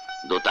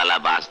 দোতলা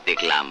বাস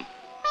দেখলাম,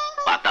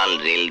 পাতাল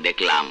রেল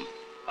দেখলাম।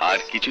 আর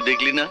কিছু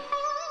দেখলি না?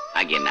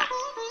 আগে না।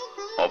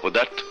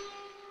 অপদার্থ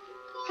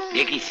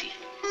দেখেছি,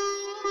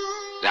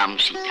 রাম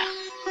সীতা।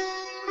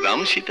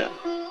 রাম সীতা?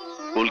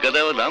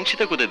 কলকাতায় রাম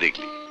সীতা কোথায়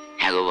দেখলি?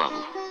 হ্যাঁ গো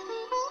বাবু,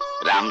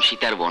 রাম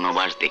সীতার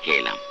বনবাস দেখে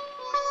এলাম।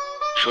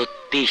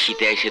 সত্যি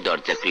সীতা এসে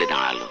দরজা খুলে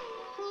দাঁড়ালো,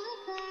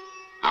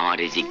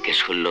 আমারে জিজ্ঞেস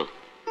করলো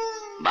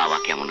বাবা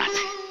কেমন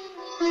আছে।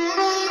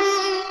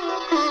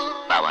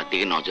 বাবার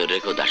দিকে নজর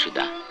রেখো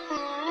দাসুদা।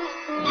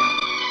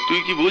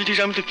 তুই কি বলছিস?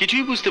 আমি তো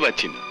কিছুই বুঝতে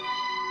পারছি না।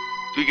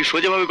 তুই কি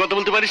সোজাভাবে কথা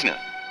বলতে পারিস না?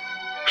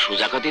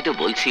 সোজা কথাই তো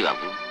বলছি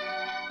বাবু।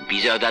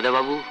 বিজয় দাদা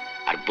বাবু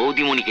আর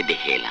বৌদিমণিকে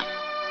দেখে এলাম,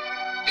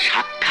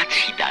 সাক্ষাৎ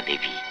সীতা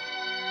দেবী।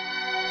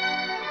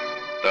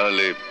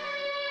 তাহলে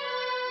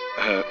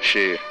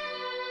সে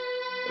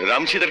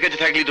রাম সীতার কাছে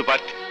থাকলি তো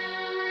পারত।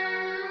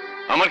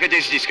 আমার কাছে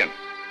এসেছিস কেন?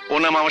 ও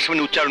নাম আমার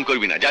সামনে উচ্চারণ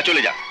করবি না, যা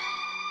চলে যা।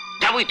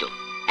 যাবই তো,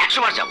 100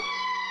 বার যাবো।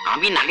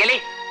 আমি না গেলে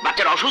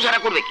বাচ্চার অসুখ সারা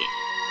করবে কে?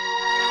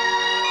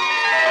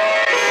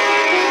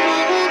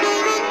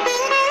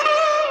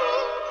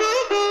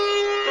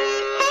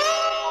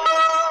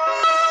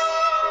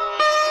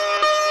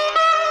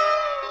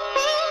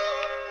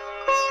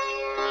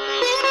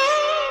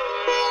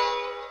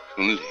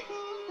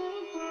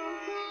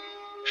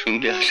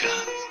 শুনলে আশা,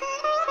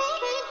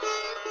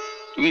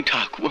 তুমি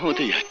ঠাকুমা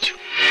হতে যাচ্ছ।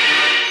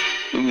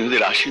 তুমি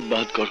ওদের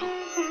আশীর্বাদ করো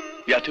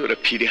যাতে ওরা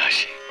ফিরে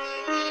আসে।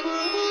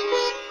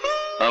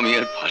 আমি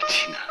আর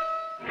পারছি না।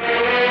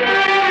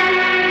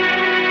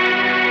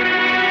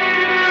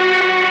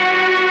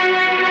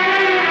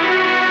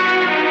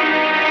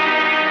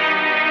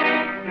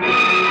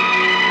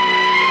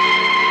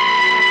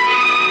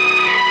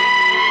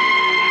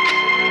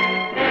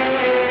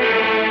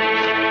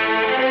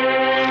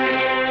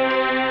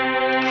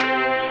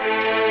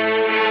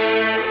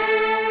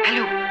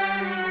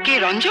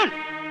 রঞ্জন,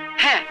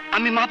 হ্যাঁ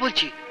আমি মা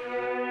বলছি।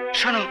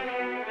 শোনো,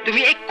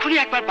 তুমি এক্ষুনি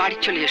একবার বাড়ি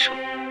চলে এসো।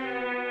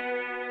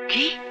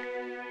 কি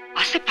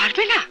আসতে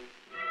পারবে না?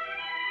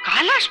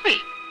 কাল আসবে?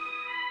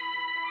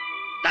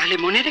 তাহলে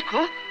মনে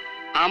রেখো,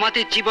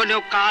 আমাদের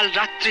জীবনেও কাল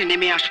রাত্রি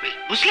নেমে আসবে,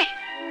 বুঝলে?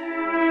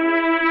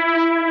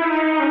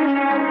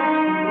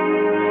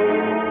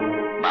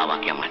 বাবা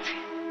কেমন আছে?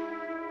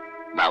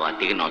 বাবার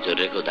দিকে নজর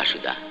রেখো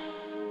দাসুদা।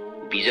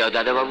 বিজয়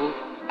দাদা বাবু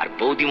আর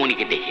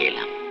বৌদিমণিকে দেখে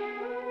এলাম।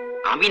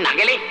 আমি না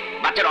গেলে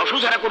বাচ্চার অসুখ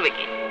সারা করবে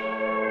কে?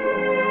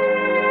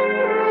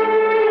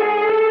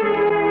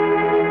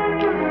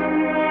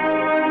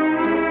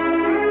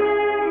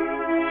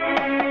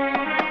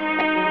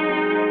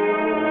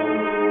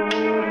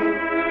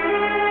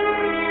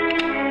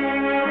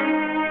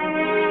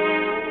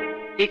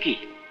 কি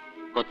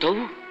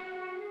কর্তাবু,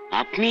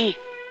 আপনি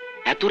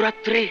এত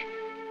রাত্রে?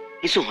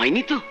 কিছু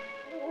হয়নি তো?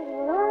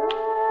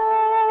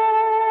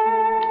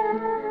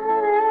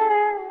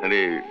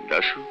 আরে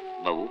দাসু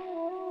বাবু,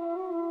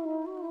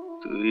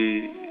 তুই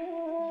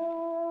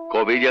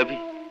কবে যাবি?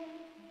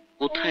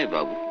 কোথায়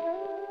বাবু?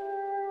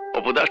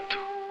 অপদার্থ,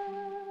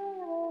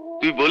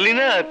 তুই বললি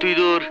না তুই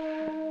তোর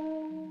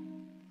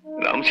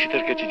রাম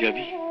সীতার কাছে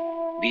যাবি।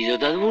 বিজয়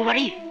দাদুর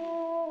বাড়ি?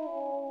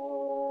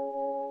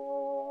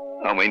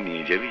 আমায়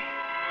নিয়ে যাবি?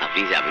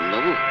 আপনি যাবেন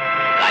বাবু?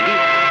 কালি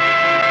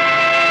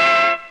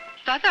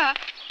দাদা,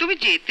 তুমি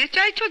যেতে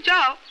চাইছো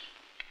যাও,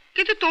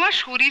 কিন্তু তোমার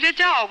শরীরে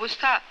যা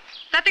অবস্থা,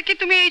 তাতে কি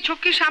তুমি এই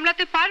ঝক্কি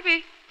সামলাতে পারবে?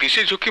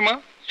 কিসের ঝক্কি মা?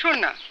 শোন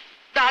না,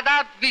 দাদা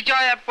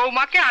বিজয় আর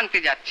বৌমাকে আনতে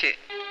যাচ্ছে।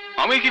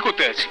 আমি কি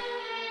করতে আছি?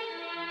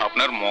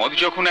 আপনার মদ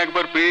যখন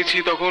একবার পেয়েছি,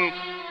 তখন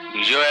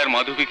বিজয় আর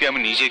মাধবীকে আমি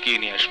নিজে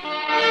গিয়ে নিয়ে আসবো।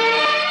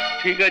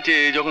 ঠিক আছে,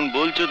 যখন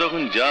বলছো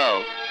তখন যাও।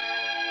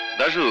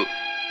 দাসু,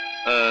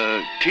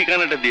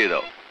 ঠিকানাটা দিয়ে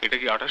দাও। এটা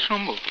কি 28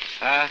 নম্বর?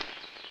 হ্যাঁ।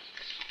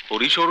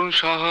 হরিচরণ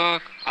সাহা।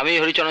 আমি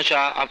হরিচরণ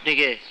সাহা। আপনি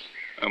কে?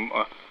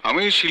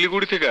 আমি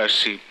শিলিগুড়ি থেকে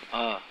আসছি।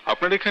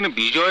 আপনার এখানে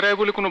বিজয় রায়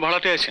বলে কোনো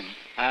ভাড়াটে আছেন?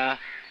 হ্যাঁ,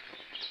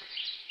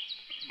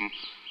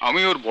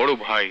 আমি ওর বড়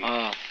ভাই।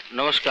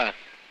 নমস্কার।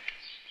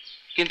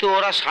 কিন্তু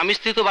ওরা স্বামী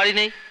স্ত্রী তো বাড়ি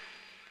নেই।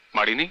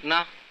 বাড়ি নেই? না।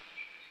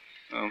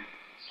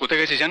 কোথায়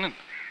গেছে জানেন?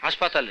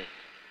 হাসপাতালে।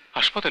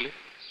 হাসপাতালে?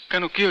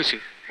 কেন, কি হয়েছে?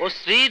 ও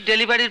স্ত্রীর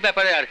ডেলিভারির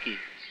ব্যাপারে আর কি।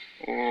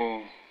 ও,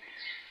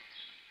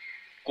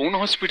 কোন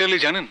হসপিটালে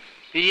জানেন?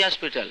 PG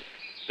hospital,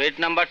 bed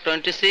number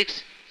 26,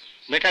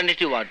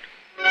 maternity word.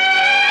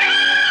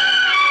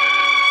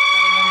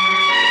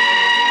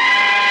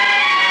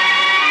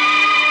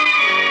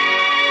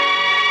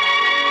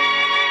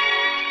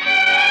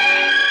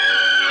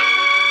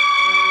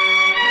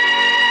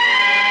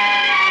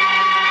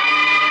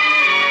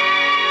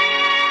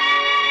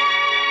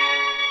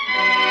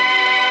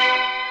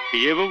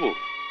 বাবু,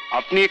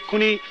 আপনি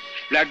এক্ষুনি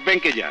ব্লাড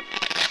ব্যাংকে যান।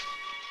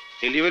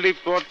 ডেলিভারির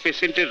পর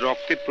পেশেন্টের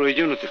রক্তের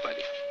প্রয়োজন হতে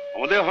পারে।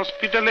 আমাদের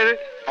হসপিটালে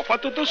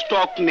আপাতত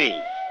স্টক নেই।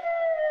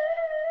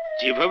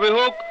 যেভাবে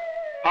হোক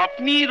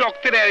আপনি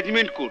রক্তের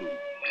অ্যারেঞ্জমেন্ট করুন।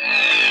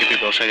 এতে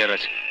 10,000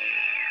 আছে।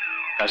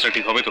 কাজটা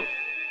ঠিক হবে তো?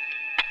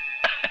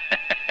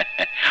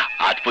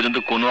 আজ পর্যন্ত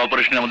কোনো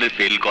অপারেশন আমাদের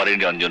ফেল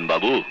করেনি রঞ্জন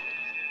বাবু।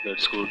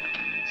 That's good.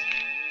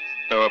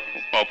 তা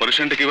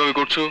অপারেশনটা কিভাবে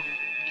করছো?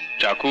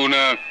 চাকু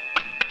না?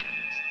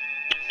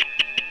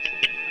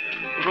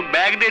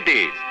 ব্যাগ ডেটে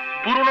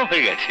পুরনো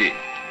হয়ে গেছে।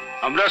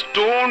 আমরা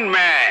স্টোন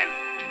ম্যান।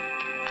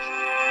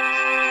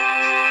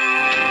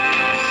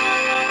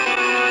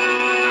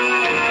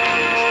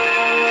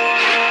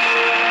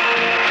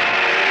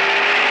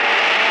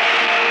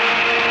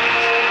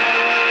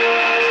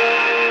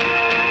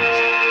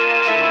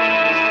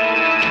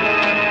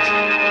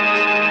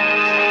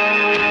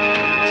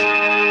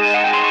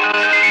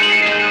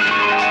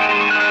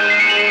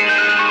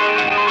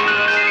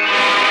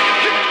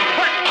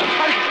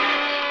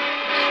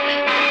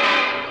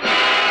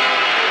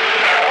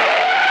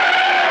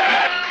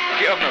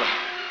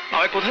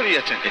 কোথায় নিয়ে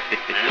যাচ্ছেন?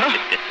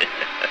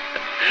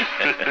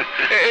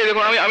 এই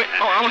দেখুন, আমি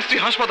আমার স্ত্রী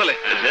হাসপাতালে।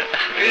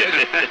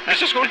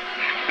 বিশ্বাস করুন,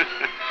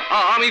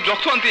 আমি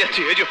রক্ত আনতে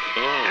যাচ্ছি। এই যে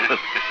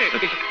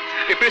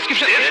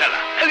প্রেসক্রিপশন,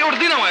 ওটা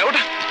দিন আমায়।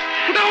 ওটা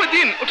আমায়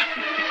দিন। ওটা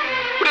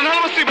নাহলে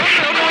আমার স্ত্রী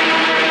বাঁচবে না।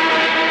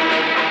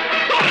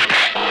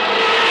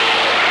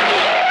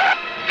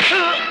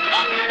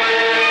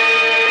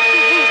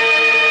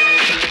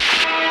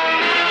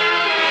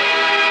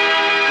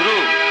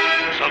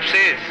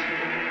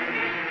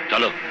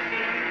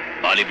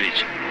 ব্রিজ।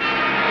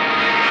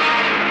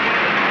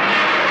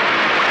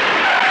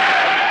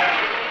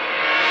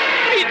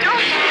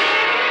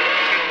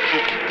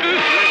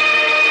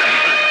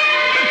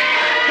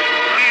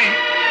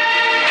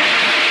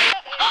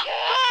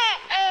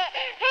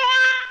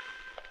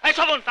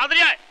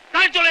 তাড়াতাড়ি আয়,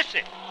 কারেন্ট চলে এসছে।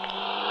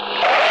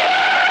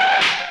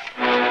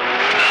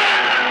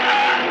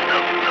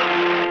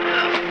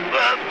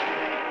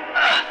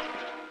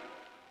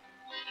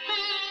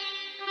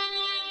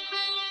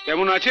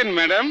 কেমন আছেন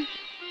ম্যাডাম?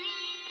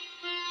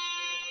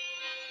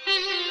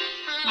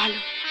 ভালো।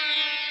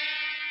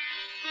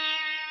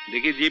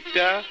 দেখি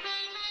জিপটা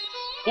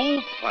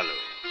খুব ভালো।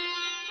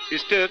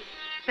 Sister,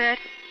 sir.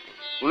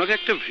 ওনাকে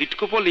একটা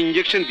ভিটকোপল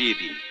ইঞ্জেকশন দিয়ে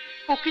দিন।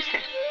 Okay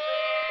sir.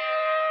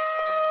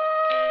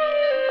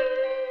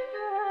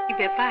 কি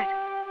ব্যাপার,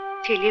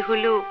 ছেলে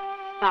হলো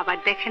বাবার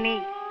দেখা নেই,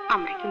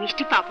 আমরা কি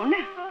মিষ্টি পাবো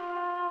না?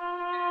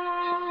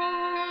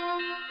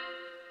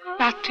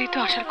 রাত্রেই তো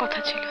আসার কথা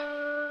ছিল,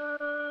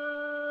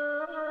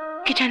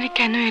 কি জানে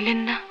কেন এলেন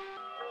না।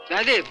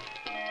 জয়দেব,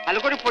 ভালো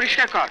করে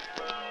পরিষ্কার কর।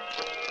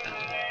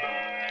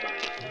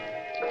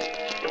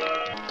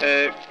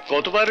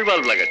 কত পারের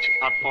বাল্ব লাগাচ্ছ?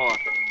 8 পাওয়ার।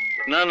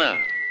 না না,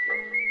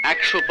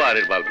 100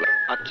 পারের বাল্ব।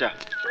 আচ্ছা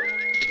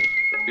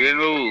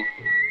বাবু,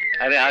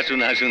 আরে আসুন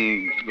আসুন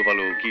গোপাল,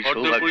 কি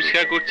সৌভাগ্য।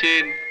 পরিষ্কার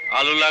করছেন,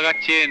 আলো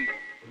লাগাচ্ছেন।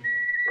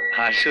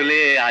 আসলে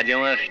আজ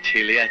আমার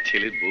ছেলে আর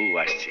ছেলের বউ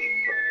আসছে।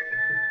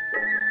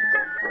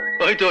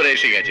 ওই তো ওরা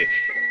এসে গেছে।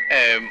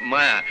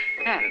 মা,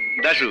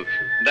 দাশু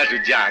দাশু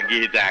যা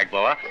গিয়ে দেখ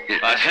বাবা।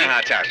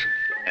 আচ্ছা আসুন।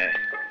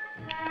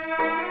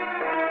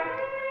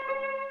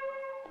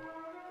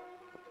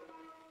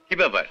 কি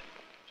ব্যাপার,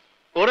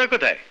 ওরা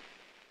কোথায়?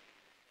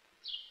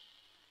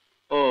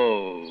 ও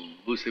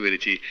বুঝতে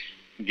পেরেছি,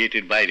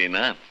 গেটের বাইরে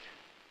না।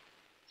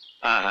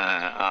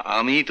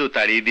 আমি তো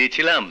তাড়িয়ে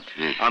দিয়েছিলাম,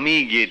 আমি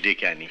গিয়ে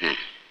ডেকে আনি।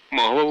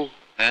 মহাবাবু।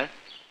 হ্যাঁ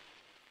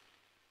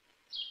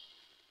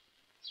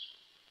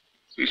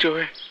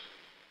বিজয়,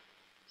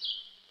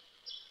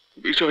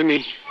 বিজয়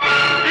নেই।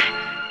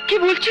 কি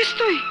বলছিস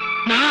তুই?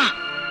 না,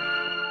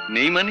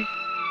 নেই মানে?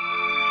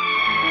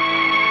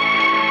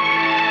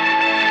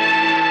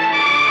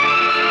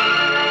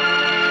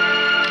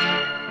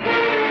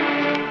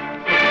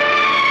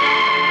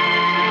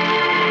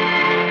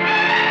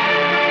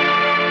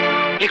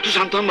 একটু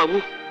শান্ত হন বাবু।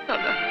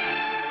 দাদা,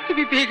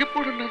 তুমি ভেঙে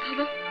পড়ো না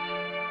দাদা,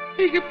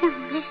 ভেঙে পড়ো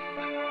না।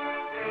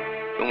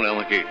 তোমরা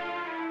আমাকে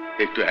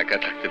একটু একা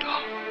থাকতে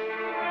দাও।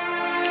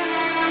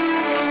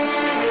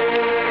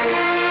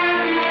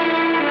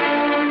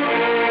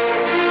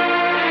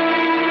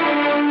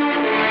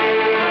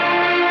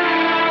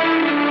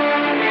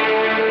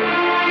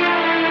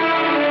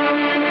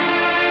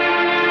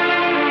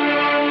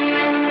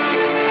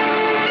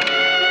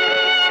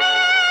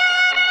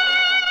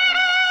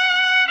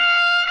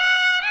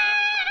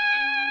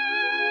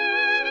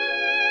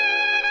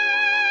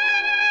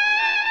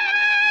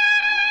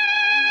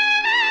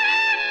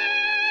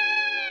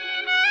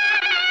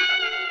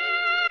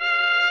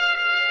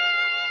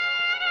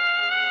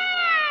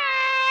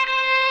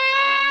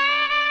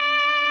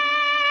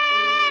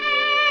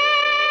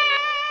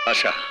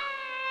 আশা,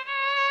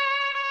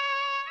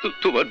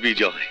 তোমার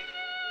বিজয়।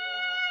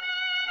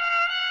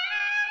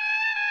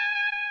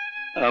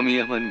 আমি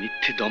আমার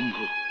মিথ্যে দম্ভ,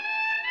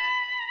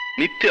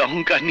 মিথ্যে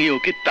অহংকার নিয়ে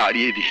ওকে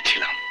তাড়িয়ে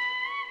দিয়েছিলাম,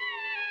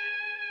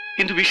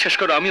 কিন্তু বিশ্বাস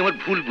করো আমি আমার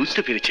ভুল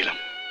বুঝতে পেরেছিলাম।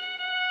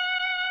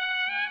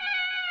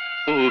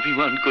 ও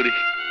অভিমান করে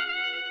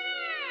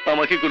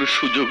আমাকে কোনো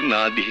সুযোগ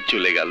না দিয়ে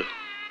চলে গেল।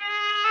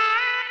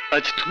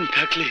 আজ তুমি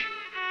থাকলে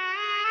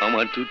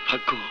আমার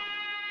দুর্ভাগ্য,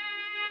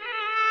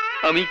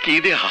 আমি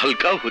কেঁদে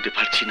হালকাও হতে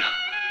পারছি না।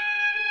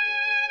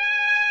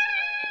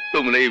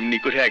 তোমরা এমনি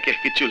করে একে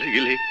একে চলে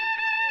গেলে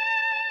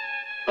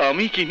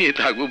আমি কি নিয়ে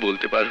থাকবো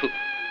বলতে পারো?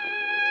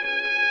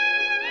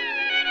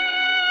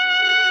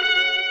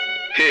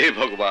 হে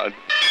ভগবান।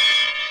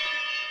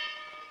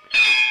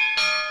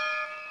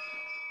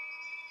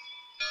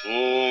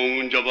 ওং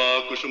জবা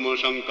কুসুম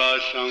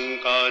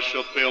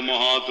শঙ্কাশপ্য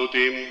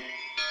মহাদুতিম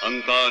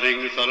অন্তরিং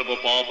সর্ব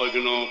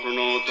পাপঘ্ন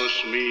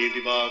প্রণতস্মি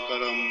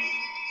দিবাকরম।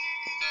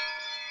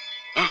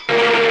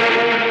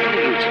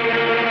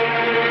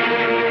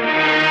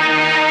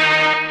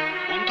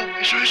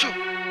 এসো এসো,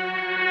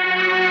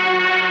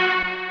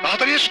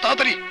 তাড়াতাড়ি এসো,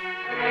 তাড়াতাড়ি।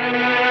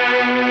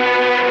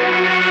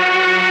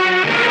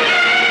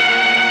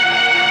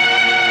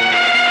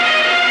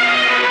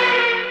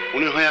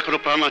 মনে হয় এখনো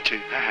প্রাণ আছে।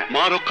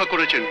 মা রক্ষা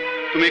করেছেন,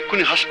 তুমি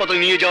এক্ষুনি হাসপাতালে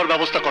নিয়ে যাওয়ার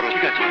ব্যবস্থা করো।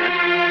 ঠিক আছে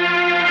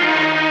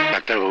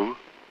ডাক্তারবাবু।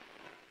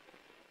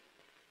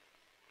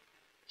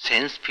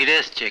 সেন্স ফিরে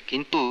এসছে,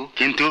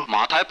 কিন্তু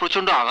মাথায়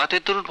প্রচন্ড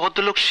আঘাতের দরুন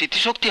ভদ্রলোক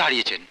স্মৃতিশক্তি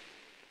হারিয়েছেন,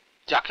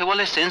 যাকে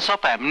বলে সেন্স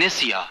অফ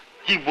অ্যামনেসিয়া।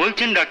 কি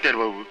বলছেন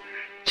ডাক্তারবাবু?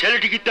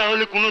 ছেলেটি কি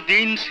তাহলে কোনো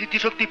দিন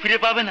স্মৃতিশক্তি ফিরে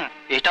পাবে না?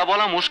 এটা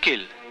বলা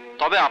মুশকিল,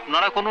 তবে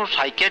আপনারা কোনো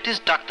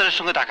সাইকিয়াট্রিস্ট ডাক্তারের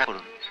সঙ্গে দেখা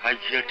করুন।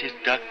 Psychiatrist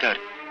doctor?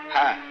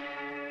 হ্যাঁ,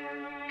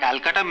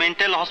 ক্যালকাটা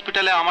মেন্টাল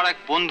হসপিটালে আমার এক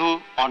বন্ধু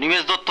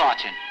অনিমেষ দত্ত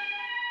আছেন।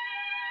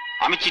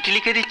 আমি চিঠি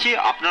লিখে দিচ্ছি,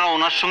 আপনারা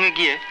ওনার সঙ্গে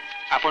গিয়ে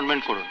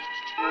অ্যাপয়েন্টমেন্ট করুন।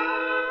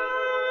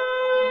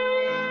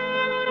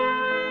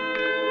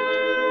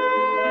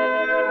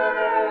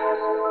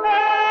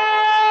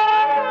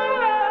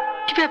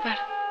 ব্যাপার?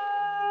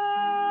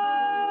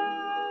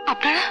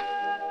 আপনারা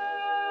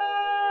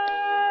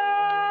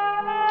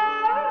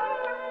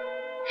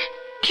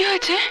কি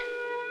হয়েছে?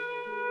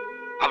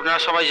 আপনারা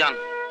সবাই যান,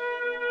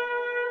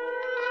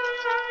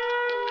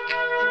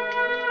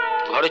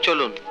 ঘরে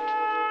চলুন।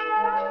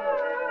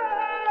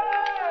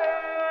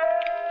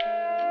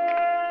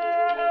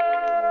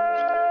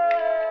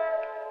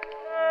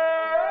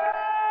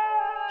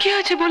 কি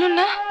হয়েছে বলুন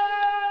না।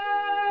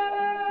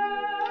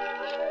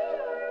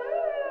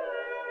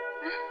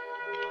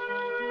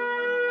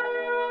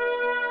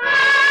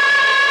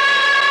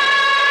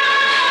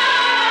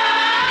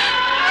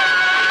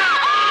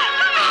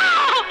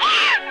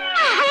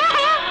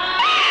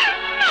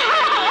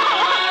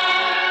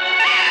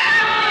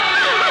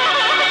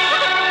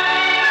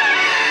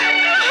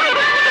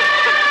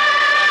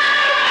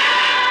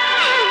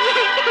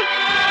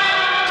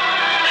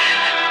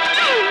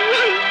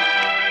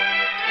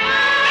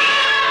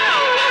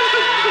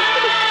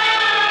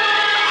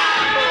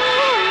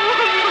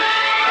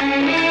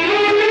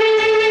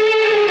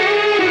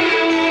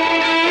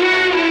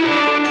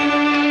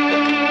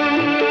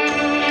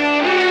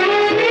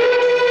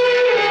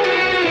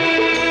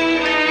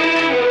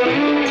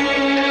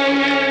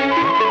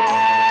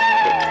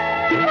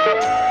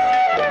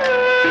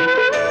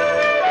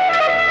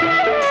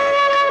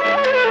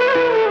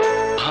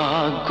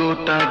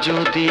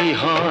 যদি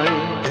হয়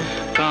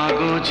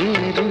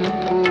কাগজের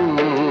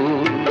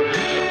ফুল,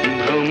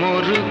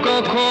 ভ্রমর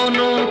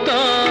কখনো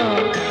তা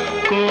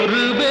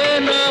করবে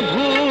না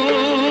ভুল।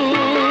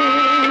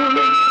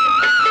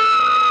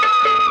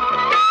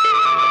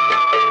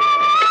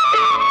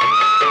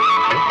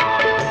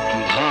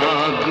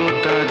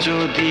 ভাগ্যটা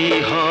যদি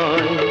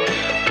হয়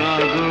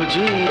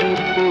কাগজের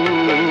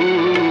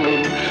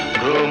ফুল,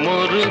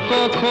 ভ্রমর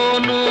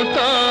কখনো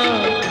তা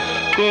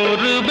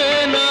করবে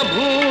না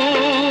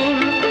ভুল।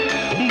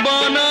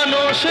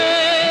 বানানো সে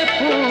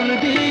ফুল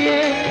দিয়ে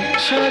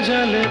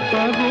সাজালে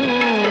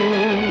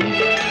পাগুল,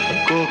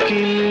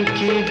 কোকিল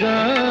কি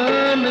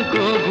গান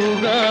কভু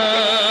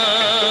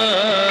গায়।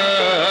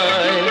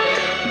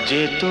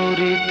 যে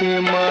তরিতে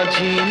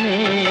মাঝি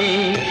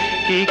নেই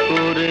কি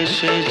করে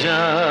সে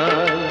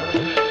যায়,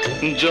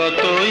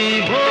 যতই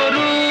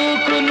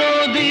ভরুক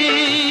নদী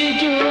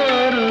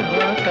জোয়ার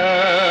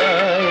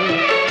ভাটায়।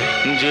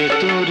 যে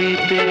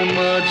তরিতে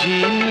মাঝি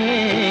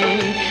নেই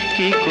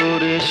কি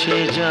করে সে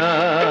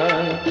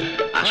যায়।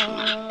 আসুন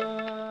আসুন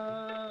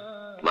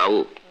বাবু।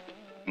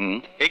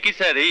 এ কি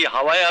স্যার, এই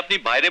হাওয়ায় আপনি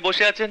বাইরে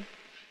বসে আছেন?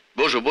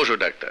 বসো বসো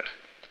ডাক্তার।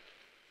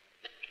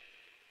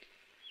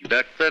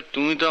 ডাক্তার,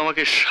 তুমি তো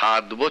আমাকে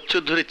 7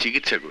 বছর ধরে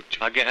চিকিৎসা করছো।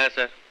 আগে হ্যাঁ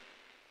স্যার।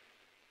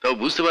 তাও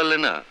বুঝতে পারলে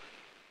না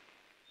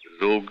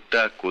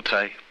রোগটা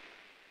কোথায়?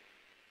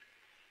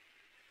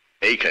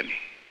 এইখানে,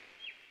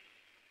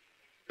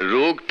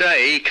 রোগটা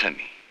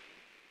এইখানে।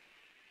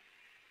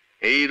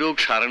 এই রোগ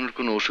সারানোর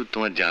কোনো ওষুধ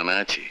তোমার জানা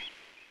আছে?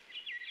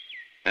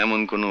 এমন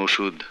কোনো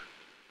ওষুধ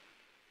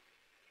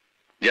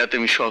যাতে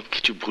আমি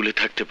সবকিছু ভুলে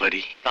থাকতে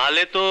পারি?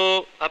 তাহলে তো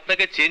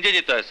আপনাকে চেঞ্জে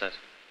যেতে হয় স্যার।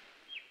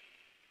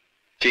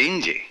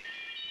 চেঞ্জে?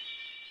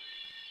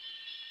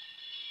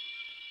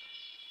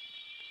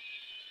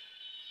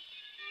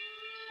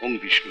 ওং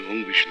বিষ্ণু ওং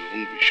বিষ্ণু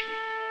ওং বিষ্ণু।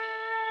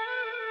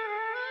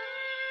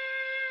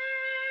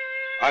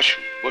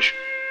 আসুন বসুন।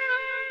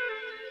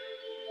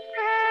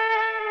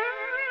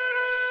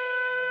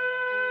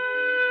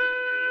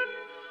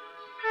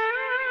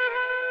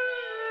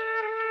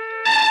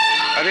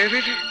 আরে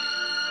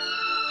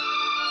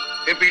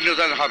এ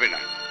পিণ্ডদান হবে না।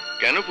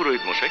 কেন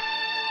পুরোহিত মশাই?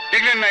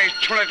 দেখলেন না এই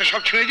ছোড়াটা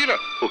সব ছেড়ে দিল।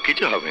 ও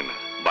কিছু হবে না,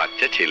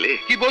 বাচ্চা ছেলে।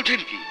 কি বলছেন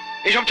কি?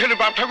 এইসব ছেলে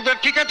বাপ ঠাকুরদার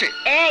ঠিক আছে?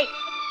 এই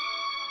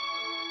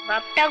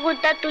বাপ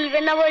ঠাকুরদা তুলবে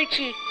না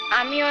বলছি।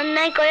 আমি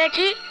অন্যায়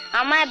করেছি,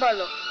 আমায়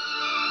বলো।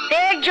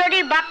 ফের যদি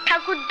বাপ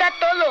ঠাকুরদা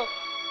তোলো,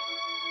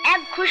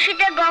 এক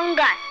খুশিতে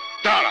গঙ্গায়।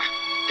 দাঁড়া,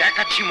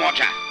 দেখাচ্ছি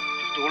মজা।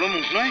 তোর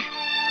মুখ নয়,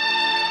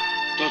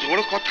 তোর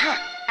বড় কথা।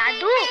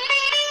 দাদু,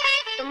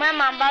 তোমার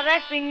মা বাবার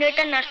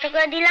পিণ্ডটা নষ্ট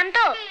করে দিলাম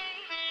তো,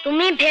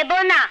 তুমি ভেবো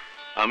না।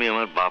 আমি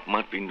আমার বাপ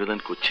মার পিণ্ডদান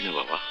করছি না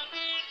বাবা,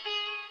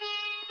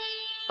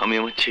 আমি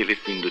আমার ছেলের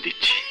পিণ্ড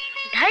দিচ্ছি।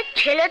 ধার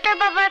ছেলে তো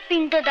বাবার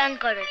পিণ্ডদান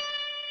করে,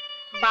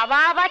 বাবা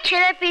আবার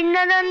ছেলের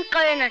পিণ্ডদান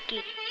করে নাকি?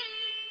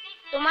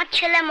 তোমার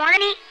ছেলে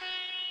মরেনি?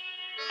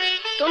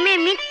 তুমি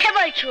মিথ্যে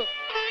বলছো।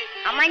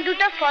 আমায়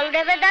 2টো ফল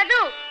দেবে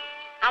দাদু?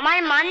 আমার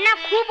মার না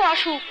খুব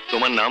অসুখ।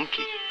 তোমার নাম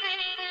কি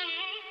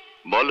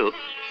বলো?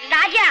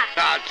 রাজা।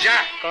 রাজা?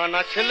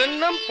 কানা ছেলের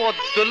নাম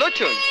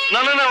পদ্মলোচন। না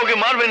না না, ওকে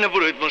মারবেন না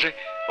পুরোহিত মশাই,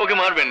 ওকে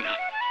মারবেন না,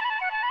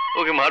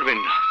 ওকে মারবেন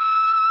না।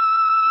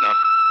 না,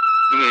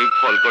 তুমি এই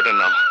ফল কটা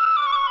নাও।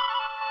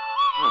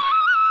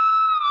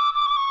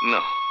 না,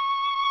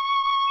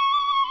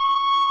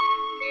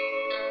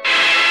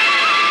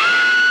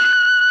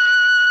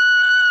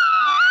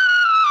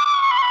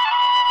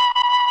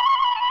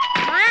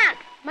 মা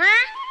মা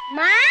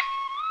মা,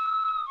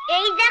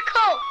 এই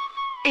দেখো।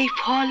 এই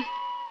ফল,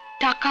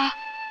 টাকা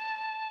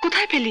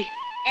কোথায় পেলি?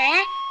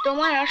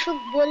 তোমার অসুখ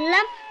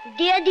বললাম,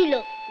 দিয়ে দিল।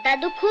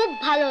 দাদু খুব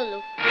ভালো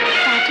লোক।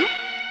 দাদু?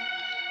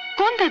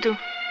 কোন দাদু?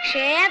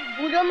 সে এক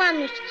বুড়ো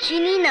মানুষ,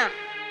 চিনি না।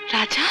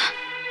 রাজা,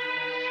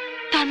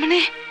 তার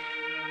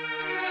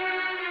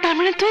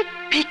মানে তুই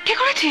ভিক্ষে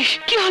করেছিস?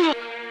 কি হলো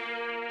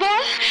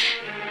বল,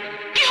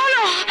 কি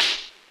হলো?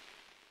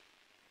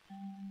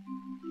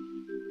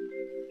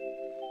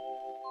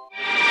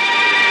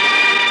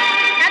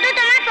 দাদু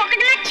তোমার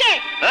পকেট মারছে।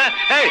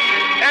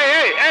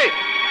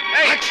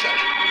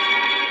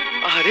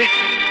 আরে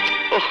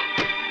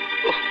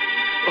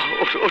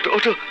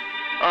ওঠো।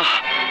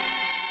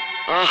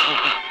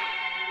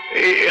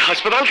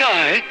 হাসপাতাল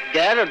कहाँ है?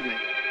 गया रोड में।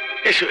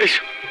 এসো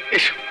এসো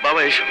এসো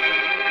বাবা এসো।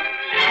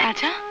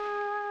 রাজা,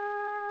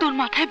 তোর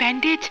মাথায়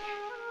ব্যান্ডেজ,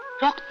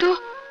 রক্ত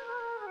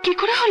কি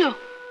করে হলো?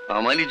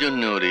 আমারই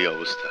জন্য ওর এই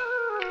অবস্থা।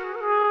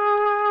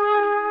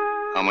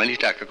 আমারই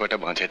টাকা কটা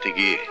বাঁচাতে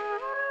গিয়ে।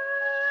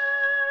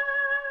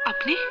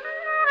 আপনি?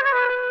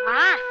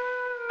 মা,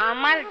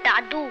 আমার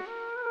দাদু।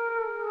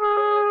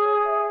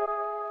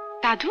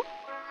 দাদু?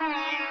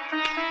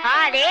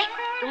 আরে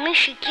তুমি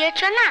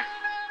শিখিয়েছো না,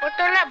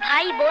 ছোটরা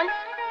ভাই বোন,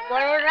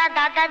 বড়রা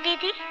দাদা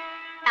দিদি,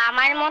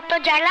 আমার মতো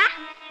যারা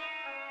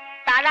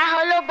তারা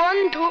হলো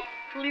বন্ধু।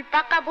 চুল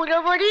পাকা বুড়ো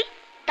বুড়ি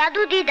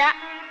দাদু দিদা,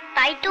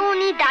 তাই তো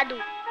উনি দাদু।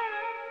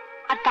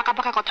 আর পাকা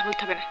পাকা কথা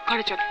বলতে হবে না,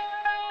 ঘরে চল।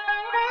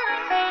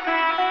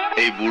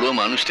 এই বুড়ো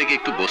মানুষটাকে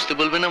একটু বসতে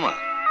বলবে না মা?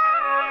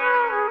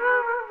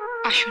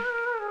 আসুন,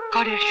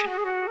 ঘরে আসুন।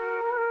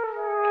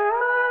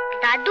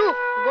 দাদু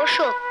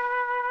বসো।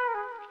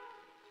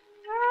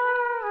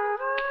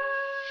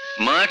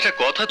 মা, একটা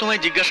কথা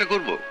তোমায় জিজ্ঞাসা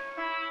করব।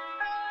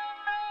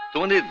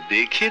 তোমাদের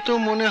দেখে তো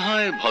মনে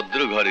হয় ভদ্র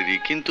ঘরেরই,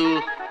 কিন্তু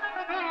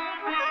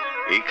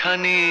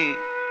এখানে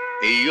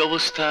এই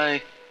অবস্থায়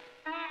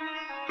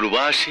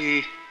প্রবাসী।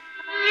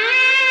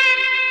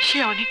 সে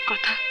অনেক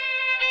কথা,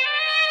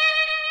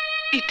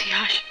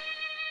 ইতিহাস,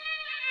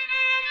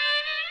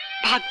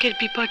 ভাগ্যের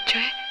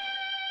বিপর্যয়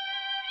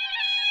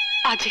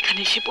আজ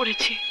এখানে এসে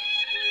পড়েছে।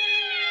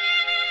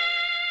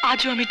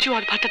 আজও আমি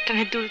জোয়ার ভাটার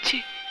টানে দুলছি,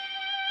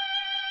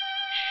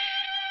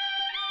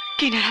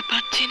 কিনারা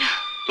পাচ্ছি না।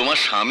 তোমার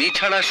স্বামী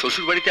ছাড়া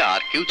শ্বশুর বাড়িতে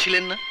আর কেউ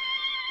ছিলেন না?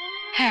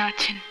 হ্যাঁ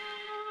আছেন,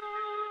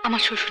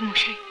 আমার শ্বশুর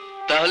মশাই।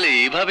 তাহলে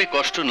এভাবে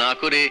কষ্ট না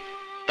করে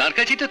তার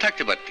কাছেই তো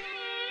থাকতে পারতে।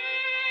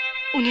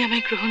 উনি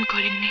আমায় গ্রহণ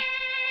করেননি।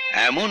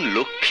 এমন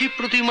লক্ষ্মী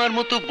প্রতিমার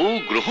মতো বউ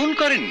গ্রহণ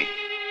করেননি?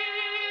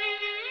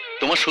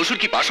 তোমার শ্বশুর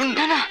কি পাষণ্ড?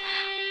 না না,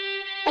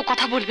 ও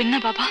কথা বলবেন না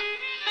বাবা।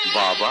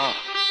 বাবা?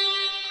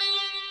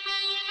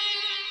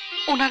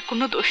 ওনার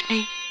কোনো দোষ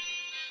নেই,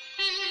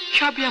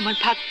 সবই আমার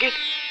ভাগ্যের।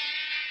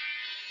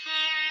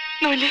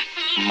 নইলে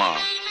মা,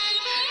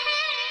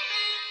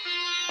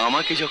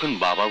 আমাকে যখন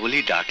বাবা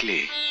বলেই ডাকলে,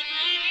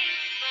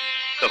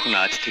 তখন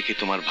আজ থেকে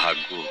তোমার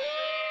ভাগ্য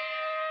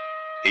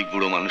এই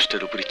বুড়ো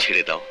মানুষটার উপরে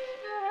ছেড়ে দাও।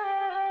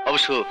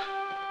 অবশ্য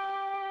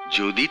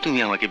যদি তুমি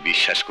আমাকে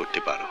বিশ্বাস করতে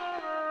পারো।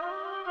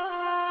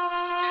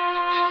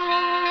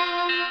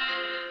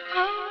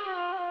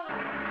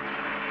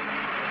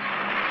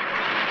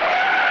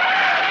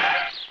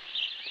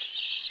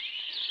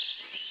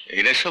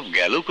 এরা সব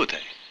গেল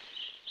কোথায়?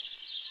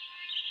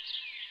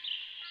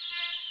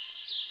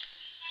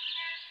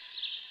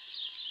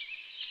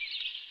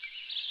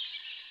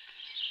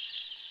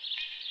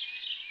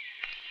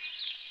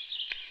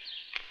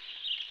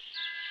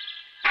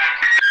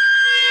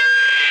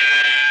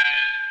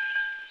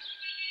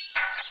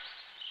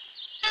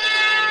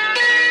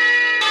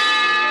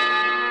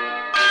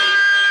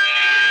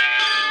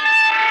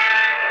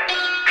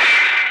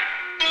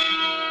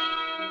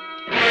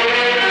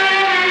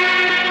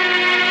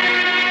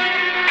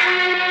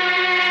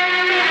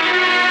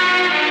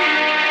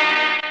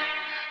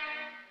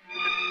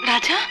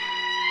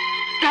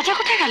 রাজা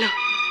কোথায় গেল?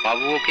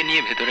 বাবু ওকে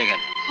নিয়ে ভেতরে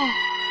গেল।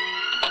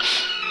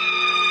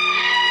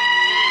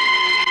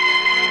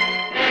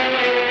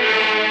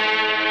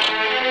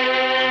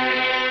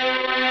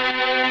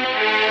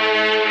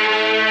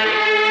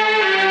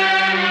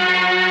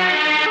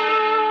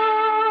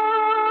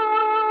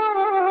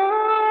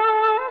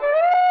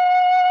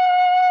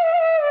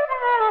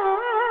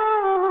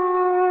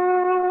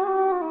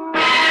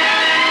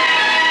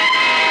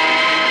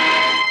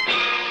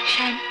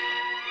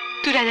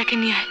 তুই রাজাকে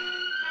নিয়ে আয়,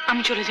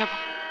 আমি চলে যাব।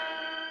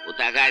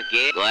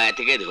 কোথাকারকে গয়া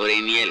থেকে ধরে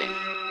নিয়ে এলেন,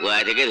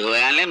 গয়া থেকে ধরে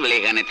আনলেন বলে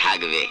এখানে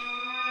থাকবে।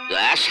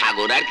 গয়া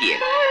সাগর আর কি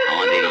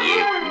আমাদের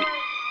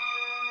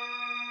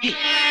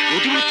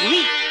তুমি।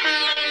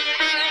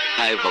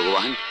 হায়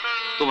ভগবান,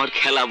 তোমার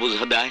খেলা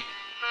বোঝা দেয়।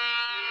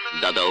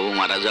 দাদাও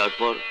মারা যাওয়ার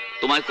পর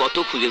তোমায় কত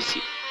খুঁজেছি,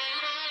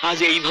 আজ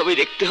এইভাবে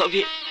দেখতে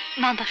হবে।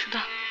 না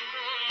দাসুদা,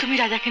 তুমি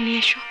রাজাকে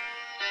নিয়ে এসো,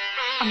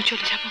 আমি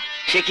চলে যাব।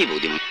 সে কি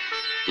বৌদিমা,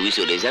 তুমি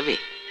চলে যাবে?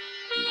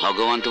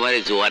 ভগবান তোমার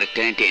জোয়ার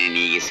টেনে টেনে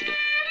নিয়ে গেছিল,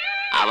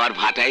 আবার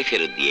ভাটায়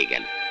ফেরত দিয়ে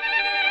গেল।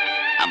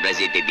 আমরা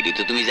যেতে দিলি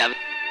তো তুমি যাবে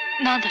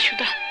না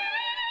দাসুদা।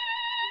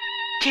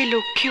 যে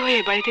লক্ষ্মী হয়ে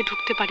এ বাড়িতে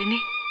ঢুকতে পারেনি,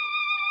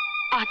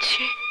 আজ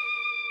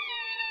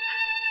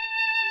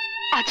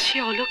সে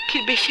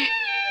অলক্ষ্মীর বেশে।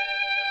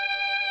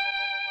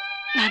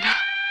 না না,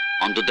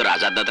 অন্তত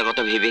রাজার দাদার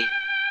কথা ভেবে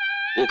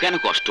ও কেন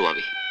কষ্ট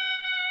পাবে?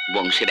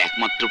 বংশের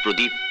একমাত্র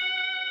প্রদীপ,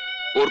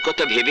 ওর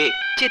কথা ভেবে।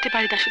 যেতে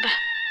পারি দাসুদা,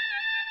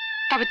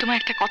 তবে তোমায়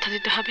একটা কথা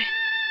দিতে হবে,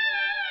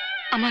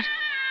 আমার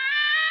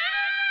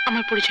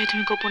আমার পরিচয়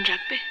তুমি গোপন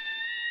রাখবে।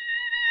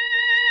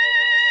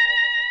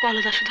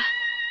 বলো দাসুদা,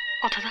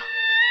 কথা দাও।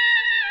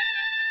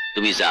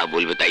 তুমি যা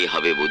বলবে তাই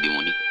হবে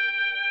বৌদিমণি,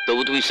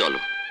 তবু তুমি চলো।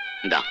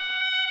 দাও।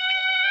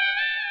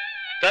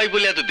 তাই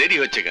বলে এত দেরি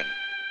হচ্ছে কেন?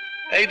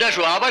 এই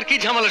দাসু, আবার কি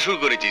ঝামেলা শুরু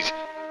করেছিস?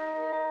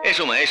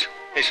 এসো মা, এসো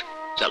এসো।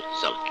 চলো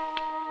চলো,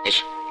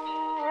 এসো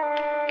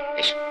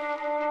এসো।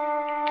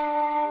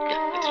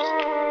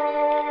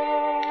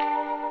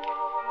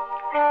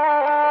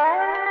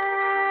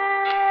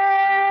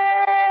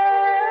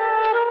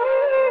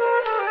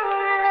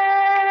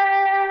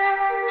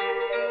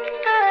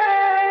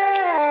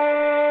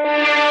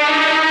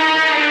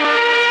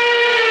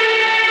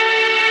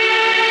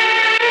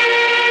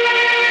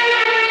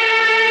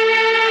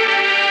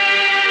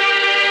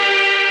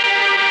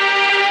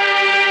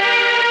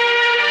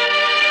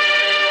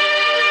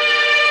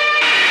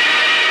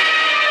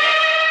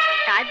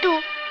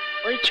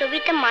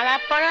 ছবিতে মালা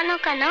পরানো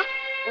কেন?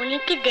 উনি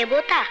কি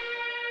দেবতা?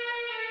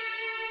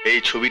 এই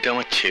ছবিটা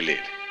আমার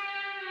ছেলের।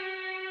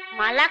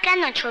 মালা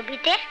কেন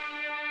ছবিতে?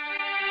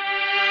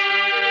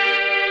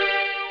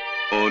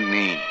 ও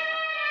নেই,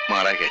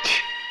 মারা গেছে।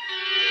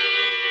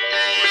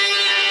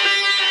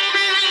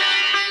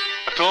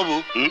 বাবু,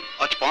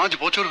 আজ 5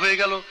 বছর হয়ে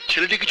গেল,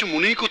 ছেলেটি কিছু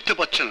মনেই করতে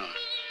পারছে না।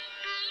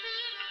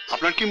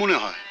 আপনার কি মনে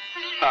হয়?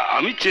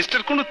 আমি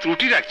চেষ্টার কোনো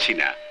ত্রুটি রাখছি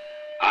না,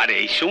 আর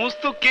এই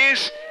সমস্ত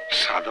কেস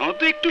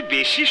সাধারণত একটু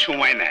বেশি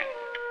সময় নেয়।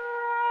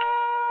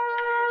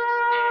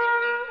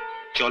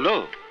 চলো,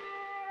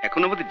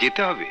 এখন আমাদের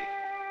যেতে হবে।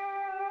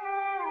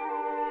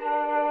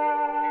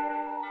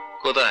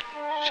 কোথায়?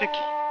 সে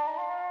কি,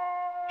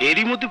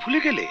 এরই মধ্যে ভুলে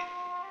গেলে?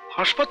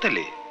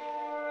 হাসপাতালে।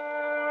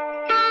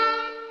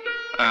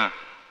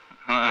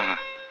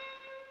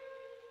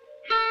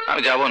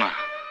 আমি যাব না,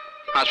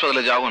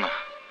 হাসপাতালে যাব না।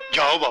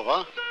 যাও বাবা,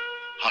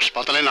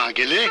 হাসপাতালে না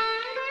গেলে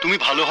তুমি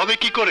ভালো হবে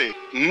কি করে?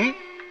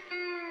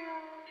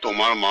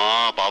 তোমার মা,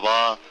 বাবা,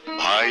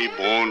 ভাই,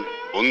 বোন,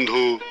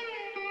 বন্ধু,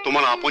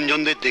 তোমার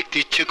আপনজনদের দেখতে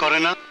ইচ্ছে করে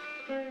না?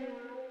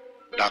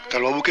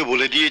 ডাক্তারবাবুকে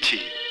বলে দিয়েছি,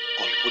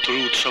 কল্পতরু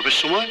উৎসবের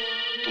সময়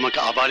তোমাকে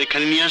আবার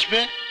এখানে নিয়ে আসবে।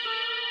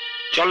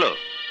 চলো,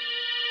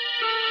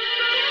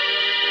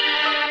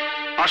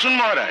 আসুন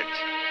মহারাজ।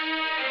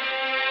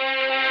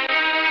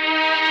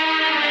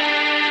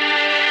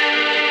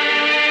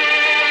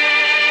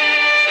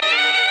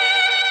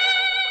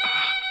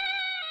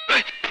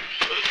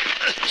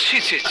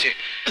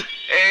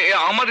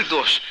 আমারই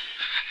দোষ,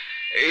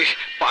 এই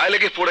পায়ে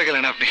লেগে পড়ে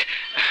গেলেন আপনি।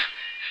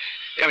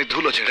 আমি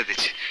ধুলো ছেড়ে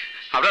দিচ্ছি,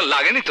 আপনার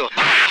লাগেনি তো?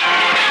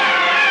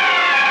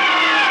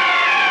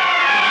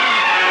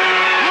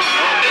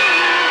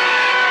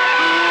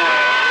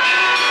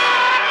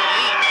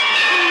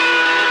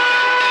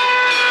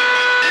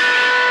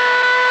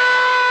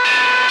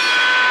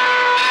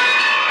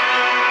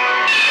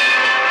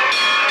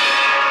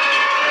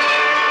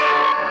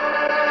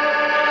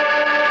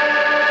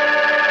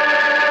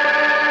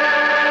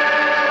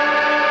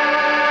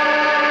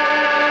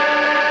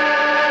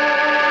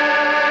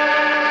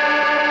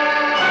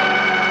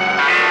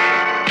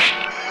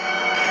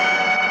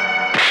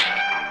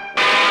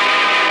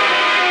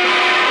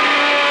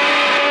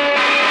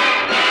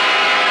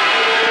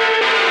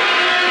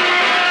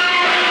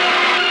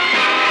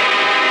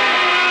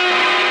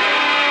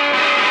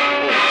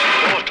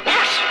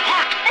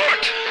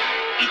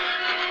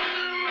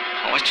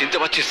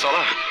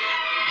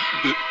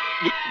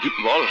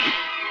 বল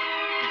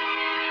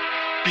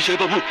বিজয়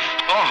বাবু।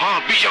 হ্যাঁ,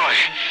 বিজয়।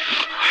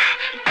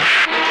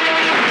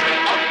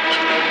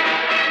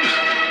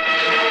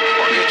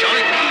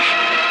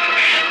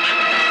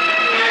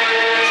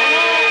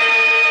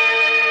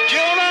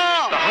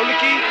 তাহলে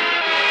কি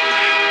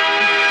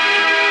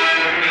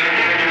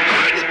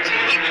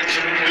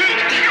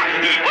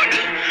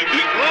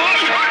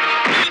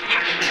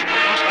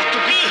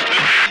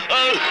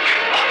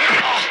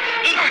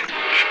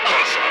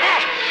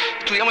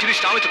তুই আমার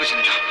জিনিসটা আমি তোকে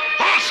চিনি না?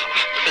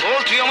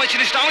 বল, তুই আমার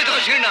জিনিসটা আমি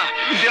তোকে চিনি না?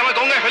 তুই আমার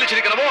গঙ্গায়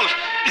ফেলেছিলি কেন? বল,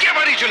 কে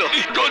বাড়িয়েছিল?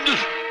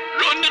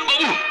 রঞ্জন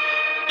বাবু।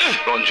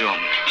 রঞ্জন?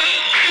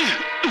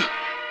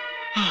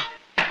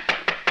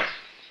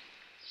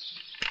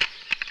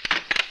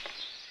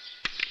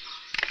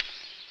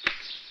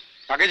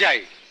 কাকে যাই?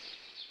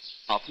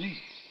 আপনি?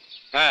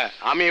 হ্যাঁ,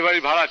 আমি এবারে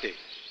ভাড়াটে।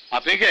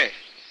 আপনি কে?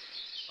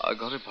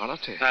 ঘরে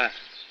ভাড়াটে? হ্যাঁ।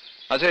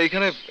 আচ্ছা,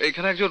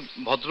 এখানে একজন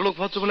ভদ্রলোক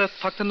বলে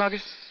থাকতেন না আগে?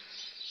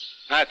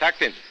 হ্যাঁ,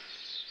 থাকতেন।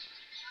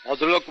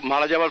 ভদ্রলোক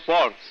মারা যাওয়ার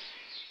পর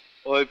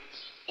ওই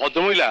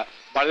ভদ্রমহিলা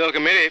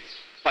বাড়িওয়ালাকে মেরে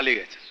পালিয়ে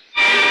গেছে।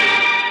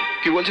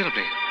 কি বলছেন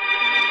আপনি?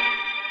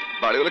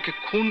 বাড়িওয়ালাকে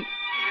খুন?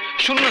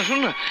 শুনুন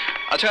না।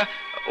 আচ্ছা,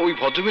 ওই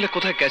ভদ্রমহিলা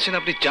কোথায় গেছেন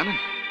আপনি জানেন?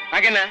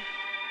 আগে না,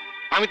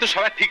 আমি তো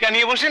সবার ঠিকা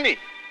নিয়ে বসেনি।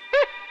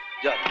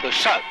 যত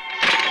সাল।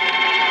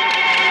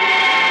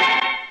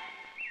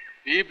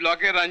 বি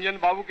ব্লকে रंजन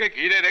बाबू के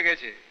घिरे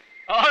রেখেছে,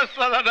 और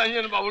साला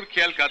रंजन बाबू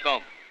खेल खत्म।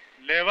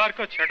 लेबर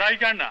को छटाई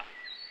करना,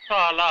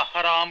 साला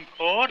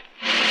हरामखोर।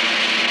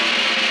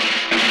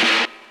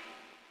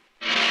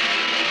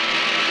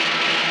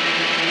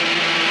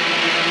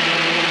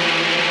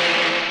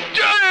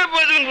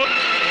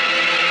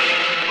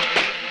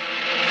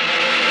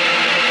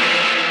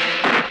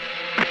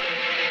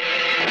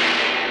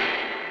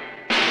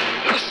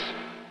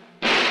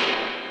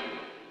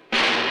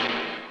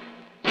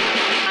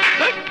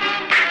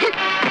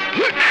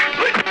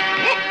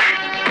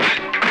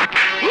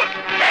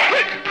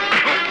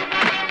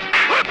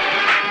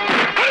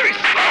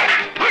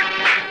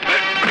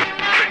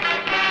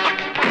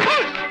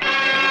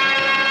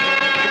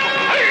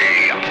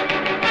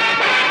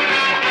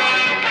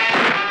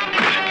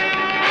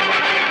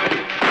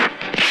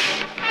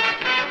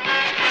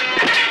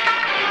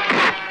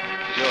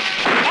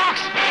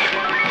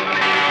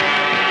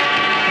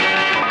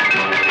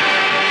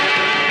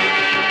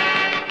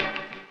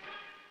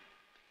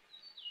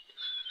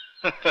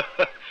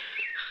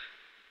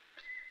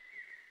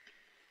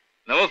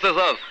 নমস্তে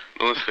স্যার।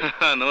 নমস্তে।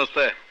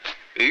 নমস্তে।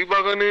 এই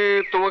বাগানে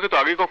তোমাকে তো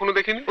আগে কখনো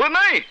দেখিনি। ও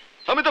নাই,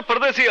 আমি তো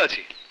परदेसी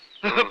আছি।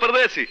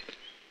 परदेसी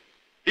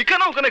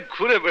इकना उकने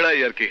घूरे बेड़ाई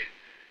यार की।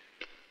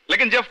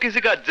 लेकिन जब किसी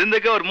का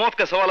जिंदगी और मौत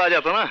का सवाल आ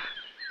जाता ना,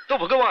 तो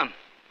भगवान,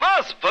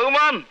 बस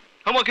भगवान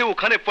हम के वो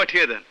खाने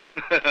पठिए दें।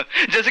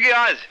 जैसे कि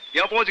आज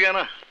यहाँ पहुंच गया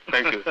ना।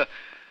 Thank you.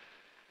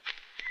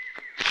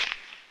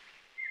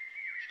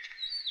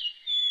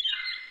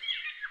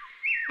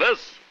 बस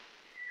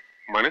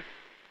माने?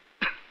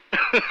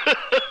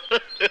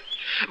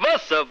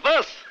 बस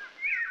बस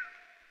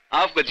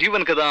आपका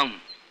जीवन का दाम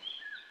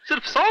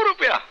सिर्फ 100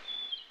 रुपया।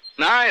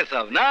 नहीं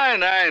साहब, नहीं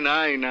नहीं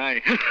नहीं नहीं।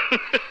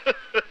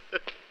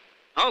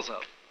 हाँ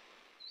साहब,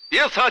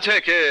 ये सच है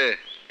कि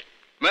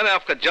मैंने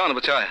आपका जान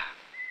बचाया।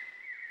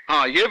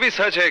 हाँ, ये भी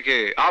सच है कि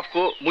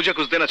आपको मुझे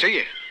कुछ देना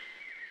चाहिए।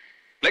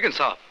 लेकिन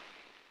साहब,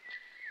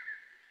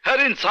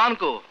 हर इंसान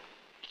को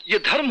ये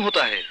धर्म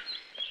होता है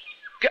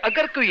कि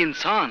अगर कोई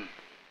इंसान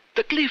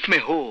तकलीफ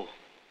में हो,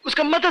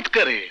 उसका मदद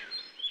करे,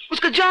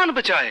 उसका जान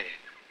बचाए।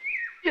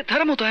 ये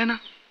धर्म होता है ना?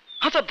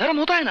 हाँ साहब, धर्म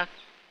होता है ना?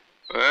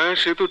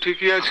 সে তো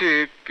ঠিকই আছে,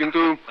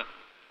 কিন্তু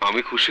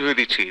আমি খুশি হয়ে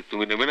দিচ্ছি,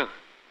 তুমি নেবে না?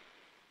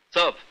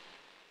 सब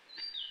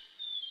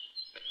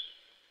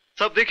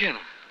सब देखिए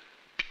ना,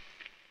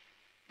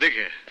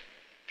 देखिए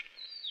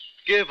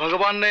कि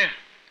भगवान ने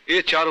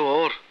ये चारों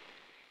ओर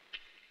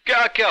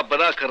क्या क्या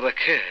बना कर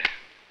रखे हैं।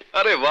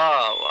 अरे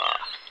वाह वाह,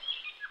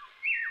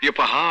 ये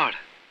पहाड़,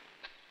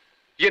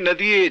 ये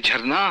नदी, ये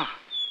झरना,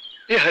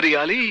 ये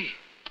हरियाली,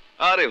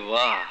 अरे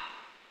वाह।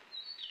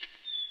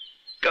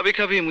 कभी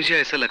कभी मुझे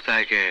ऐसा लगता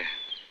है कि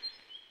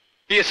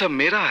ये सब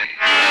मेरा है,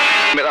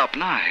 मेरा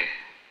अपना है।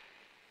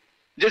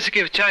 जैसे कि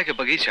चाय के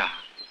बगीचा,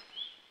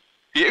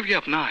 ये भी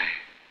अपना है।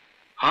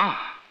 हाँ,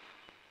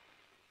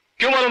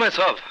 क्यों मालूम है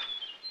साहब?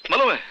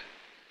 मालूम है,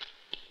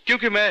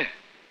 क्योंकि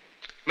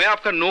मैं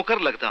आपका नौकर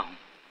लगता हूं।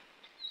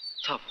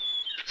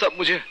 सब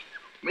मुझे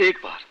एक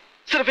बार,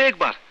 सिर्फ एक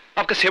बार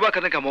आपका सेवा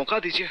करने का मौका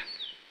दीजिए।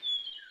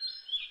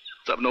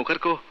 सब नौकर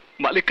को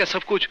मालिक का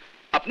सब कुछ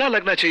अपना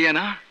लगना चाहिए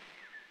ना।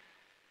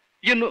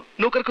 ये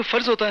नौकर को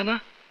फर्ज होता है ना,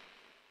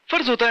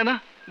 फर्ज होता है ना।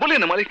 बोलिए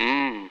ना मालिक।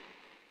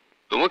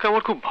 তোমাকে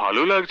আমার খুব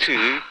ভালো লাগছে,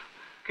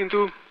 কিন্তু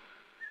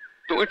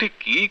তোমায় ঠিক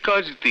কি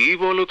কাজ দিই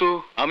বলো তো?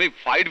 আমি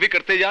ফাইট भी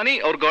करते जानी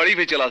और गाड़ी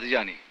भी चलाते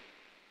जानी।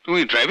 তুমি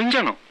ড্রাইভিং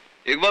জানো?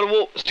 एक बार वो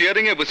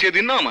स्टीयरिंग है बसिए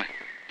दिन ना मैं,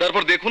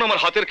 তারপর देखो ना আমার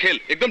হাতের খেল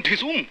एकदम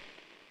ठिसूम।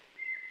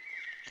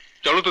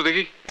 चलो तो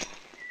देखी।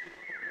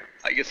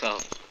 आइए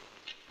साहब।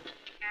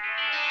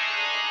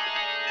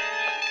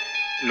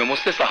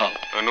 नमस्ते साहब।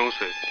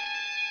 नमस्ते।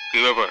 কি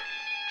ব্যাপার?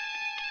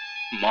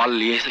 মাল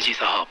নিয়ে এসেছি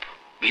সাহেব,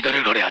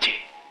 ভিতরের ঘরে আছে,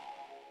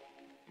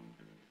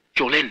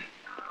 চলেন।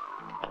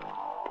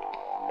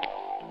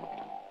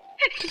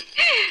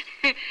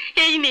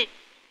 এই নে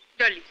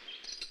ডলি।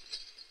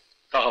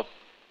 সাহেব,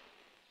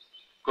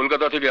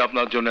 কলকাতা থেকে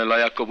আপনার জন্য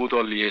লায়া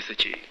কবুতর নিয়ে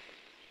এসেছি,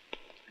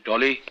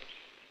 ডলি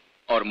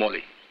আর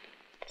মলি।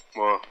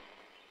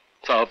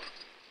 সাহেব,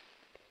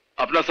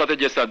 আপনার সাথে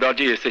যে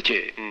সর্দারজি এসেছে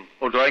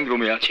ও ড্রয়িং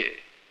রুমে আছে।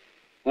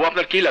 ও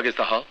আপনার কি লাগে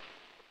সাহেব?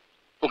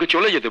 ওকে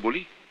চলে যেতে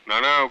বলি? না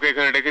না, ওকে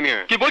এখানে ডেকে নিয়ে।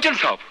 কি বলছেন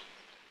সাহেব?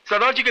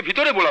 সর্দারজিকে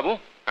ভিতরে বলাবো?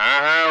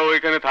 হ্যাঁ হ্যাঁ, ও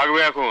এখানে থাকবে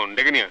এখন,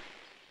 ডেকে নিয়ে।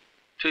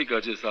 ঠিক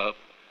আছে সাহেব,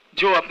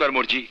 जो আপনার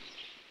মর্জি।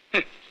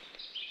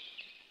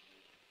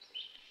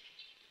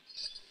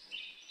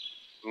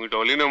 তুমি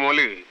ডলি না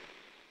মলি?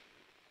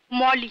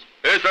 मौली।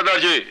 ए सरदार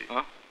जी।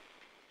 हाँ?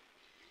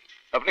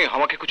 अपने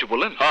हवा के कुछ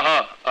बोला? हाँ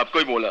हाँ, आपको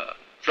ही बोला।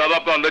 साहब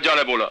आपको अंदर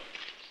जाने बोला।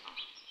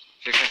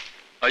 ठीक है,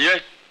 आइए।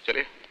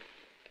 चलिए।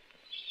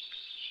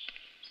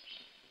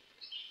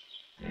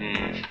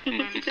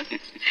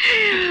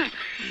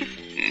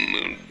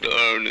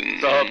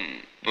 साहब,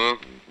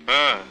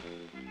 হ্যাঁ,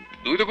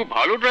 তুমি তো খুব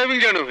ভালো ড্রাইভিং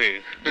জানো হে।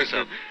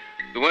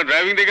 তোমার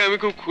ড্রাইভিং দেখে আমি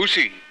খুব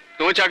খুশি।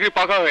 তোমার চাকরি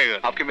পাকা হয়ে গেল।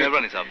 आपकी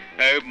मेहरबानी साहब।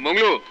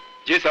 মঙ্গলু,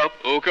 জি সাহেব,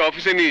 ওকে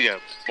অফিসে নিয়ে যা।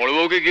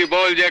 বড়বাবুকে গিয়ে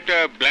বল যে একটা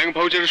ব্ল্যাঙ্ক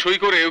ভাউচারে সই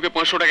করে ওকে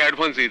 500 টাকা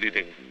অ্যাডভান্স দিয়ে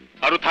দিতে,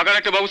 আর থাকার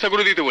একটা ব্যবস্থা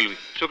করে দিতে বলবি।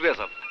 शुक्रिया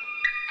साहब।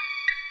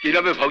 কি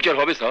নামে ভাউচার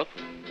হবে সাহেব?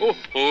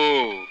 ও,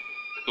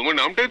 তোমার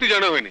নামটাই তো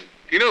জানা হয়নি।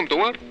 কি নাম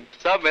তোমার?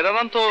 साहब मेरा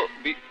नाम तो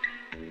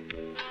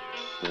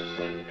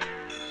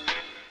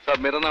साहब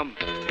मेरा नाम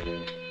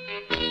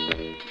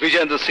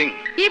विजेंद्र सिंह।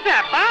 কি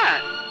ব্যাপার?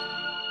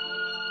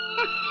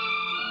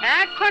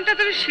 1 ঘন্টা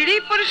ধরে সিঁড়ি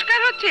পরিষ্কার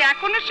হচ্ছে,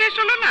 এখনো শেষ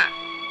হলো না?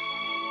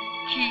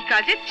 কি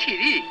কাজের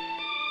ছিড়ি?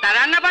 তা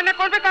রান্না বান্না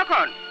করবে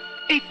কখন?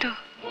 এই তো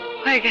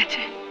হয়ে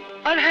গেছে।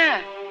 আর হ্যাঁ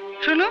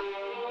শোনো,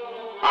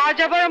 আজ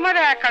আবার আমার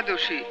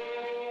একাদশী।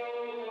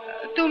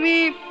 তুমি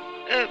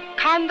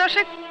খান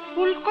দশে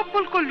ফুলকো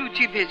ফুলকো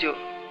লুচি ভেজো,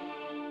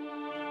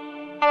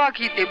 খাওয়া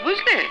খেতে,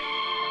 বুঝলে?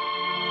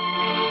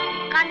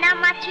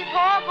 কানামাছি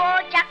ভোবো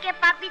যাকে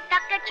পাবি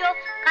তাকে ছো,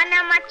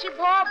 কানামাছি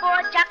ভোবো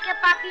যাকে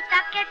পাবি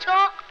তাকে ছো,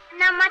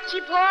 কানামাছি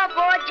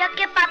ভোবো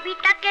যাকে পাবি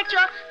তাকে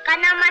ছো,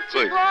 কানামাছি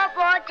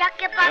ভোবো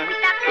যাকে পাবি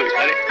তাকে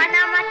ছো,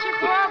 কানামাছি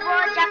ভোবো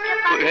যাকে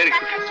পাবি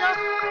তাকে ছো।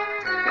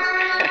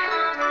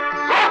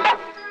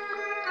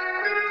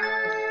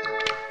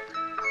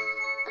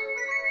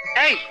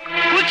 এই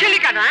বুঝছিলি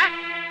কেন?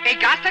 এই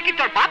গাছটা কি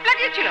তোর বাপ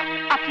লাগিয়েছিল?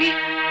 আপনি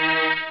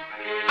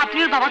আপনি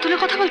ওর বাবা তুলে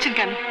কথা বলছেন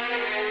কেন?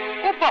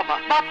 ও বাবা,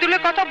 বাপ তুলে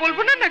কথা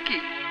বলবো না নাকি?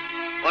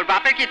 ওর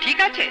বাপের কি ঠিক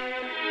আছে?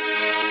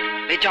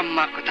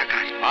 বেজম্মা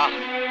কোথাকার।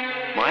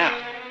 মায়া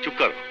চুপ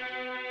করো,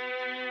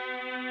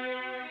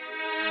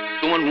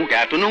 তোমার মুখ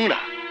এত নোংরা।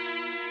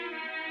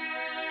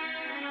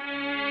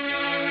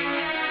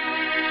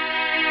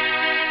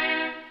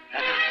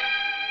 দাদা,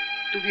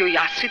 তুমি ওই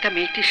আশ্রিতা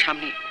মেয়েটির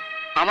সামনে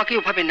আমাকে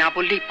ওভাবে না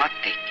বললেই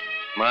পারতে।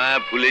 মায়া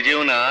ভুলে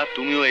যেও না,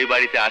 তুমিও এই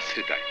বাড়িতে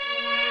আশ্রিতায়।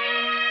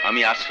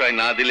 আমি আশ্রয়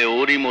না দিলে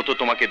ওরই মতো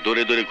তোমাকে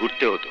দৌড়ে দৌড়ে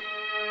ঘুরতে হতো।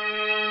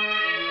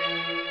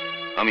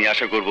 আমি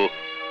আশা করব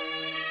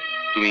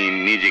তুমি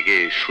নিজেকে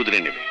শুধরে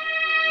নেবে।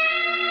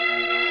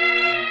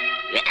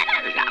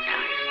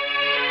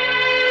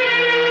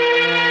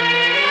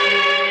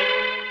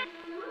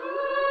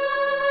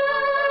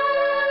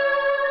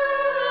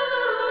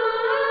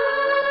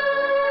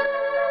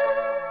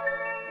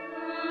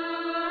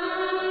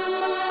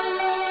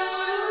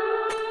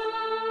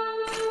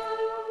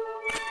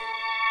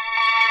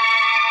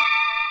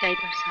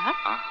 ড্রাইভার সাহেব,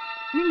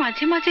 আমি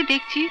মাঝে মাঝে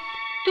দেখছি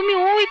তুমি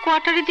ওই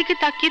কোয়ার্টারের দিকে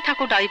তাকিয়ে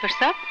থাকো ড্রাইভার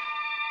সাহেব,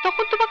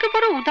 তখন তোমাকে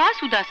বড় উদাস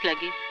উদাস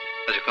লাগে।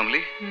 আচ্ছা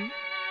কমলি,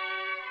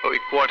 ওই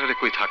কোয়ার্টারে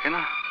কই থাকে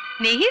না?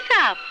 नहीं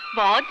साहब,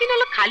 बहुत दिन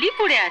হলো খালি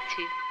পড়ে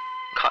আছে।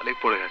 খালি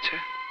পড়ে আছে?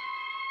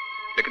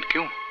 लेकिन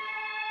क्यों?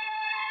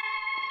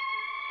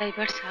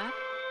 ড্রাইভার সাহেব,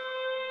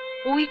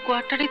 ওই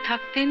কোয়ার্টারে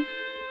থাকতেন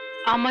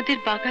আমাদের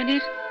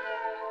बागानेर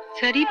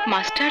शरीफ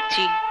मास्टर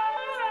जी,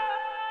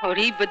 और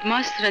ये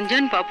बदमाश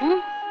रंजन बाबू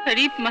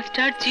शरीफ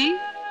मास्टर जी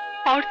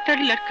और तार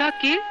लड़का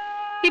के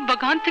ये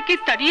बागान থেকে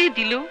তাড়িয়ে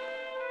দিল।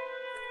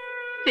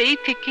 সেই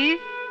থেকে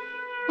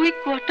ওই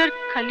কোয়ার্টার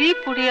খালি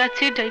পড়ে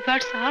আছে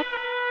ড্রাইভার সাহেব।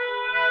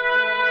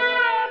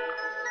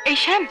 এই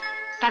শ্যাম,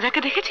 দাদাকে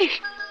দেখেছিস?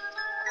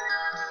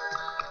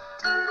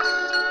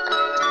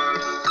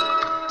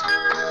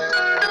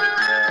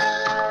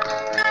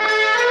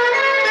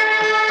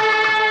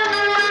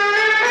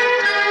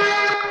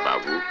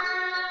 বাবু,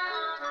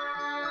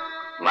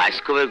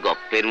 বাস্তবের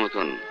গপ্পের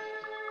মতন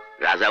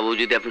রাজাবু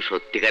যদি আপনি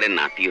সত্যিকারের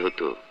নাতি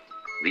হতো,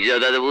 বিজয়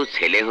দাদাবু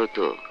ছেলে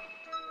হতো।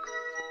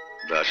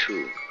 দাশু,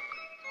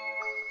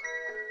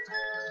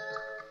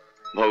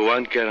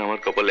 ভগবান কি আর আমার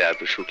কপালে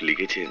এত সুখ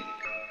লিখেছেন?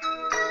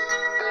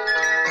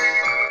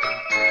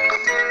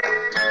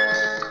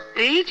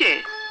 এই যে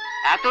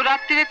এত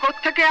রাত্রিরে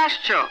কোত্থেকে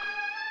আসছো?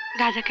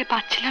 রাজাকে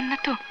পাচ্ছিলাম না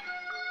তো,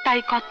 তাই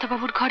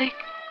কর্তাবাবুর ঘরে।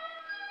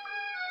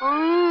 ও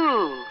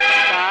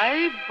তাই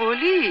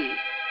বলি,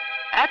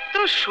 এত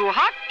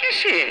সোহাগ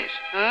কিসের?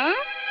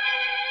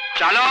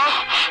 চলো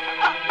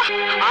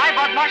আয়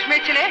বদমাশ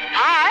মেয়ে ছেলে,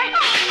 আয়।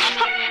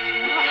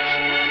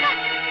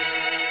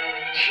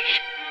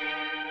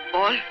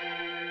 বল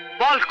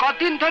বল,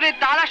 কতদিন ধরে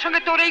দাদার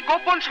সঙ্গে তোর এই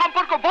গোপন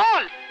সম্পর্ক?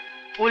 বল,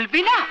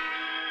 বলবি না?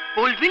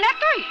 বলবি না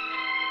তুই?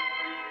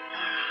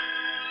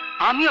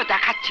 আমিও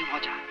দেখাচ্ছি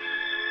মজা।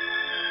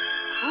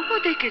 খুবও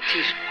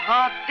দেখেছিস,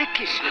 ভাত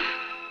দেখিস না।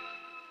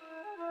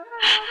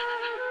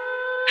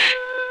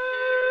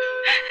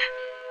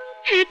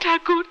 হে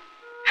ঠাকুর,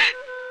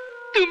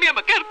 তুমি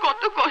আমাকে আর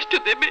কত কষ্ট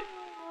দেবে?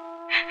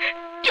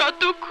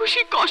 যত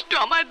খুশি কষ্ট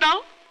আমায় দাও,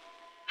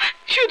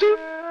 শুধু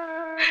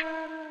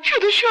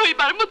শুধু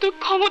সইবার মতো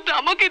ক্ষমতা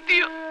আমাকে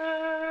দিও।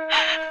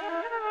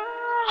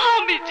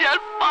 আমি যে আর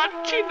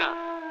পারছি না,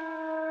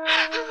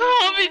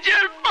 আমি যে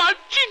আর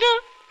পারছি না।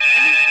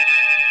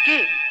 কে?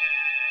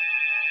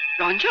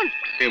 রঞ্জন?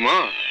 এ মা,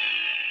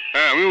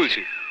 হ্যাঁ আমি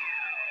বলছি।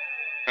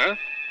 হ্যাঁ,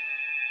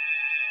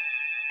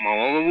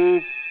 মামা বাবু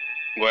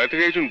গয়া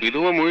থেকে একজন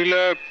বিধবা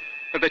মহিলা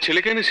তার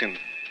ছেলেকে এনেছেন।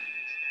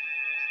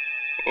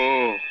 ও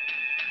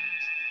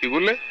কি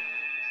বললে?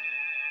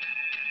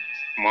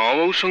 মামা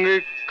বাবুর সঙ্গে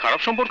খারাপ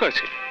সম্পর্ক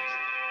আছে?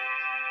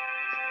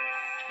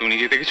 তুমি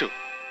নিজে দেখেছো?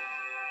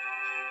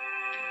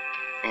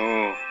 ও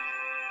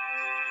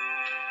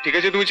ঠিক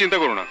আছে, তুমি চিন্তা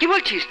করো না। কি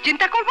বলছিস?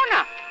 চিন্তা করবো না?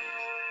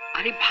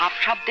 আরে ভাব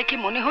সাব দেখে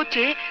মনে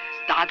হচ্ছে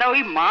দাদা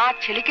ওই মা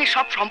ছেলেকে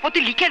সব সম্পত্তি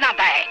লিখে না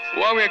দেয়। ও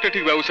আমি একটা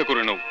ঠিক ব্যবস্থা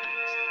করে নেব।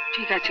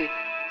 ঠিক আছে,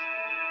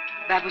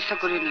 ব্যবস্থা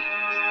করে নি।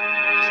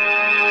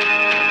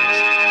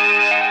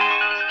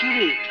 কি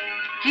রে,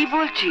 কি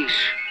বলছিস?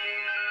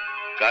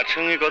 কার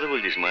সঙ্গে কথা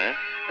বলছিস মায়া?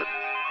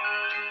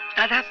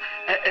 দাদা,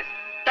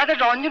 দাদা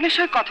রঞ্জনের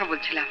সঙ্গে কথা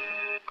বলছিলাম।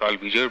 কাল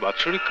বিজয়ের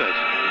বাৎসরিক কাজ,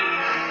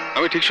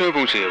 আমি ঠিক সময়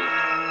পৌঁছে যাব।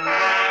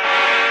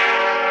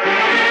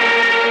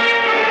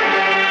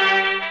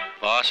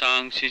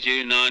 वासांसि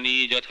जीर्णानि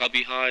यथा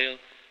विहाय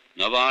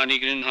नवानि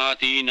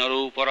गृह्णाति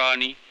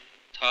नरोपराणि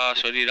था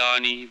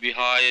शरीराणि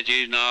विहाय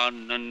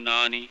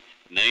जीर्णान्नन्नानि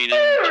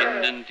नैनं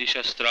छिन्दन्ति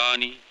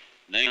शस्त्राणि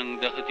नैनं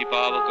दहति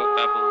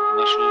पावकपापो न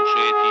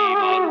शोषयति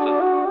मारुतं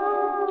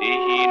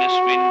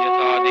देहिनस्मिन्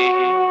यथा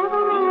देहे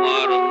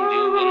कौमारं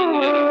यौवनं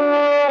जरा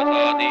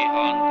तथा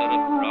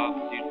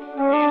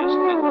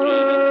देहान्तरप्राप्तिर्धीरस्तत्र न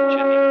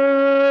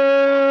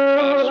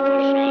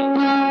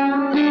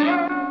गच्छति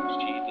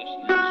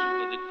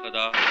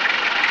शीतस्नसुखदुःखदा।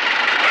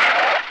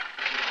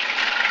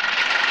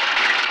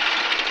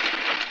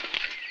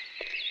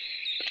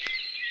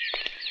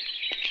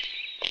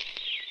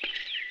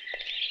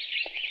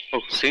 ও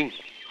সিং,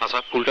 हाँ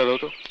साहब फूलटा दो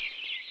तो।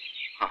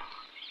 हाँ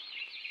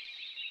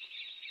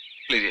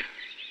लीजिए।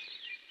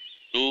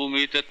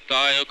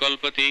 तूमितत्ताय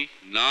कल्पते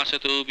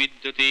नासतो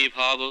विद्यते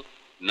भाव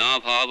ना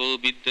भावो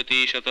विद्यते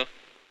शतः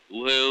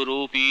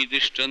उभयोरूपी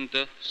दृष्टन्त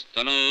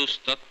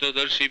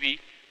स्तनयोस्तत्त्वदर्शिभिः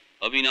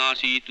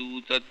अविनाशी तु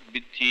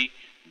तद्विद्धि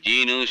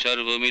येन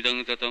सर्वमिदं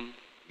ततं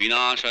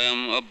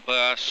विनाशयम्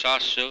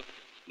अभ्यासाश्च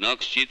न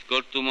कश्चित्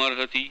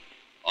कर्तुमर्हति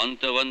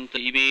अन्तवन्त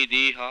इमे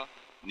देहा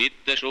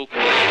नित्यशोक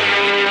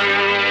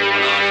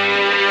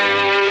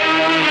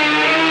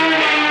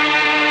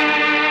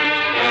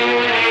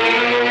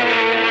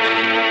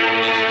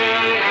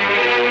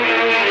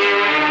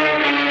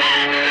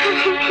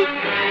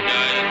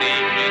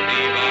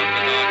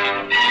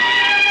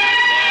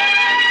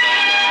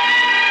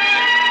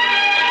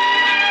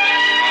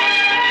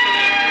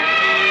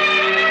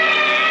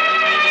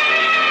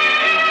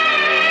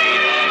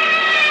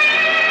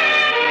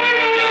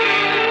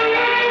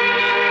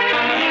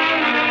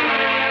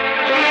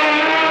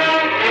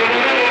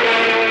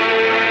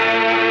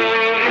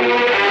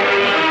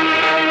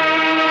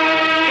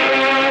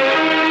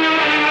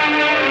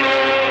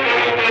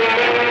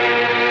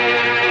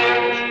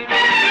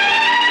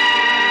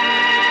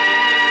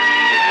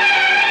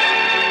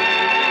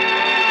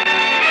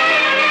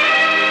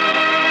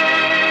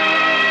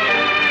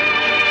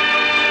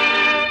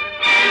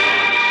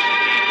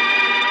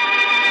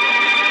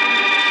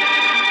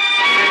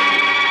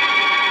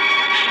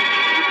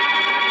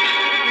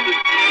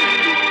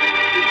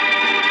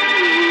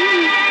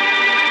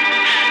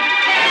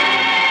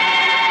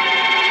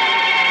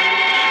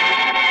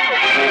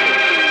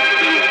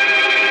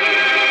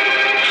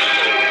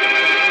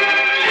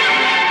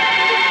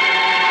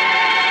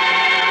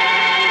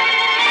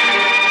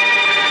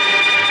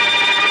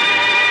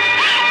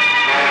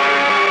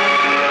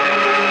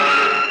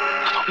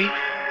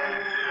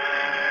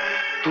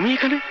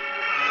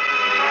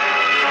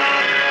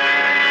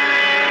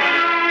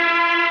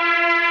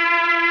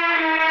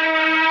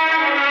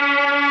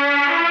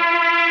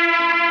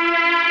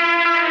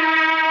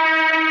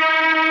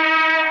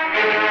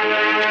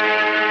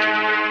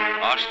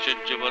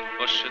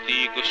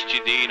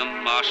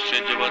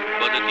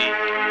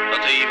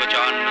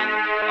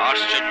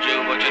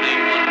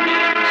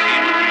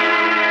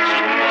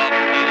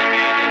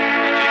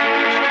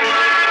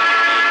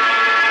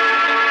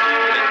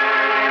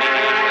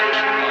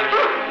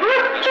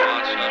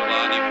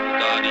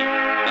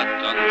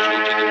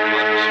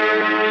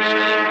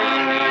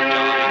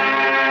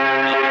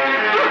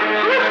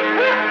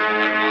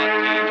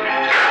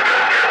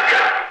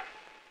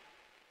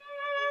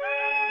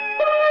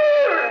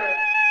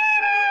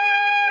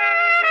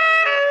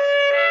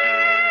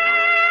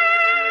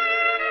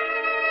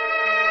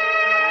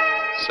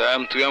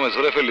স্যাম, তুই আমায়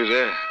ধরে ফেললি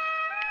রে।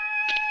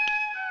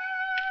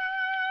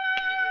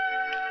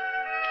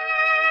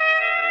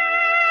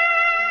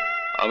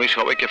 আমি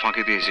সবাইকে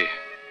ফাঁকি দিয়েছি,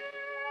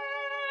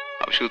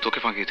 আমি শুধু তোকে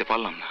ফাঁকি দিতে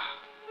পারলাম না,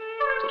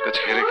 তোর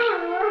কাছে হেরে গেলাম।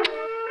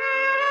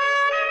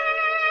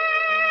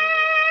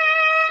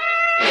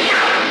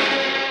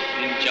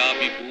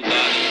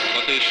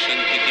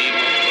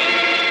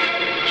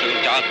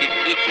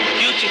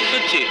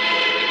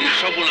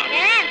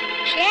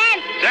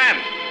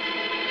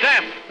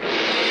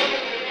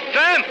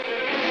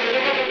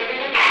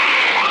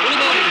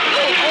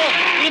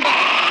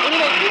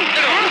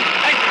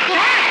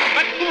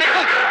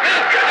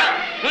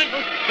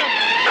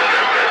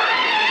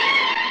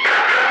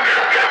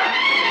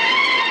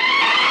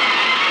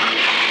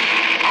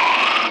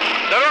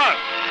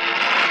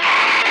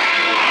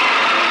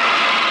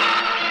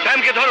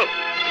 স্যামকে ধরো,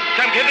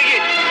 স্যাম খেতে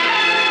গিয়ে।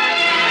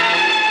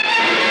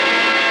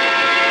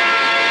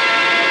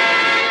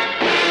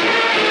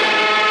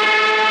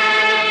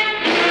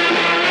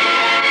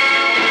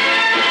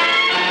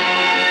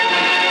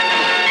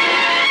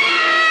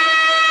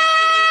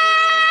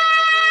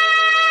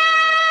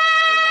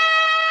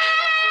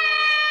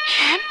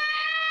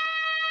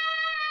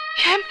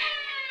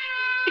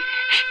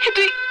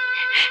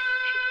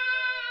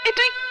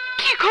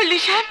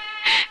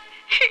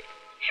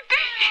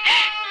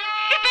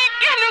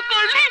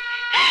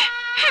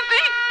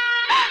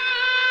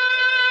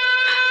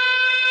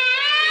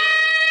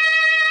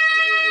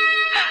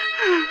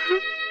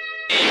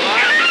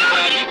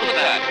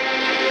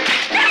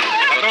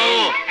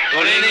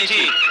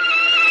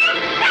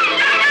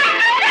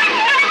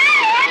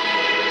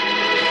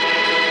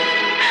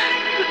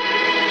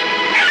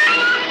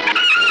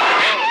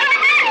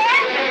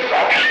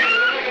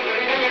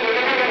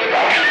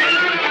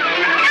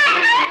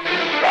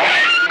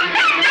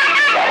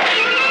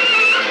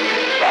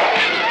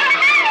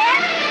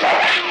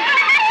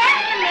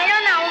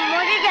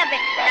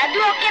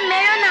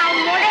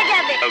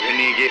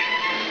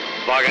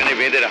 বাগানে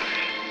বেঁধে রাখ,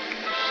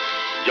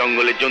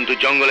 জঙ্গলের জন্তু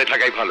জঙ্গলে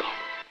থাকাই ভালো।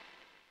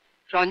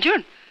 রঞ্জন,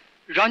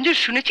 রঞ্জন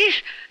শুনেছিস,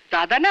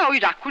 দাদা না ওই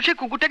রাক্ষসের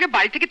কুকুরটাকে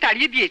বাড়ি থেকে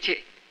তাড়িয়ে দিয়েছে।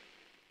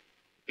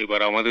 এবার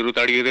আমাদেরও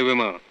তাড়িয়ে দেবে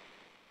মা।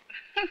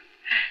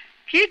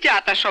 কি যা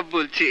তা সব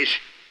বলছিস?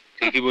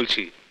 ঠিকই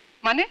বলছি।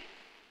 মানে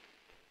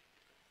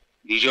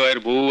বিজয়ের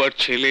বউ আর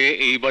ছেলে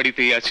এই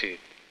বাড়িতেই আছে।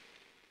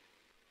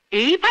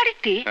 এই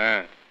বাড়িতে?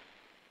 হ্যাঁ।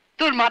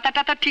 তোর মাথা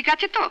টাথা ঠিক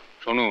আছে তো?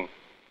 শোনো,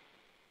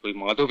 ওই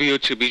মাধবী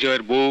হচ্ছে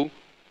বিজয়ের বউ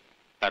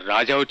আর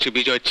রাজা হচ্ছে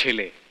বিজয়ের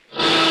ছেলে।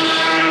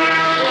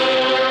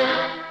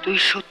 তুই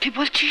সত্যি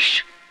বলছিস?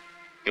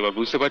 এবার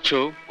বুঝতে পারছো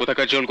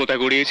কোথাকার জল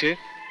কোথায় গড়িয়েছে?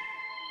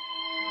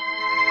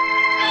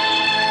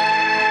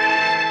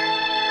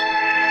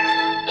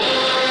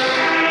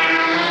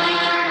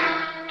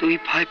 তুই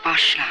ভয়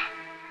পাস না,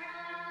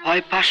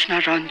 ভয় পাস না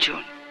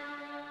রঞ্জন।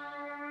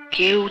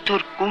 কেউ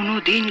তোর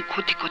কোনোদিন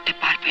ক্ষতি করতে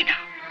পারবে না।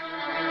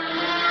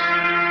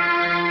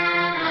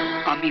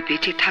 আমি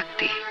বেঁচে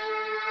থাকতে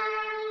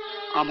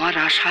আমার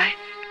আশায়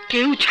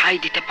কেউ ছাই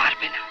দিতে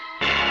পারবে না।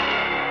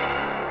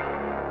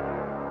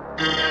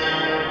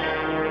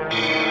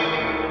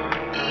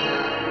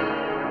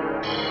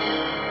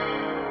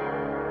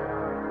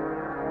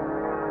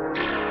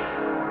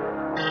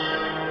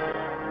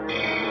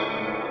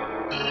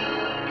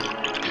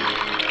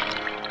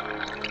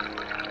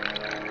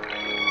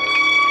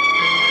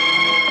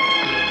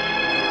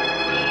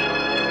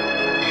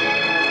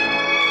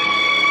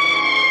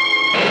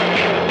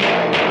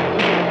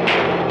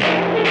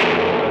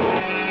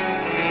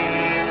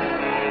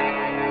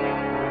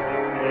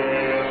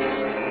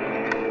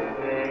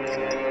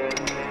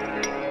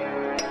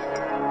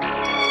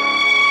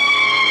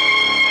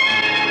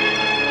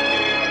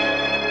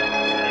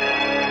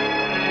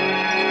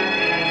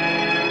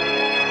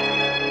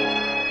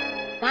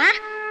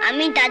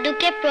 আমি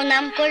দাদুকে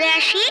প্রণাম করে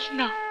আসি।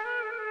 না,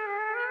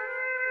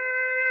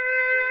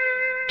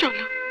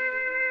 চলো।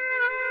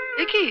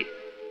 দেখি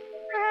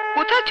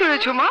কোথায়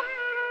চলেছো মা?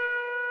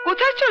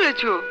 কোথায়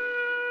চলেছো?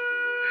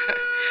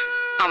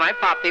 আমায়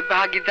পাপে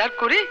ভাগীদার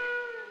করে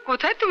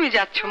কোথায় তুমি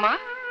যাচ্ছ মা?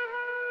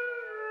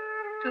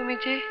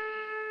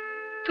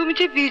 তুমি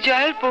যে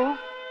বিজয়ের বউ,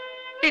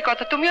 এই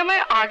কথা তুমি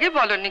আমায় আগে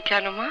বলনি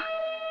কেন মা?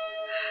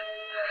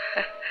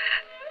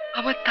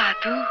 আমার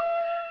দাদু,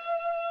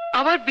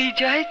 আমার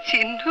বিজয়ের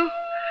চিহ্ন,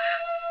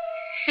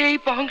 এই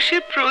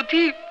বংশের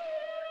প্রদীপ।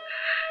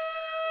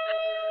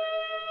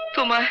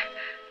 তোমায়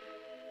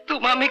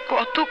আমি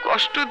কত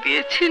কষ্ট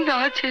দিয়েছি না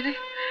জেনে।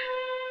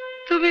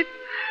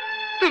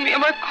 তুমি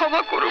আমায়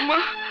ক্ষমা করো মা,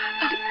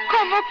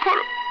 ক্ষমা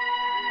করো।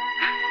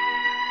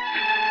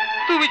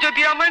 তুমি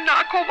যদি আমায় না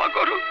ক্ষমা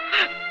করো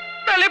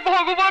তাহলে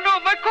ভগবানও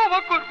আমায় ক্ষমা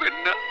করবেন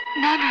না।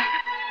 না না,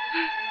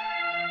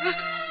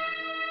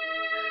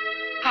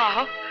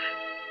 খাও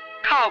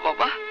খাও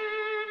বাবা,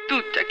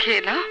 দুধটা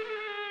খেয়ে নাও।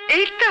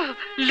 এই তো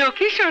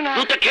লক্ষ্মী সোনা।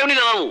 দুধটা খেও নি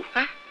বাবু,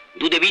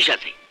 দুধে বিষ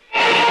আছে।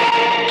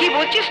 কি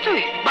বলছিস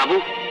তুই? বাবু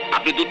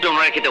আপনি দুধটা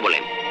ওনারা খেতে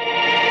বলেন।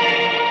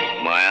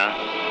 মায়া,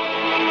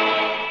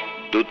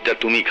 দুধটা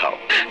তুমি খাও।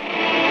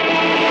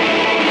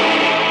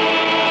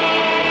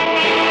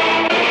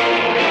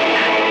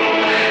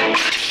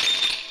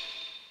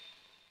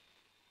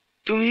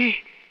 তুমি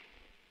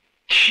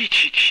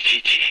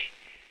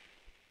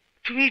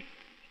তুমি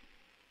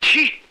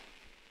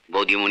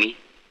বৌদিমণি,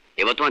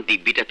 এবার তোমার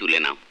দিব্যিটা তুলে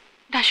নাও।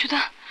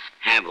 দাসুদা।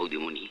 হ্যাঁ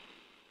বৌদিমণি।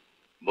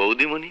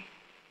 বৌদিমণি?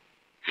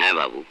 হ্যাঁ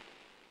বাবু,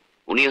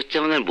 উনি হচ্ছে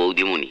আমাদের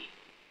বৌদিমণি,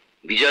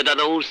 বিজয়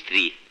দাদা ওর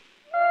স্ত্রী।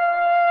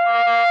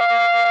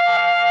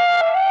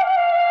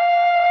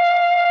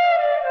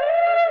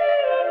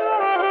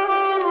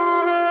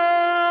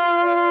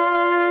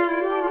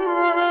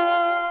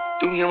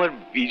 তুমি আমার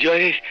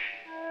বিজয়ের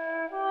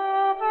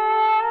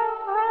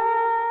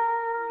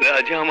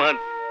রাজা, আমার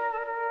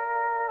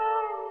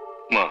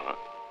মা।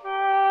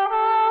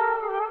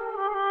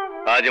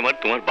 আজ আমার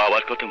তোমার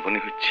বাবার কথা মনে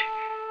হচ্ছে।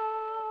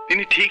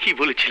 তিনি ঠিকই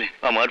বলেছিলেন,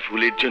 আমার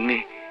ভুলের জন্য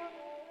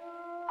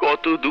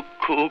কত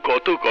দুঃখ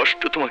কত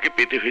কষ্ট তোমাকে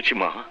পেতে হয়েছে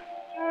মা।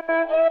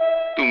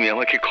 তুমি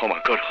আমাকে ক্ষমা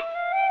করো।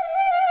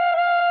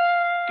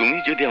 তুমি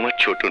যদি আমার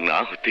ছোট না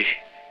হতে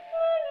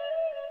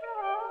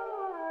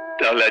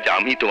তাহলে আজ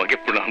আমি তোমাকে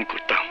প্রণাম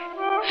করতাম।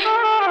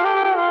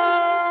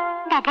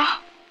 বাবা,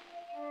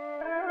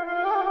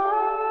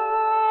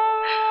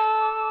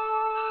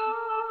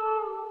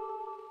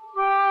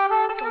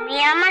 তুমি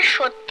আমার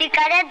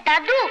সত্যিকারের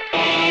দাদু?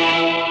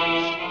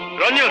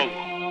 রঞ্জন,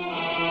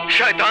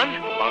 শয়তান!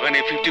 বাগানে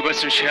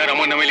 50% শেয়ার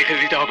আমার নামে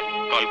লিখে দিতে হবে।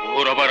 কাল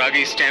ভোর হবার আগে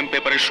স্ট্যাম্প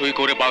পেপারে সই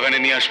করে বাগানে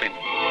নিয়ে আসবেন,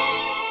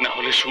 না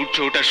হলে সূর্য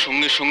ওঠার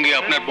সঙ্গে সঙ্গে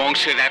আপনার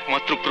বংশের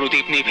একমাত্র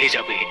প্রদীপ নিভে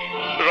যাবে।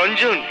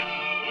 রঞ্জন,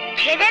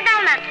 ছেড়ে দাও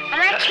না,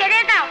 আমায়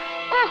ছেড়ে দাও।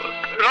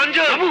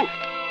 রঞ্জন বাবু,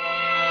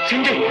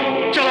 সিঞ্জে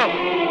চলো।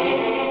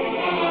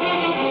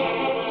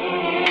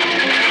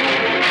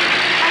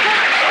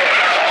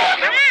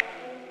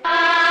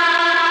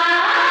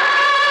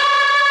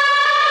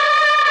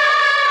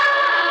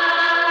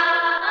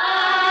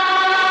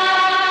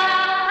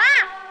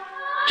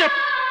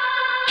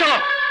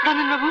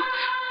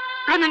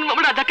 রঞ্জন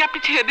বাবু, রাজাকে আপনি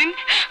ছেড়ে দিন।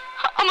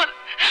 আমার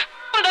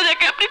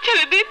রাজাকে আপনি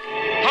ছেড়ে দিন।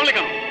 তাহলে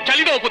কেন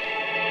চালিয়ে দাও।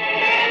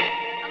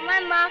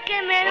 আমার মাকে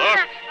মেরো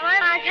না, আমার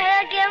মা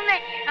ছাড়া কেউ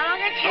নেই,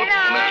 আমাকে ছেড়ে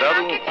দাও। আমার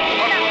মাকে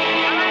ছেড়ে দাও,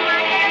 আমার মা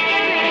ছাড়া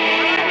কেউ নেই,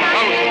 আমার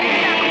মাকে ছেড়ে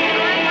দাও,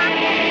 আমার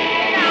মাকে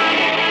ছেড়ে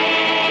দাও।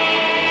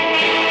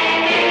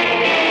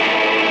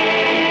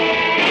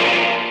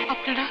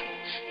 আপনারা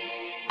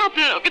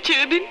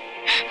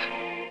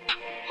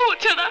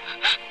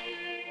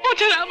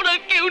ছাড়া আমরা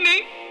কেউ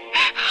নেই,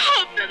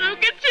 আপনারা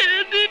ওকে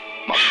ছেড়ে দিন।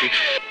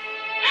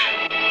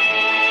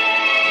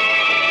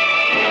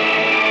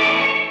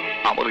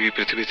 আমার এই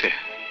পৃথিবীতে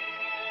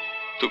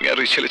তুমি আর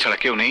ওই ছেলে ছাড়া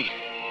কেউ নেই।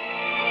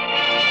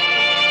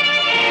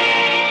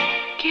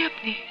 কে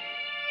আপনি?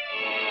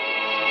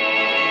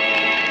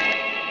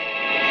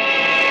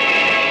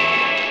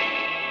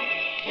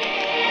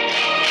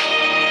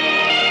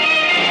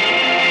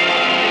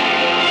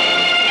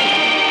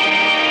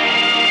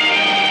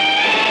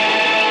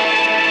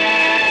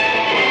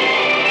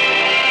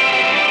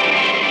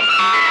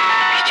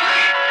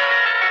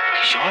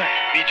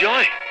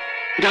 বিজয়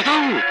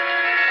দাদাবাবু,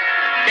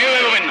 কেউ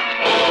এগোবেন না।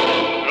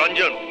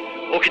 রঞ্জন,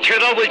 ওকে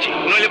ছেড়ে দাও বলছি,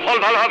 নইলে ফল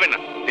ভালো হবে না।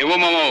 দেবো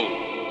মামাও,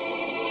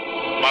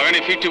 বাগানে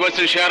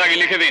 50% শেয়ার আগে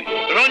লিখে দিন।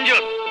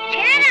 রঞ্জন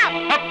ছেড়ে দাও।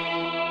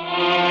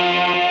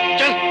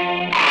 চল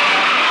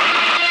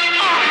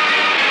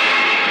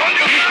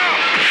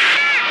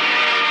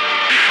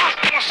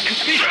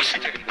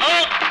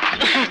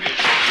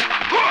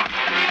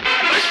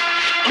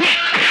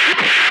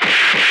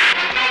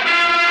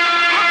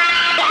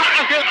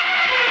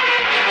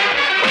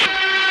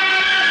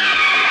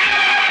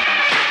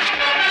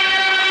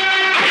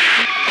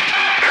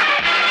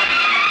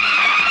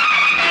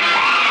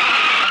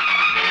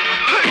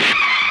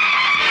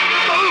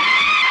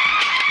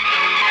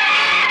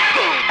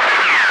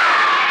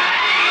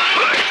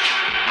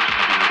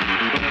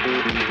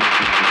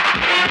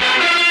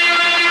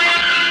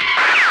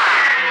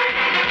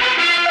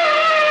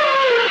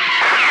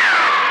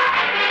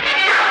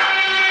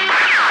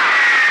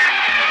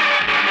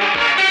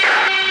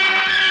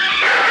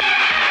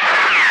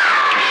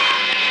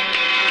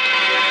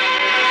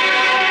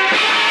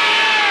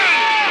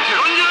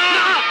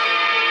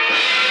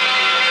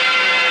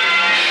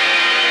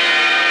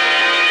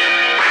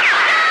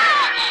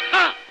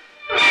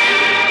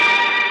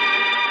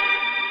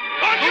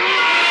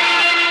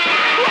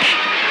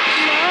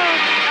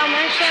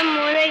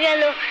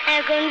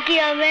এখন কি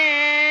হবে?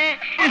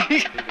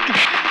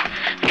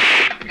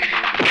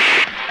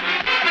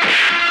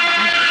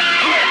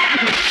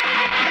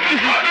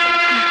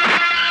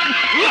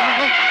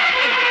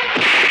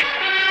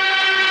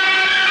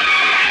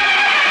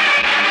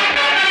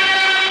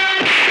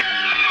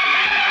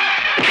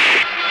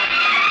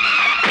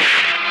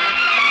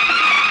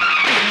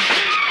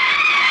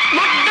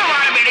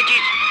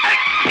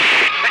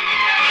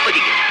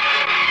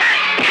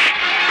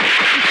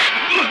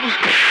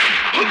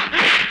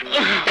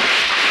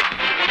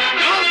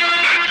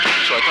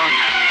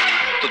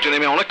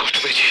 আমি অনেক কষ্ট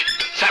পেয়েছি।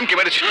 স্যামকে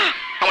মেরেছি,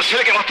 আমার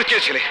ছেলেকে মারতে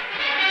চেয়েছিলে,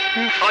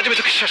 আজ আমি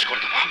তোকে শেষ করে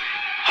দেবো।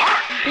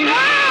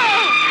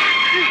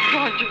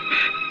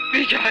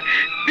 বিজয়,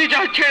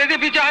 বিজয় ছেড়ে দে,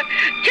 বিজয়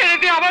ছেড়ে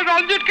দে, আমার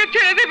রঞ্জনকে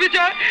ছেড়ে দে,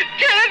 বিজয়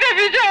ছেড়ে দে,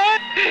 বিজয়।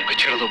 ওকে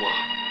ছেড়ে দেবো,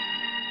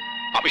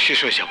 আমি শেষ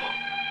হয়ে যাব,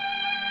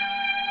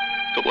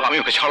 তবু আমি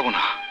ওকে ছাড়বো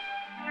না।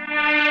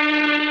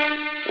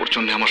 ওর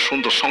জন্য আমার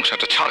সুন্দর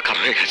সংসারটা ছাড়খাড়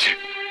হয়ে গেছে,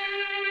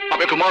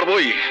 আমি ওকে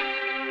মারবই।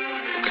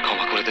 ওকে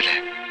ক্ষমা করে দিলে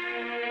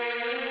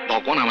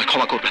ভগবান আমায়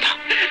ক্ষমা করবে না।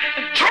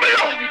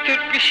 আমি তোর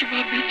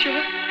পিসিমা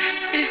বিজয়,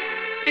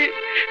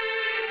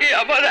 এ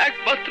আমার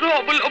একমাত্র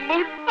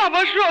অবলম্বন,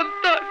 আমার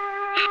সন্তান।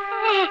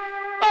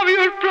 আমি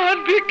ওর প্রাণ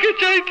ভিক্ষে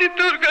চাইছি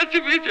তোর কাছে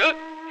বিজয়,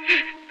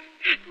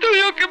 তুই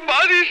ওকে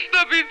মারিস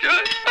না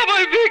বিজয়,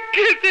 আমায়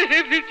ভিক্ষে দে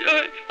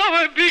বিজয়,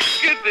 আমায়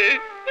ভিক্ষে দে।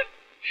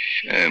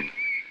 শ্যাম,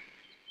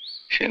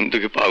 শ্যাম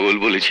তোকে পাগল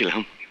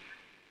বলেছিলাম,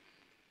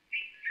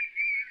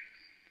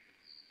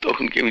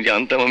 তখন কি আমি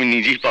জানতাম আমি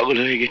নিজেই পাগল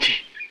হয়ে গেছি?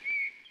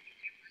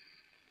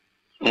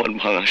 আমার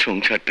ভাঙা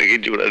সংসারটাকে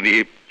জোড়া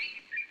দিয়ে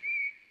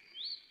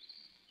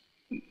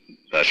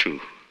দাশু,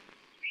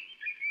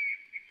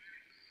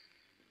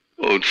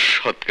 ওর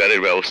সৎকারের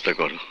ব্যবস্থা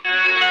করো।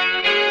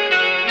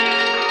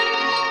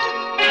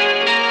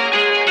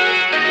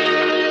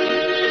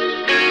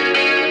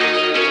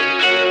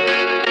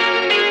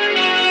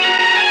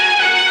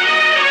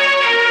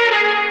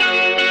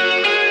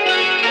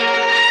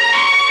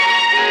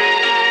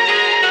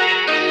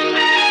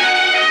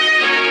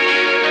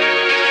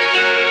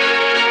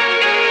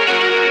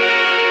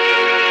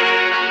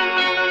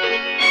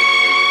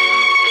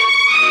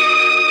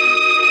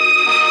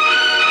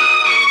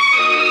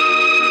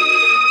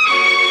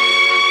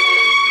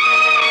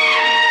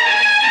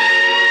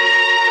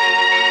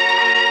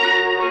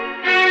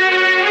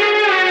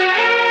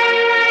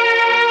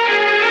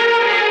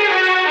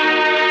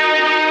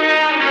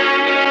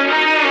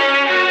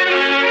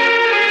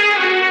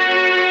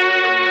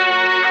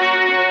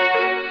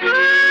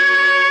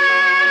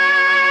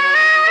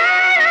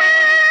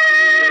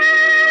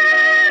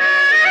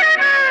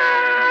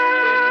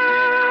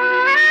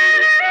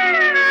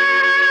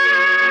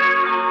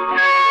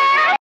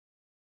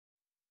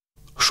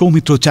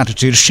 সৌমিত্র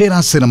চ্যাটার্জির সেরা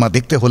সিনেমা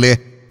দেখতে হলে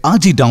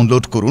আজই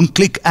ডাউনলোড করুন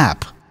ক্লিক অ্যাপ।